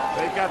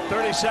 they've got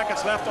 30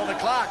 seconds left on the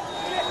clock.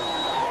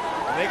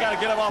 And they got to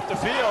get them off the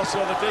field so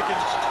that they can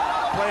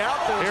play out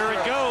those. Here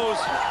it goes.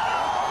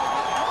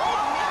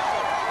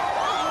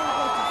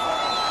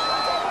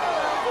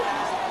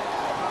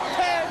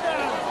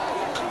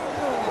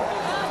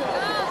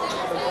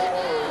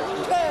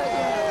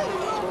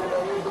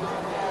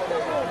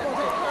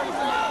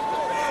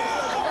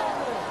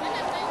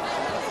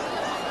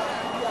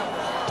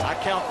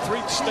 Count 3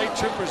 state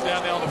troopers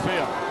down there on the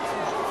field.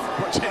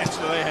 What chance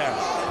do they have?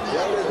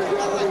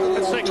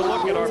 Let's take a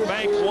look at our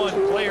Bank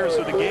One players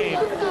of the game.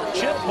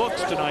 Chip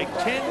Hooks tonight,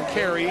 10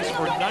 carries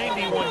for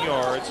 91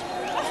 yards.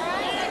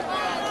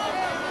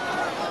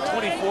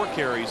 24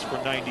 carries for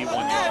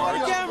 91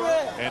 yards.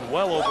 And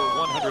well over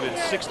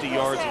 160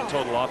 yards in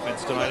total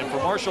offense tonight. And for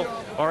Marshall,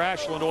 our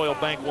Ashland Oil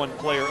Bank One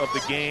player of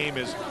the game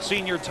is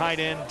senior tight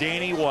end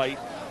Danny White.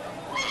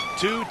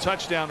 2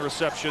 touchdown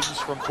receptions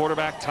from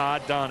quarterback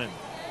Todd Donnan.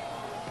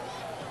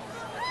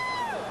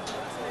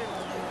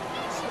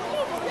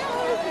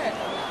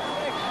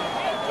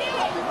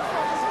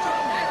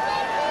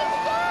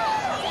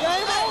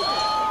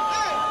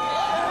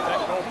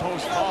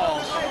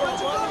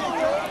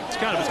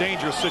 Kind of a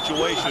dangerous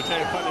situation. I tell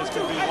you what, it's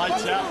going to be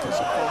lights out for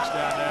some folks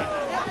down there.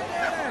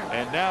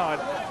 And now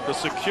the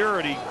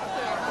security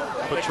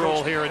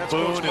patrol here in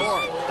Boone is.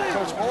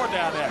 Coach Moore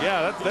down there.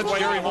 Yeah, that's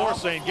Jerry Moore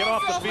saying, get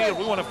off the field.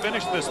 We want to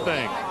finish this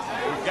thing.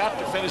 We've got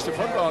to finish the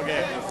football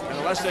game. And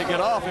unless they get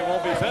off, it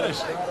won't be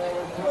finished.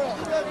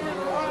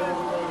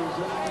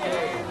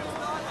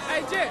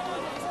 Hey,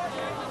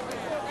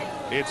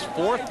 It's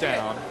 4th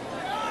down.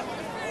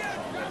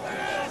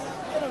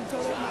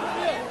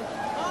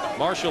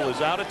 Marshall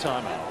is out of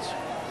timeouts.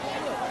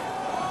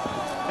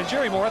 And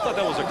Jerry Moore, I thought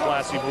that was a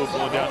classy move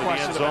going down to the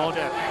end zone.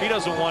 He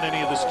doesn't want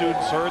any of the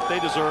students hurt. They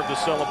deserve to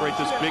celebrate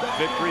this big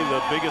victory,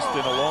 the biggest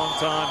in a long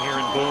time here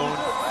in Boone.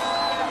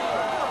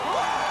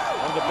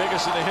 One of the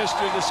biggest in the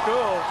history of the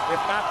school,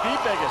 if not the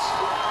biggest.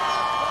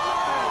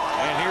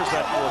 And here's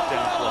that 4th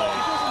down play.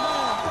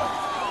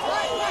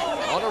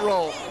 On a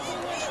roll.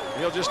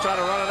 He'll just try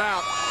to run it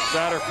out.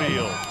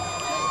 Satterfield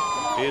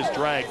is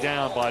dragged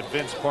down by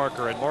Vince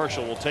Parker, and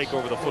Marshall will take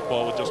over the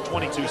football with just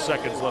 22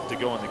 seconds left to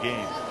go in the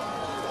game.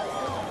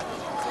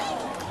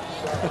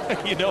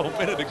 You know, a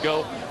minute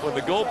ago when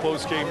the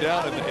goalpost came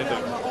down and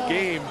the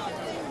game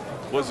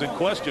was in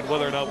question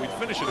whether or not we'd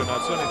finish it or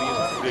not,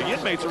 Sonny, the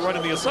inmates are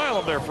running the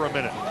asylum there for a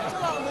minute.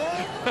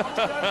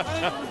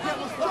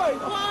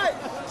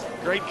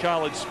 Great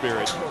college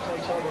spirit.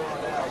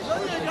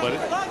 But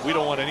we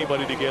don't want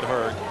anybody to get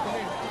hurt.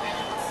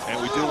 And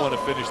we do want to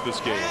finish this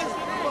game.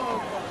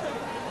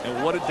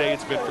 And what a day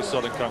it's been for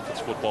Southern Conference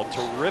football.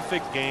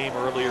 Terrific game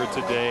earlier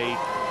today.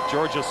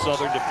 Georgia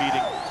Southern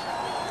defeating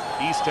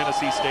East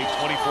Tennessee State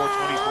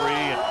 24-23.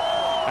 And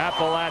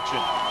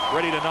Appalachian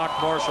ready to knock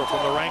Marshall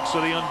from the ranks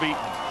of the unbeaten.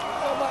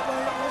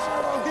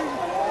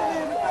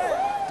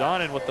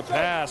 Donnan with the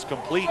pass,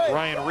 complete.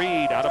 Ryan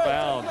Reed out of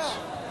bounds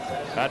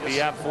at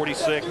the App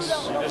 46.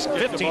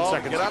 15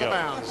 seconds to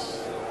go.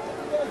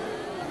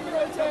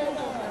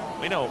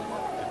 We know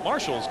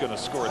Marshall's going to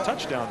score a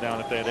touchdown down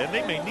at that end.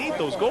 They may need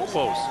those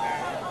goalposts.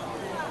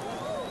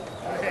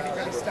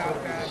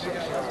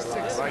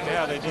 Right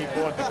now they need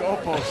more than the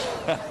goalposts.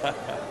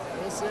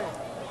 We'll see.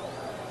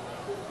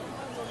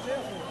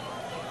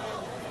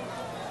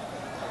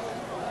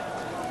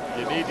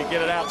 You need to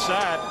get it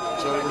outside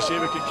so the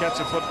receiver can catch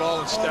the football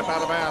and step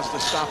out of bounds to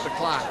stop the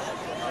clock.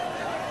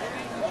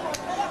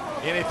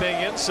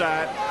 Anything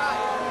inside,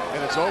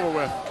 and it's over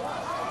with.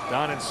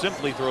 Donnan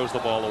simply throws the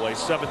ball away.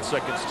 7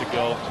 seconds to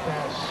go.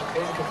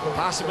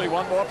 Possibly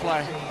one more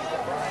play.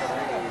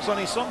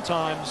 Sonny,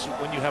 sometimes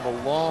when you have a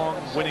long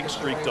winning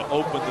streak to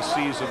open the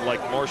season like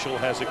Marshall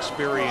has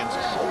experienced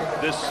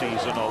this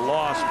season, a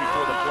loss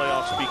before the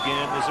playoffs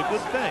begin is a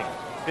good thing.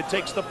 It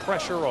takes the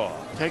pressure off.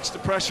 Takes the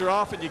pressure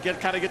off, and you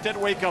kind of get that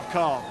wake-up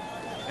call.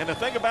 And the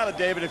thing about it,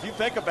 David, if you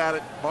think about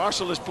it,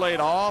 Marshall has played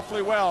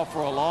awfully well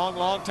for a long,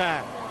 long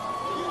time.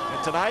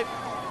 And tonight,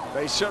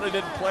 they certainly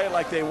didn't play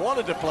like they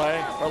wanted to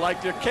play or like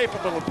they're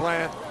capable of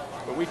playing.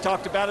 But we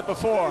talked about it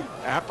before.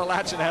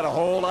 Appalachian had a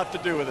whole lot to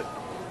do with it.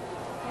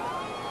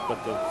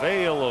 But the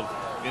veil of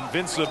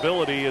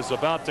invincibility is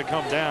about to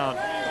come down.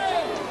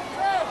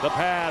 The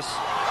pass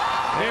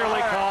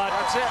nearly caught.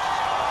 That's it.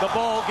 The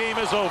ball game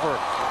is over.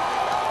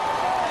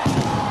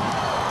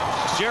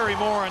 Jerry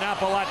Moore and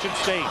Appalachian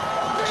State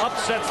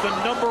upsets the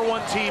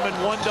 #1 team in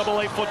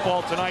 1AA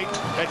football tonight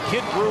at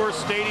Kid Brewer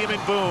Stadium in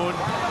Boone,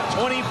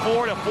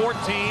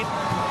 24-14.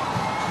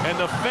 And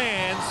the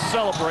fans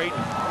celebrate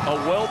a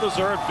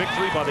well-deserved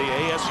victory by the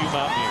ASU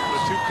Mountaineers. The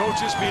two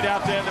coaches meet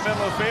out there in the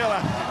middle of the field.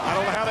 I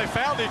don't know how they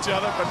found each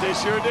other, but they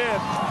sure did.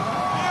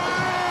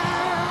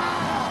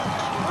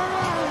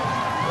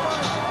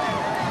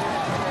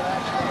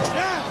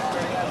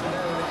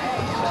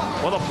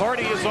 Well, the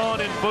party is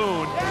on in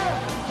Boone.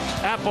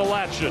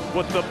 Appalachian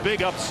with the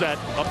big upset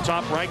of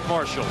top-ranked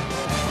Marshall.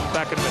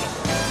 Back in a minute.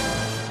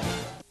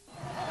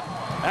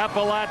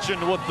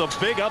 Appalachian with the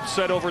big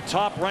upset over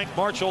top-ranked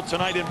Marshall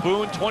tonight in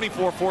Boone,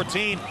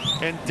 24-14.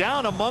 And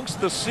down amongst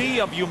the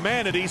sea of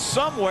humanity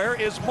somewhere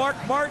is Mark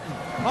Martin.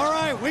 All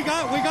right, we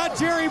got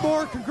Jerry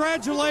Moore.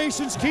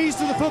 Congratulations. Keys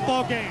to the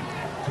football game.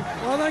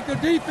 Well, I think the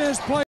defense played